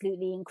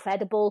absolutely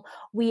incredible.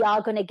 We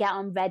are going to get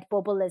on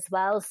Redbubble as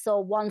well. So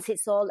once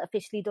it's all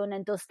officially done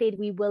and dusted,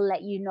 we will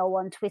let you know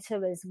on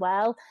Twitter as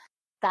well.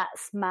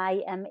 That's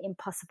my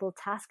impossible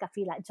task. I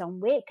feel like John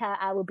Wick.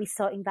 I will be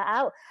sorting that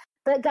out.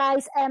 But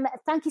guys,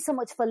 thank you so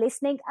much for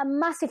listening. A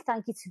massive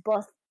thank you to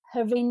both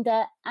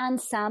Harinder and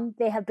Sam.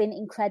 They have been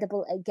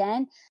incredible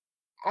again.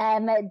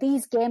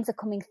 These games are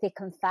coming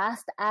thick and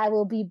fast. I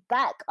will be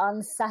back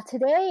on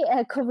Saturday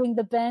covering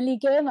the Burnley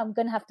game. I'm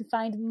going to have to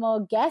find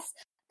more guests.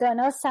 Don't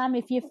know, Sam,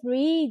 if you're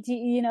free.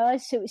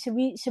 Should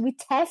we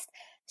test?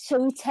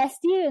 Shall we test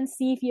you and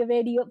see if you're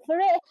really up for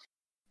it?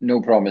 No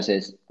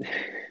promises.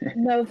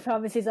 No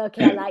promises.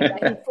 Okay, I like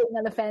that. You're sitting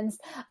on the fence.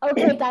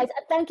 Okay, guys,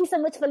 thank you so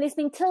much for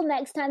listening. Till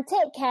next time,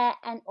 take care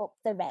and up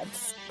the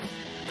Reds.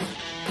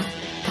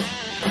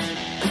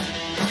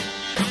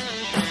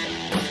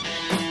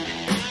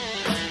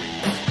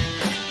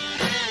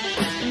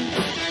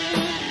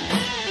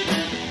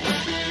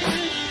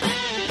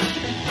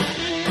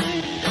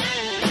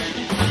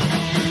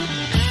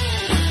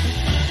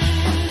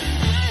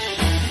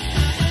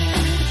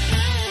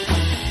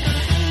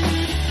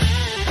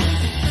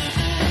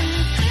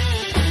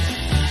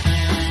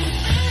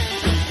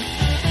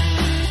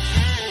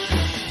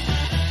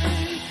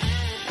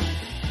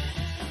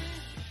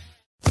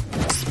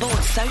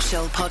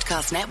 Social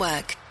Podcast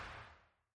Network.